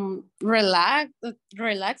it's relax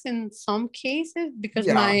in some cases because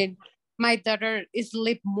my daughter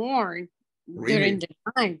sleep more during the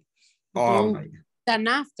time. Than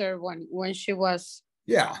after when she was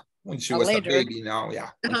when she was a baby now,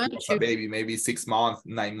 when she was a baby, maybe 6 months,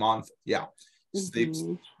 9 months, sleeps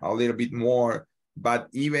a little bit more. But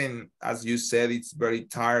even as you said, it's very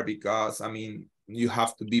tired because I mean you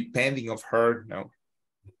have to be pending of her,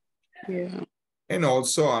 Yeah. And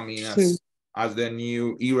also, I mean, as the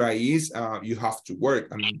new era is, you have to work.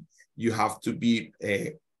 I mean, you have to be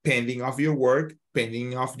pending of your work,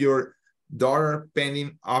 pending of your daughter,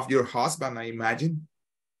 pending of your husband, I imagine.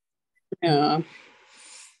 Yeah,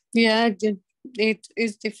 it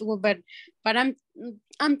is difficult, but I'm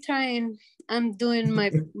trying. I'm doing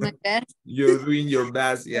my best. You're doing your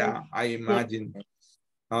best, yeah, I imagine.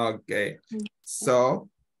 Okay, so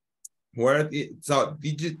you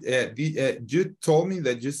told me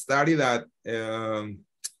that you studied at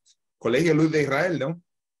Colegio Luz de Israel, no?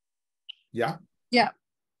 Yeah. Yeah.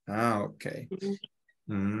 Okay.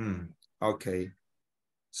 Okay.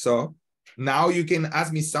 So now you can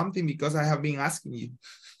ask me something because I have been asking you.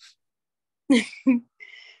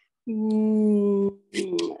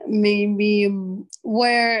 Maybe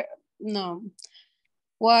what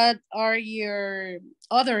are your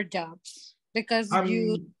other jobs? Because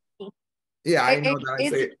Yeah, I know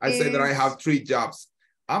that I say that I have 3 jobs.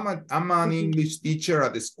 I'm an English teacher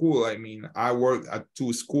at the school. I mean, I work at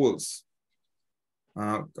 2 schools.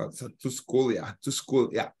 To school. Yeah, to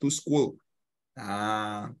school.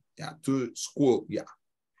 Yeah.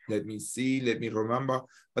 Let me see. Let me remember.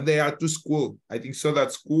 But they are to school. I think so.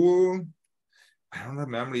 That school. I don't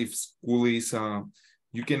remember if school is.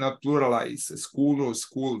 You cannot pluralize a school or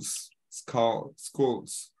schools. It's called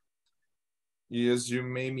schools. Yes, you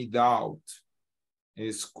made me doubt.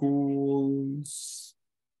 Schools.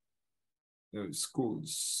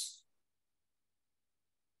 Schools.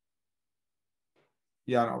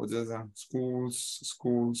 Yeah, no, just schools.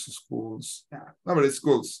 Yeah, no, but it's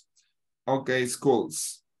schools. Okay,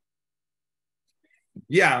 schools.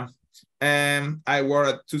 Yeah, and I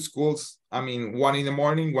work at 2 schools. I mean, one in the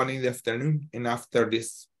morning, one in the afternoon, and after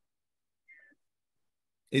this,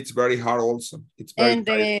 it's very hard. Also, it's very. And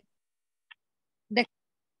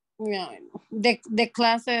the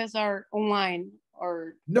classes are online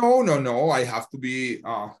or no. I have to be.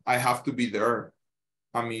 I have to be there.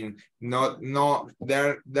 I mean,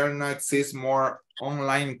 there not exist more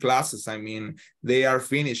online classes. I mean, they are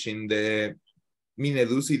finishing. The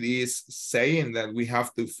Mineducid is saying that we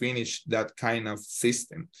have to finish that kind of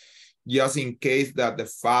system, just in case that the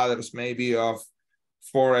fathers maybe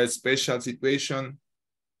for a special situation,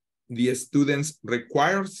 the students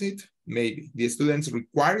requires it. Maybe the students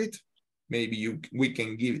require it. Maybe we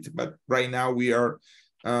can give it, but right now we are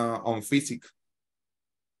on physics.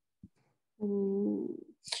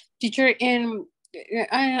 Teacher, and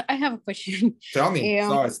I have a question. Tell me.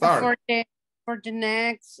 So start. For the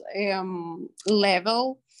next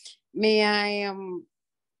level, may I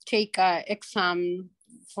take an exam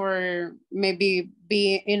for maybe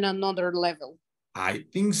be in another level? I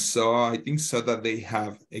think so. I think so that they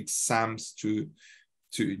have exams to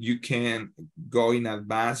you can go in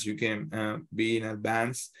advance. You can be in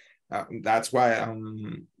advance. That's why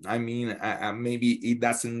I mean maybe it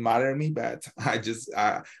doesn't matter me, but I just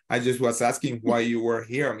was asking why you were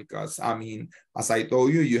here, because I mean, as I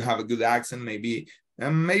told you, you have a good accent. Maybe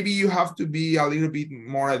you have to be a little bit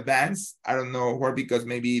more advanced. I don't know where, because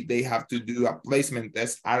maybe they have to do a placement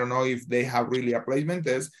test. I don't know if they have really a placement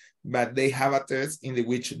test, but they have a test in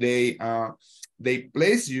which they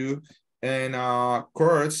place you in a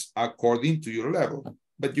course according to your level.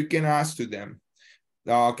 But you can ask to them.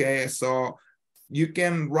 Okay, so you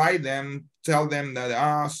can write them, tell them that,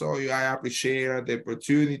 I appreciate the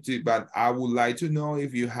opportunity, but I would like to know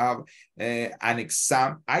if you have an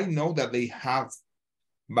exam. I know that they have,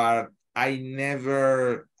 but I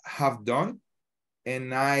never have done,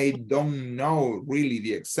 and I don't know really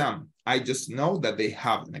the exam. I just know that they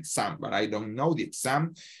have an exam, but I don't know the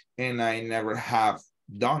exam, and I never have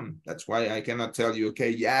done. That's why I cannot tell you, okay,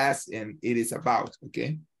 yes, and it is about,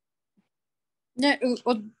 okay? Yeah,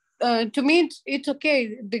 to me it's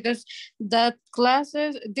okay, because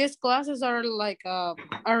these classes are like a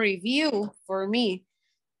review for me,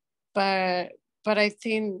 but I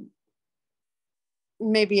think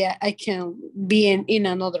maybe I can be in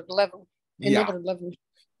another level.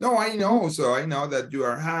 No, I know. So I know that you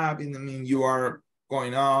are happy. I mean, you are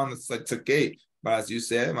going on. It's okay. But as you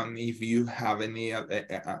said, I mean, if you have any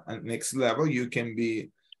next level, you can be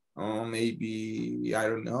maybe, I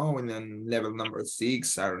don't know, and then level number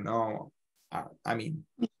 6, I don't know. I mean,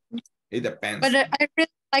 it depends. But I really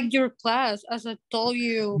like your class, as I told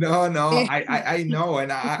you. No, I know,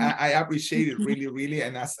 and I appreciate it really, really.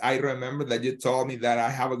 And as I remember that you told me that I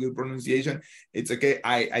have a good pronunciation, it's okay.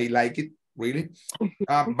 I like it really,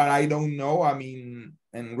 but I don't know. I mean,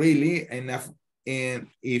 and really enough. And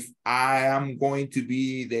if I am going to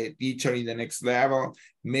be the teacher in the next level,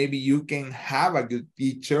 maybe you can have a good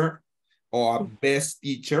teacher or a best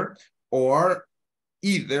teacher, or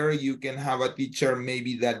either you can have a teacher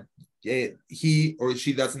maybe that he or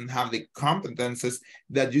she doesn't have the competences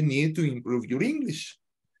that you need to improve your English.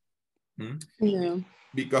 Yeah.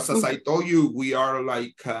 Because as I told you, we are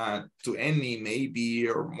like 20 maybe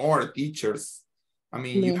or more teachers. I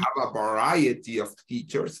mean, you have a variety of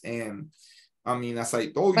teachers, and I mean, as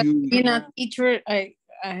I told you, being a teacher, I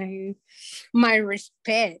my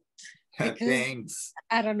respect. Thanks.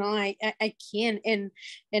 I don't know, I can't, and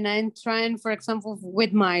I'm trying, for example,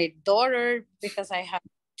 with my daughter, because I have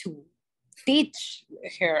to teach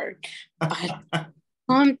her. But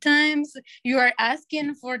sometimes you are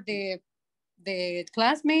asking for the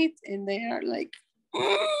classmates, and they are like,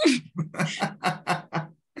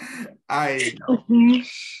 I know.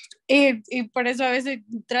 Y por eso a veces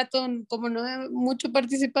trato como no de mucho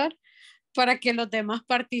participar, para que los demás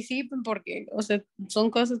participen, porque, o sea, son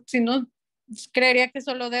cosas, si no, creería que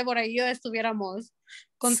solo Débora y yo estuviéramos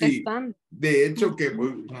contestando. Sí, de hecho que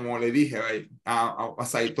como le dije, right?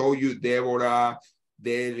 As I told you, Deborah,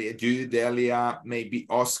 Delia, Judy, Delia, maybe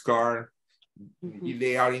Oscar,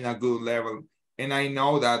 they are in a good level. And I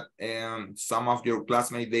know that some of your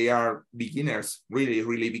classmates, they are beginners, really,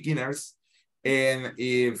 really beginners. And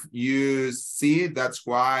if you see, that's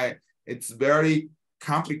why it's very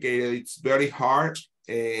complicated. It's very hard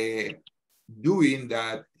doing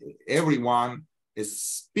that. Everyone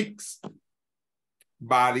speaks,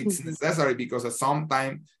 but it's necessary because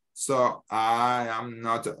sometimes, so I'm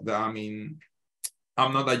not a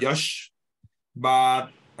judge,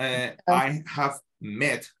 but I have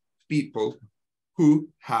met people who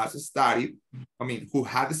had studied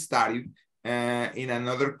in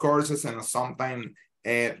another courses, and sometimes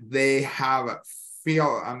they have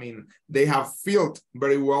filled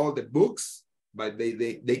very well the books, but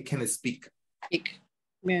they can speak.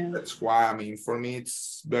 Yeah. That's why, for me,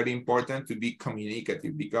 it's very important to be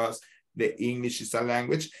communicative because the English is a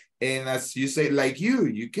language. And as you say, like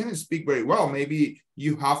you can speak very well. Maybe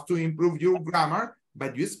you have to improve your grammar,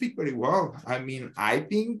 but you speak very well. I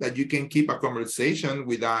think that you can keep a conversation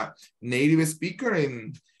with a native speaker.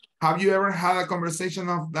 And have you ever had a conversation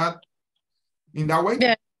of that in that way?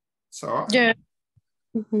 Yeah. So, yeah.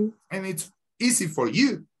 And it's easy for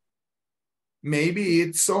you. Maybe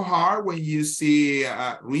it's so hard when you see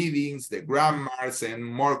readings, the grammars, and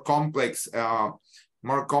more complex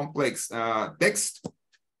text.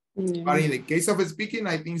 Yeah. But in the case of speaking,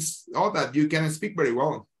 I think that you can speak very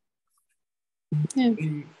well. Yeah.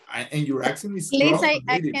 And your accent is at least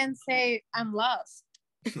I can say I'm lost.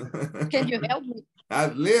 Can you help me?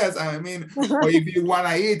 At least, or if you want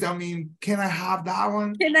to eat, can I have that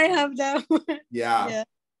one? Can I have that one? Yeah.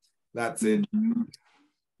 That's it.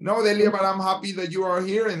 No, Delia, but I'm happy that you are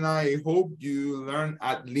here, and I hope you learn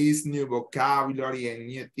at least new vocabulary and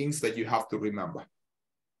new things that you have to remember.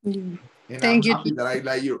 And Thank you. I'm happy that I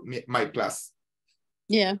like my class.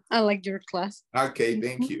 Yeah, I like your class. Okay,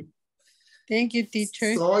 thank you. Thank you,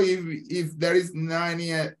 teacher. So if there is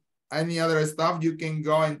any other stuff, you can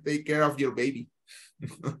go and take care of your baby.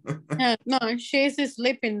 No, she's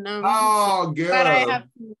sleeping now. Oh, good. But I have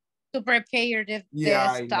to prepare the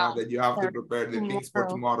I stuff. know that you have to prepare the things for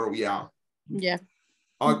tomorrow. Yeah.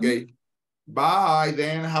 Okay. Bye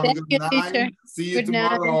then. Have a good night. Teacher. See you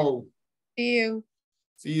tomorrow. See you.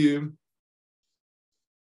 See you.